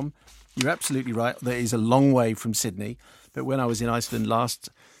lovely. Tom, you're absolutely right. That is a long way from Sydney. But when I was in Iceland last,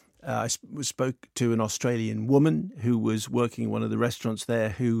 I spoke to an Australian woman who was working in one of the restaurants there,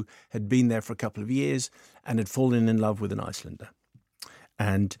 who had been there for a couple of years and had fallen in love with an Icelander.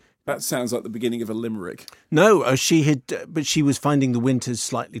 And that sounds like the beginning of a limerick. No, she had, but she was finding the winters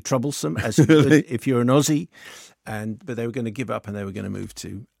slightly troublesome, as you would if you're an Aussie. But they were going to give up and they were going to move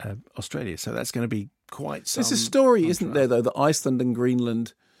to Australia. So that's going to be quite some... There's a story, isn't there, though, that Iceland and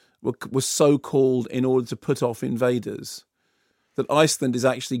Greenland were so called in order to put off invaders, that Iceland is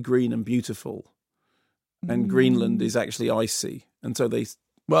actually green and beautiful, and Greenland is actually icy, and so they.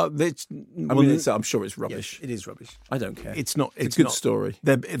 Well, I'm sure it's rubbish. Yes, it is rubbish. I don't care. It's not. It's a good story.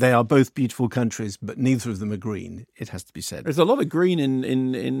 They are both beautiful countries, but neither of them are green. It has to be said. There's a lot of green in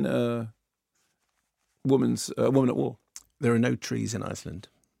Woman at War. There are no trees in Iceland.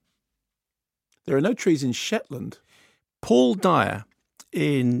 There are no trees in Shetland. Paul Dyer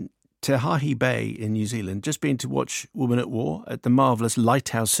in Te Hahi Bay in New Zealand, just been to watch Woman at War at the marvellous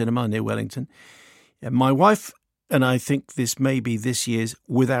Lighthouse Cinema near Wellington. My wife and I think this may be this year's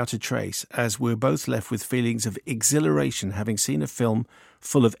Without a Trace, as we're both left with feelings of exhilaration having seen a film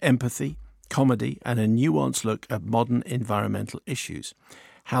full of empathy, comedy and a nuanced look at modern environmental issues.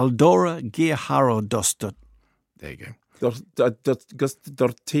 Haldora Geirharðardóttir. There you go.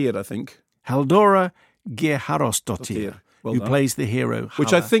 Dortir, I think. Haldora Geirharðardóttir. Well who done. Plays the hero.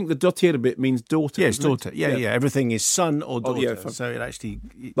 Which I think the Dottir bit means daughter. Yes, daughter. Yeah. Everything is son or daughter. Yeah, so it actually...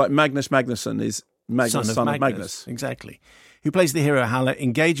 Like Magnus Magnusson is son of Magnus. Exactly. Who plays the hero, Halla,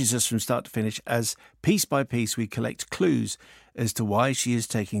 engages us from start to finish as, piece by piece, we collect clues as to why she is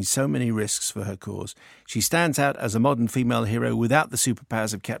taking so many risks for her cause. She stands out as a modern female hero without the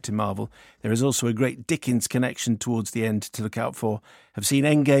superpowers of Captain Marvel. There is also a great Dickens connection towards the end to look out for. Have seen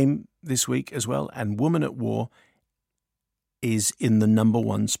Endgame this week as well, and Woman at War is in the number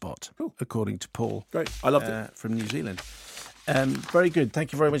one spot, according to Paul. Great. I loved it. From New Zealand. Very good.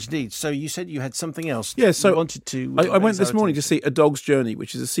 Thank you very much indeed. So you said you had something else. Yeah, so you wanted to... I went this morning to see A Dog's Journey,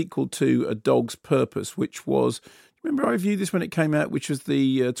 which is a sequel to A Dog's Purpose, which was... Remember I reviewed this when it came out, which was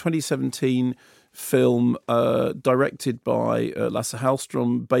the 2017 film directed by Lasse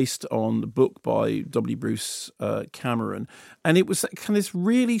Hallström, based on the book by W. Bruce Cameron. And it was kind of this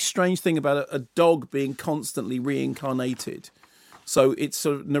really strange thing about a dog being constantly reincarnated. So it's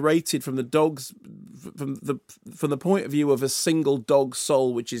sort of narrated from the dog's, from the point of view of a single dog's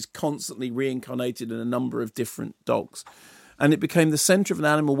soul, which is constantly reincarnated in a number of different dogs. And it became the centre of an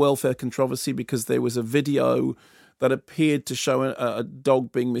animal welfare controversy because there was a video that appeared to show a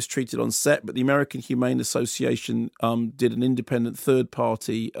dog being mistreated on set, but the American Humane Association did an independent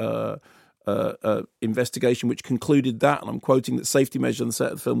third-party investigation which concluded that, and I'm quoting, that safety measures on the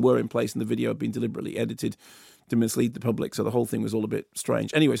set of the film were in place and the video had been deliberately edited to mislead the public, so the whole thing was all a bit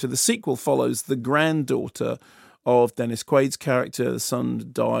strange. Anyway, so the sequel follows the granddaughter of Dennis Quaid's character. The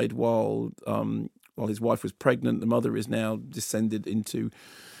son died while his wife was pregnant. The mother is now descended into...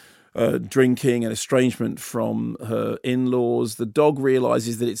 drinking and estrangement from her in-laws. The dog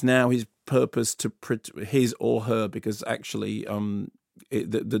realizes that it's now his purpose to his or her, because actually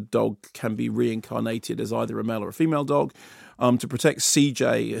the dog can be reincarnated as either a male or a female dog, to protect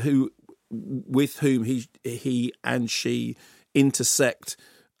CJ, with whom he and she intersect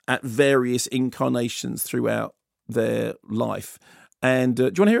at various incarnations throughout their life. And do you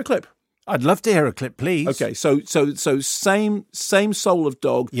want to hear a clip? I'd love to hear a clip, please. Okay, so same soul of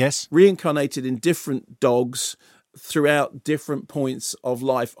dog, yes, reincarnated in different dogs throughout different points of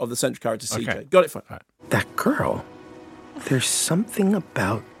life of the central character CJ. Okay. Got it fine. Right. That girl. There's something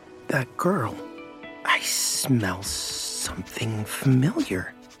about that girl. I smell something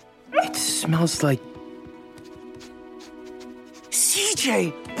familiar. It smells like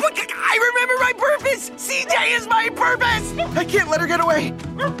CJ. I remember my purpose. CJ is my purpose. I can't let her get away.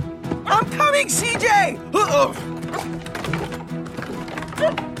 I'm coming, CJ! Uh-oh.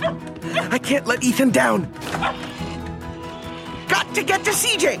 I can't let Ethan down. Got to get to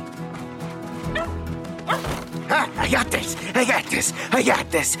CJ! I got this.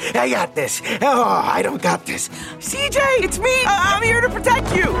 Oh, I don't got this. CJ, it's me! I'm here to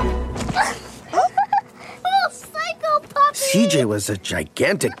protect you! Oh, psycho puppy! CJ was a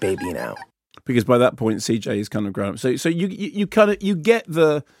gigantic baby now. Because by that point, CJ is kind of grown up. So you get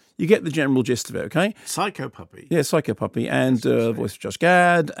you get the general gist of it, okay? Psycho Puppy. Yeah, Psycho Puppy, and voice of Josh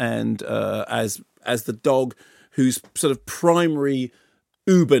Gad, and as the dog whose sort of primary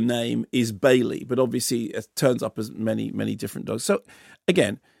Uber name is Bailey, but obviously it turns up as many different dogs. So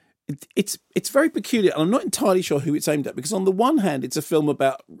again, it's very peculiar, and I'm not entirely sure who it's aimed at, because on the one hand, it's a film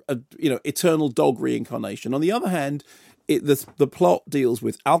about eternal dog reincarnation. On the other hand, the plot deals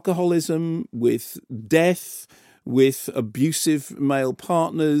with alcoholism, with death, with abusive male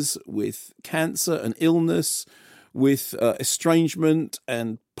partners, with cancer and illness, with estrangement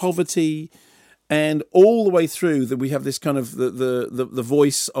and poverty. And all the way through, that we have this kind of the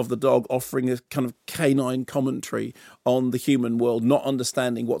voice of the dog offering a kind of canine commentary on the human world, not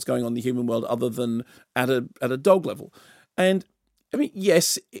understanding what's going on in the human world other than at a dog level. And I mean,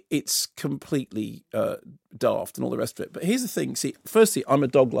 yes, it's completely daft and all the rest of it. But here's the thing. See, firstly, I'm a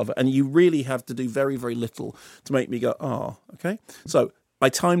dog lover, and you really have to do very, very little to make me go, okay. So I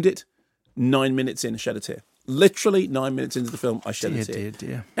timed it, 9 minutes in, shed a tear. Literally 9 minutes into the film, I shed a tear.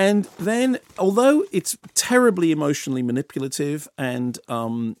 Dear. And then, although it's terribly emotionally manipulative and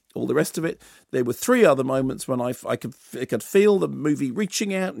all the rest of it, there were 3 other moments when I could feel the movie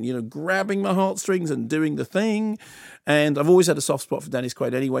reaching out and grabbing my heartstrings and doing the thing. And I've always had a soft spot for Dennis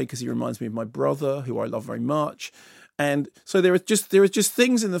Quaid anyway, because he reminds me of my brother, who I love very much. And so there are just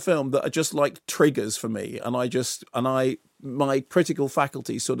things in the film that are just like triggers for me, and my critical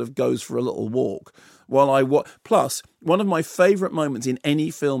faculty sort of goes for a little walk while I watch. Plus, one of my favourite moments in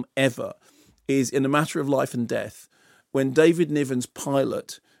any film ever is in A Matter of Life and Death, when David Niven's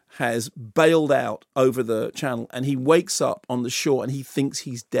pilot has bailed out over the channel and he wakes up on the shore and he thinks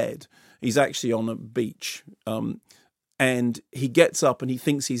he's dead. He's actually on a beach. And he gets up and he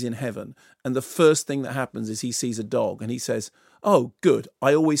thinks he's in heaven. And the first thing that happens is he sees a dog and he says, "Oh, good.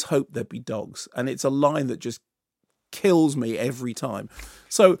 I always hoped there'd be dogs." And it's a line that just kills me every time.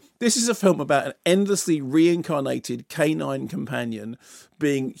 So this is a film about an endlessly reincarnated canine companion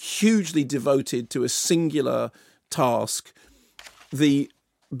being hugely devoted to a singular task, the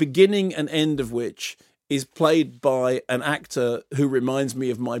beginning and end of which is played by an actor who reminds me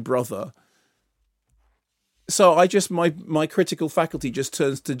of my brother. So my critical faculty just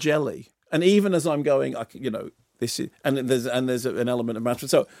turns to jelly. And even as I'm going, this is, and there's an element of matter.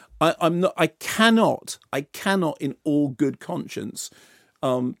 So I cannot in all good conscience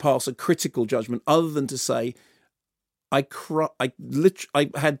pass a critical judgment other than to say I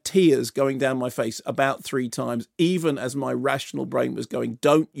had tears going down my face about 3 times, even as my rational brain was going,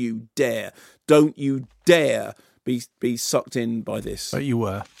 don't you dare be sucked in by this. But you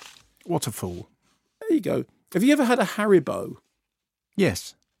were. What a fool. There you go. Have you ever had a Haribo?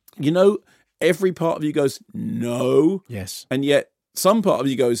 Yes. Every part of you goes, no. Yes. And yet some part of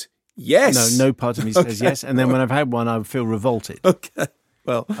you goes, yes. No part of me says yes. And then when I've had one, I feel revolted. Okay.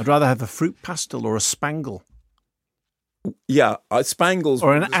 Well, I'd rather have a fruit pastel or a spangle. Yeah, spangles.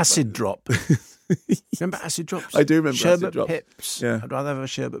 Or an acid drop. Remember acid drops? I do remember sherbet acid drops. Pips. Yeah. I'd rather have a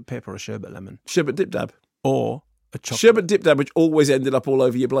sherbet pip or a sherbet lemon. Sherbet dip dab. Or a chocolate. Sherbet dip dab, which always ended up all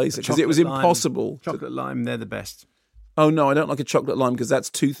over your blazer because it was impossible. Chocolate lime, they're the best. Oh, no, I don't like a chocolate lime because that's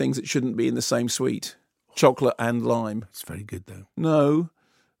 2 things that shouldn't be in the same sweet. Chocolate and lime. It's very good, though. No.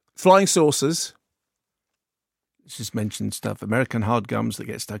 Flying saucers. It's just mentioned stuff. American hard gums that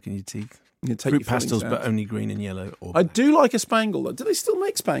get stuck in your teeth. Fruit pastels, but only green and yellow. I do like a spangle, though. Do they still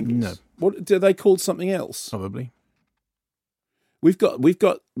make spangles? No. What do they called something else? Probably. We've got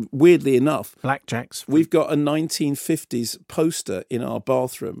weirdly enough, blackjacks. We've got a 1950s poster in our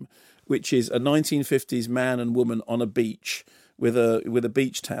bathroom, which is a 1950s man and woman on a beach with a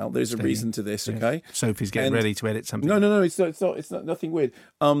beach towel. There's a reason to this, okay? Sophie's getting ready to edit something. No, it's not nothing weird.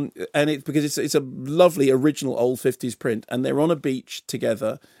 And it's because it's a lovely original old 50s print, and they're on a beach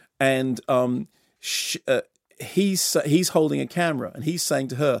together, and he's holding a camera, and he's saying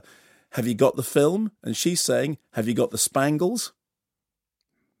to her, "Have you got the film?" And she's saying, "Have you got the spangles?"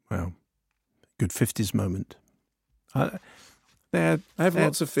 Well, good 50s moment. I have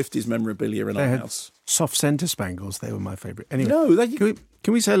lots of 50s memorabilia in our house. Soft centre spangles, they were my favourite. Anyway,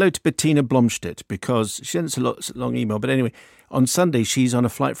 can we say hello to Bettina Blomstedt, because she sent us a long email. But anyway, on Sunday, she's on a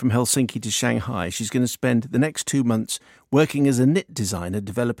flight from Helsinki to Shanghai. She's going to spend the next 2 months working as a knit designer,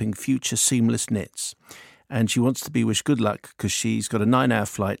 developing future seamless knits. And she wants to be wished good luck because she's got a 9-hour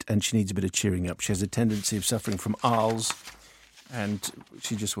flight and she needs a bit of cheering up. She has a tendency of suffering from ALS. And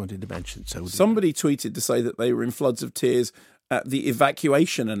she just wanted to mention. So somebody tweeted to say that they were in floods of tears at the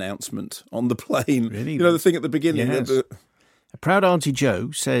evacuation announcement on the plane. Really? You know, the thing at the beginning. Yes. A proud Auntie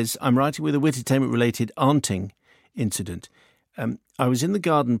Jo says, I'm writing with a Wittertainment-related aunting incident. I was in the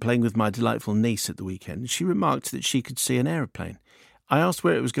garden playing with my delightful niece at the weekend. She remarked that she could see an aeroplane. I asked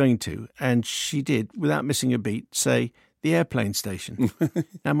where it was going to, and she did, without missing a beat, say, the airplane station.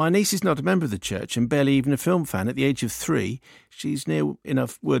 Now, my niece is not a member of the church and barely even a film fan. At the age of 3, she's near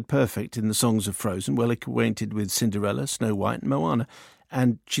enough word perfect in the songs of Frozen, well acquainted with Cinderella, Snow White and Moana.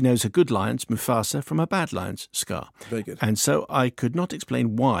 And she knows her good lines, Mufasa, from her bad lines, Scar. Very good. And so I could not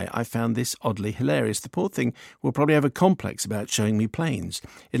explain why I found this oddly hilarious. The poor thing will probably have a complex about showing me planes.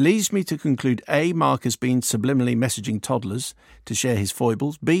 It leads me to conclude, A, Mark has been subliminally messaging toddlers to share his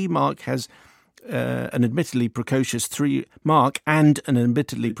foibles. B, Mark has an admittedly precocious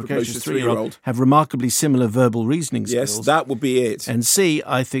 3-year-old have remarkably similar verbal reasoning skills. Yes, that would be it. And C,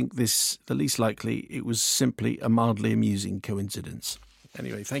 I think the least likely, it was simply a mildly amusing coincidence.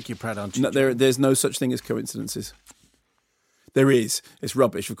 Anyway, thank you, Brad. No, there's no such thing as coincidences. There is. It's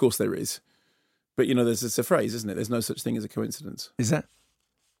rubbish. Of course there is. But, it's a phrase, isn't it? There's no such thing as a coincidence. Is that?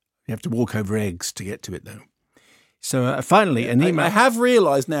 You have to walk over eggs to get to it, though. So finally, an email. I have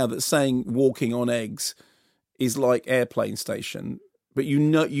realised now that saying walking on eggs is like airplane station, but you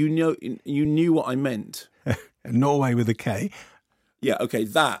knew what I meant. Norway with a K. Yeah, okay,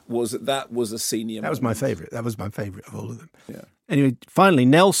 that was a senior. That was my favourite. That was my favourite of all of them. Yeah. Anyway, finally,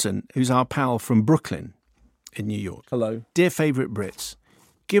 Nelson, who's our pal from Brooklyn in New York. Hello. Dear favourite Brits,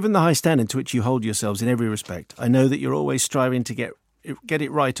 given the high standard to which you hold yourselves in every respect, I know that you're always striving to get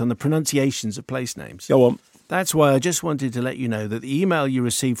it right on the pronunciations of place names. Go on. That's why I just wanted to let you know that the email you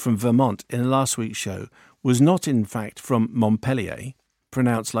received from Vermont in last week's show was not, in fact, from Montpellier,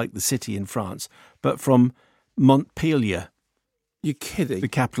 pronounced like the city in France, but from Montpelier. You're kidding. The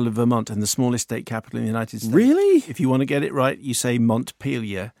capital of Vermont and the smallest state capital in the United States. Really? If you want to get it right, you say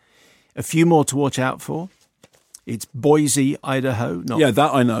Montpelier. A few more to watch out for. It's Boise, Idaho.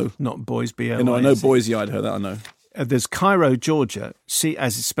 That I know. Not Boise, B-O-I-S-E. I know Boise, Idaho. That I know. There's Cairo, Georgia. See,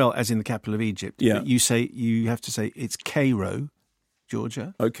 as it's spelled as in the capital of Egypt. Yeah. But you have to say it's Cairo,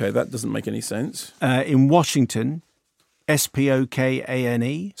 Georgia. Okay, that doesn't make any sense. In Washington,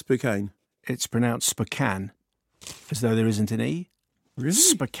 Spokane. Spokane. It's pronounced Spokane, as though there isn't an E. Really?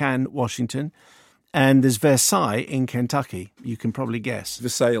 Spokane, Washington. And there's Versailles in Kentucky. You can probably guess.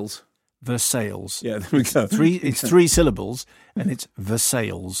 Versailles. Yeah, there we go. It's 3 syllables, and it's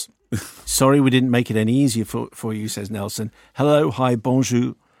Versailles. Sorry we didn't make it any easier for you, says Nelson. Hello, hi,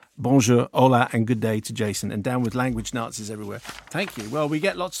 bonjour, hola, and good day to Jason. And down with language Nazis everywhere. Thank you. Well, we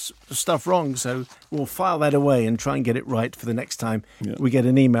get lots of stuff wrong, so we'll file that away and try and get it right for the next time we get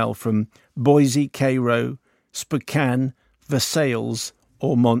an email from Boise, Cairo, Spokane, Versailles,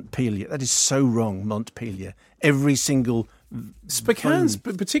 or Montpelier. That is so wrong, Montpelier. Every single... Spokane's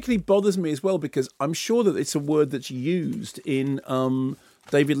particularly bothers me as well because I'm sure that it's a word that's used in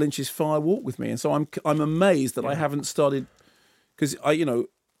David Lynch's Fire Walk with Me, and so I'm amazed that I haven't started because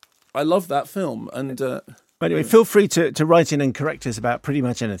I love that film. And anyway, feel free to write in and correct us about pretty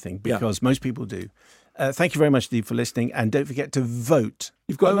much anything because most people do. Thank you very much, Steve, for listening, and don't forget to vote.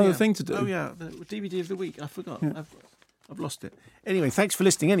 You've got another thing to do. Oh yeah, the DVD of the week. I forgot. Yeah. I've lost it. Anyway, thanks for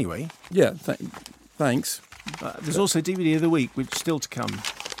listening. Anyway, yeah, thanks. There's also DVD of the week, which is still to come.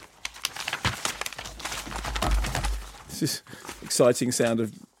 This is exciting sound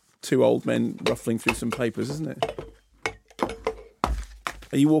of 2 old men ruffling through some papers, isn't it?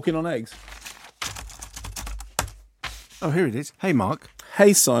 Are you walking on eggs? Oh, here it is. Hey, Mark.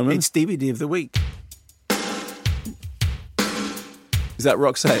 Hey, Simon. It's DVD of the week. Is that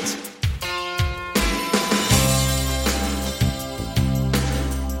Roxette?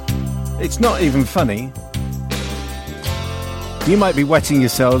 It's not even funny. You might be wetting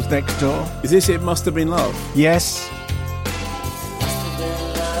yourselves next door. Is this It Must Have Been Love? Yes.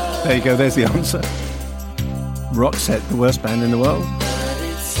 There you go, there's the answer. Roxette, the worst band in the world.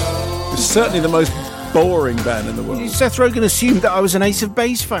 It's certainly the most boring band in the world. Seth Rogen assumed that I was an Ace of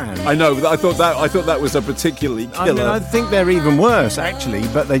Base fan. I know, but I thought that was a particularly killer. I think they're even worse, actually,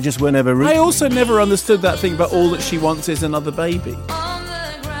 but they just were never... I also never understood that thing about all that she wants is another baby.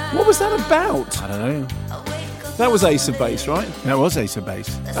 What was that about? I don't know. That was Ace of Base, right? That was Ace of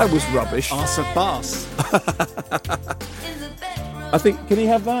Base. That was rubbish. Ace of Bass. I think, can he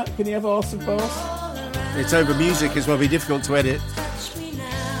have that? Can he have Ace of Bass? It's over music as well, be difficult to edit.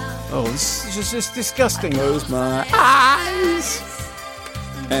 Oh, this is just disgusting. Close my eyes,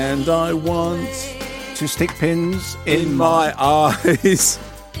 and I want to stick pins in my eyes.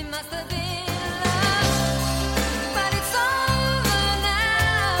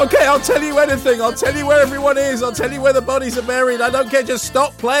 Okay, I'll tell you anything. I'll tell you where everyone is. I'll tell you where the bodies are buried. I don't care. Just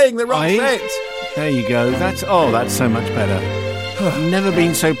stop playing the Roxette. There you go. That's so much better. Never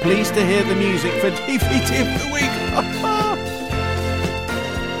been so pleased to hear the music for DVD of the week.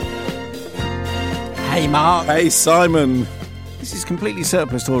 Hey, Mark. Hey, Simon. This is completely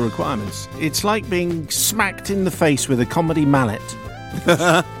surplus to all requirements. It's like being smacked in the face with a comedy mallet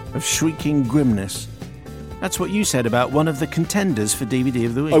of shrieking grimness. That's what you said about one of the contenders for DVD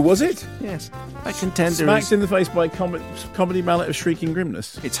of the week. Oh, was it? Yes. That contender Smacked in the face by comedy mallet of shrieking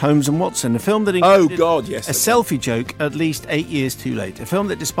grimness. It's Holmes and Watson, a film that included yes. a selfie joke at least 8 years too late. A film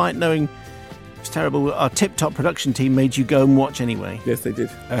that, despite knowing it was terrible, our tip-top production team made you go and watch anyway. Yes, they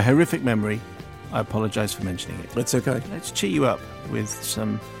did. A horrific memory. I apologise for mentioning it. It's okay. Let's cheer you up with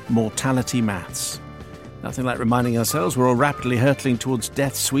some mortality maths. Nothing like reminding ourselves we're all rapidly hurtling towards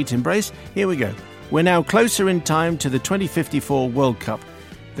death's sweet embrace. Here we go. We're now closer in time to the 2054 World Cup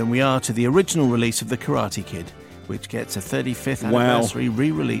than we are to the original release of The Karate Kid, which gets a 35th anniversary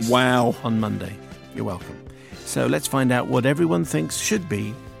re-release on Monday. You're welcome. So let's find out what everyone thinks should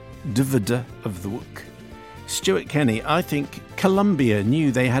be DVD of the week. Stuart Kenny, I think Columbia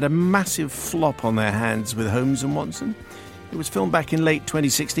knew they had a massive flop on their hands with Holmes and Watson. It was filmed back in late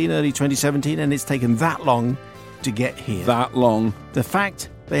 2016, early 2017, and it's taken that long to get here. That long. The fact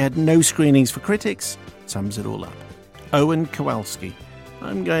they had no screenings for critics sums it all up. Owen Kowalski.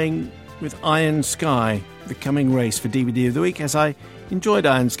 I'm going with Iron Sky, the coming race for DVD of the week, as I enjoyed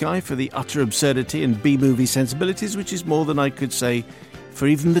Iron Sky for the utter absurdity and B-movie sensibilities, which is more than I could say for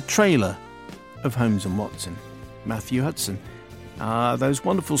even the trailer of Holmes and Watson. Matthew Hudson. Those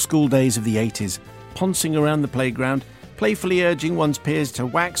wonderful school days of the 80s, poncing around the playground, playfully urging one's peers to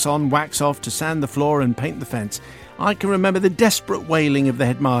wax on, wax off, to sand the floor and paint the fence. I can remember the desperate wailing of the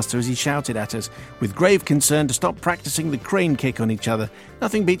headmaster as he shouted at us, with grave concern, to stop practicing the crane kick on each other.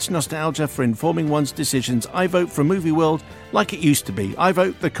 Nothing beats nostalgia for informing one's decisions. I vote for a movie world like it used to be. I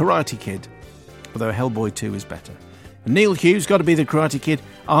vote The Karate Kid, although Hellboy 2 is better. And Neil Hughes got to be the Karate Kid.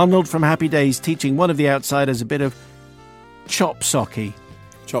 Arnold from Happy Days teaching one of the outsiders a bit of chop socky.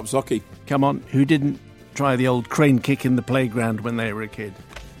 Chop socky. Come on, who didn't try the old crane kick in the playground when they were a kid?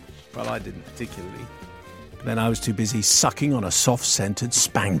 Well, I didn't particularly. But then I was too busy sucking on a soft-scented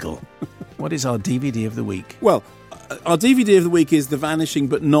Spangle. What is our DVD of the week? Well, our DVD of the week is The Vanishing,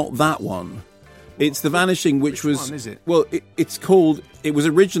 but not that one. It's The Vanishing, which was... one is it? Well, it was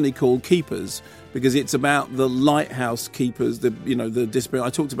originally called Keepers, because it's about the lighthouse keepers, the discipline. I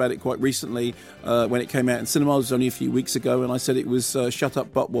talked about it quite recently when it came out in cinemas. It was only a few weeks ago, and I said it was Shut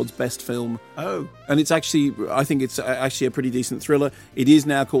Up Buttwad's best film. Oh. And I think it's actually a pretty decent thriller. It is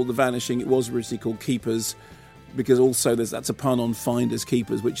now called The Vanishing. It was originally called Keepers, because also that's a pun on Finders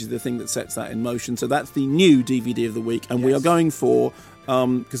Keepers, which is the thing that sets that in motion. So that's the new DVD of the week, and we are going for...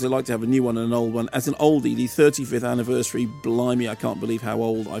 because I like to have a new one and an old one. As an oldie, the 35th anniversary, blimey, I can't believe how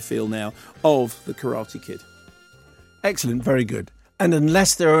old I feel now, of The Karate Kid. Excellent, very good. And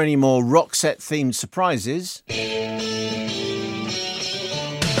unless there are any more Roxette-themed surprises...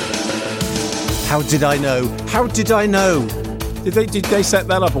 How did I know? How did I know? Did they set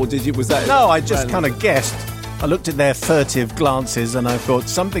that up, or was that... No, I just kind of guessed. I looked at their furtive glances and I thought,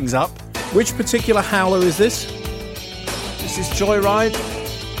 something's up. Which particular howler is this? This is Joyride.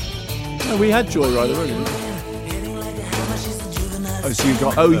 Oh, we had Joyride already. Oh, so you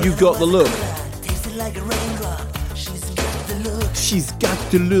got... Oh, you got the look. She's got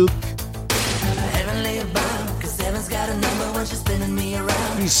the look.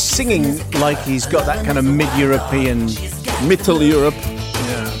 He's singing like he's got that kind of mid-European... Mittel Europe.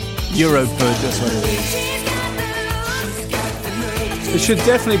 Yeah. Europud, that's what it is. It should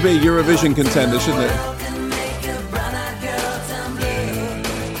definitely be a Eurovision contender, shouldn't it?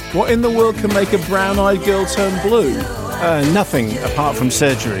 What in the world can make a brown-eyed girl turn blue? Nothing, apart from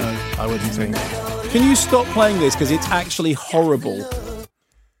surgery, I wouldn't think. Can you stop playing this, because it's actually horrible?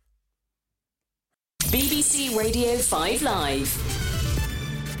 BBC Radio 5 Live.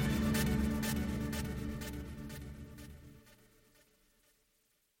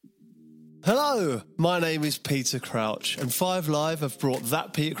 Hello, my name is Peter Crouch, and 5 Live have brought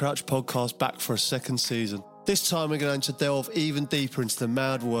That Peter Crouch podcast back for a second season. This time we're going to delve even deeper into the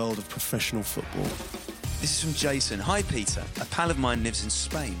mad world of professional football. This is from Jason. Hi, Peter. A pal of mine lives in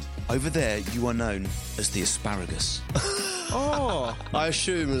Spain. Over there, you are known as the asparagus. Oh! I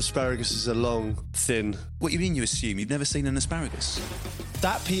assume asparagus is a long, thin... What do you mean you assume? You've never seen an asparagus?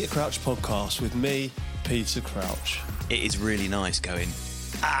 That Peter Crouch podcast with me, Peter Crouch. It is really nice going...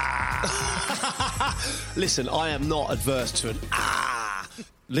 Listen, I am not adverse to an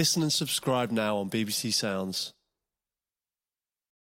Listen and subscribe now on BBC Sounds.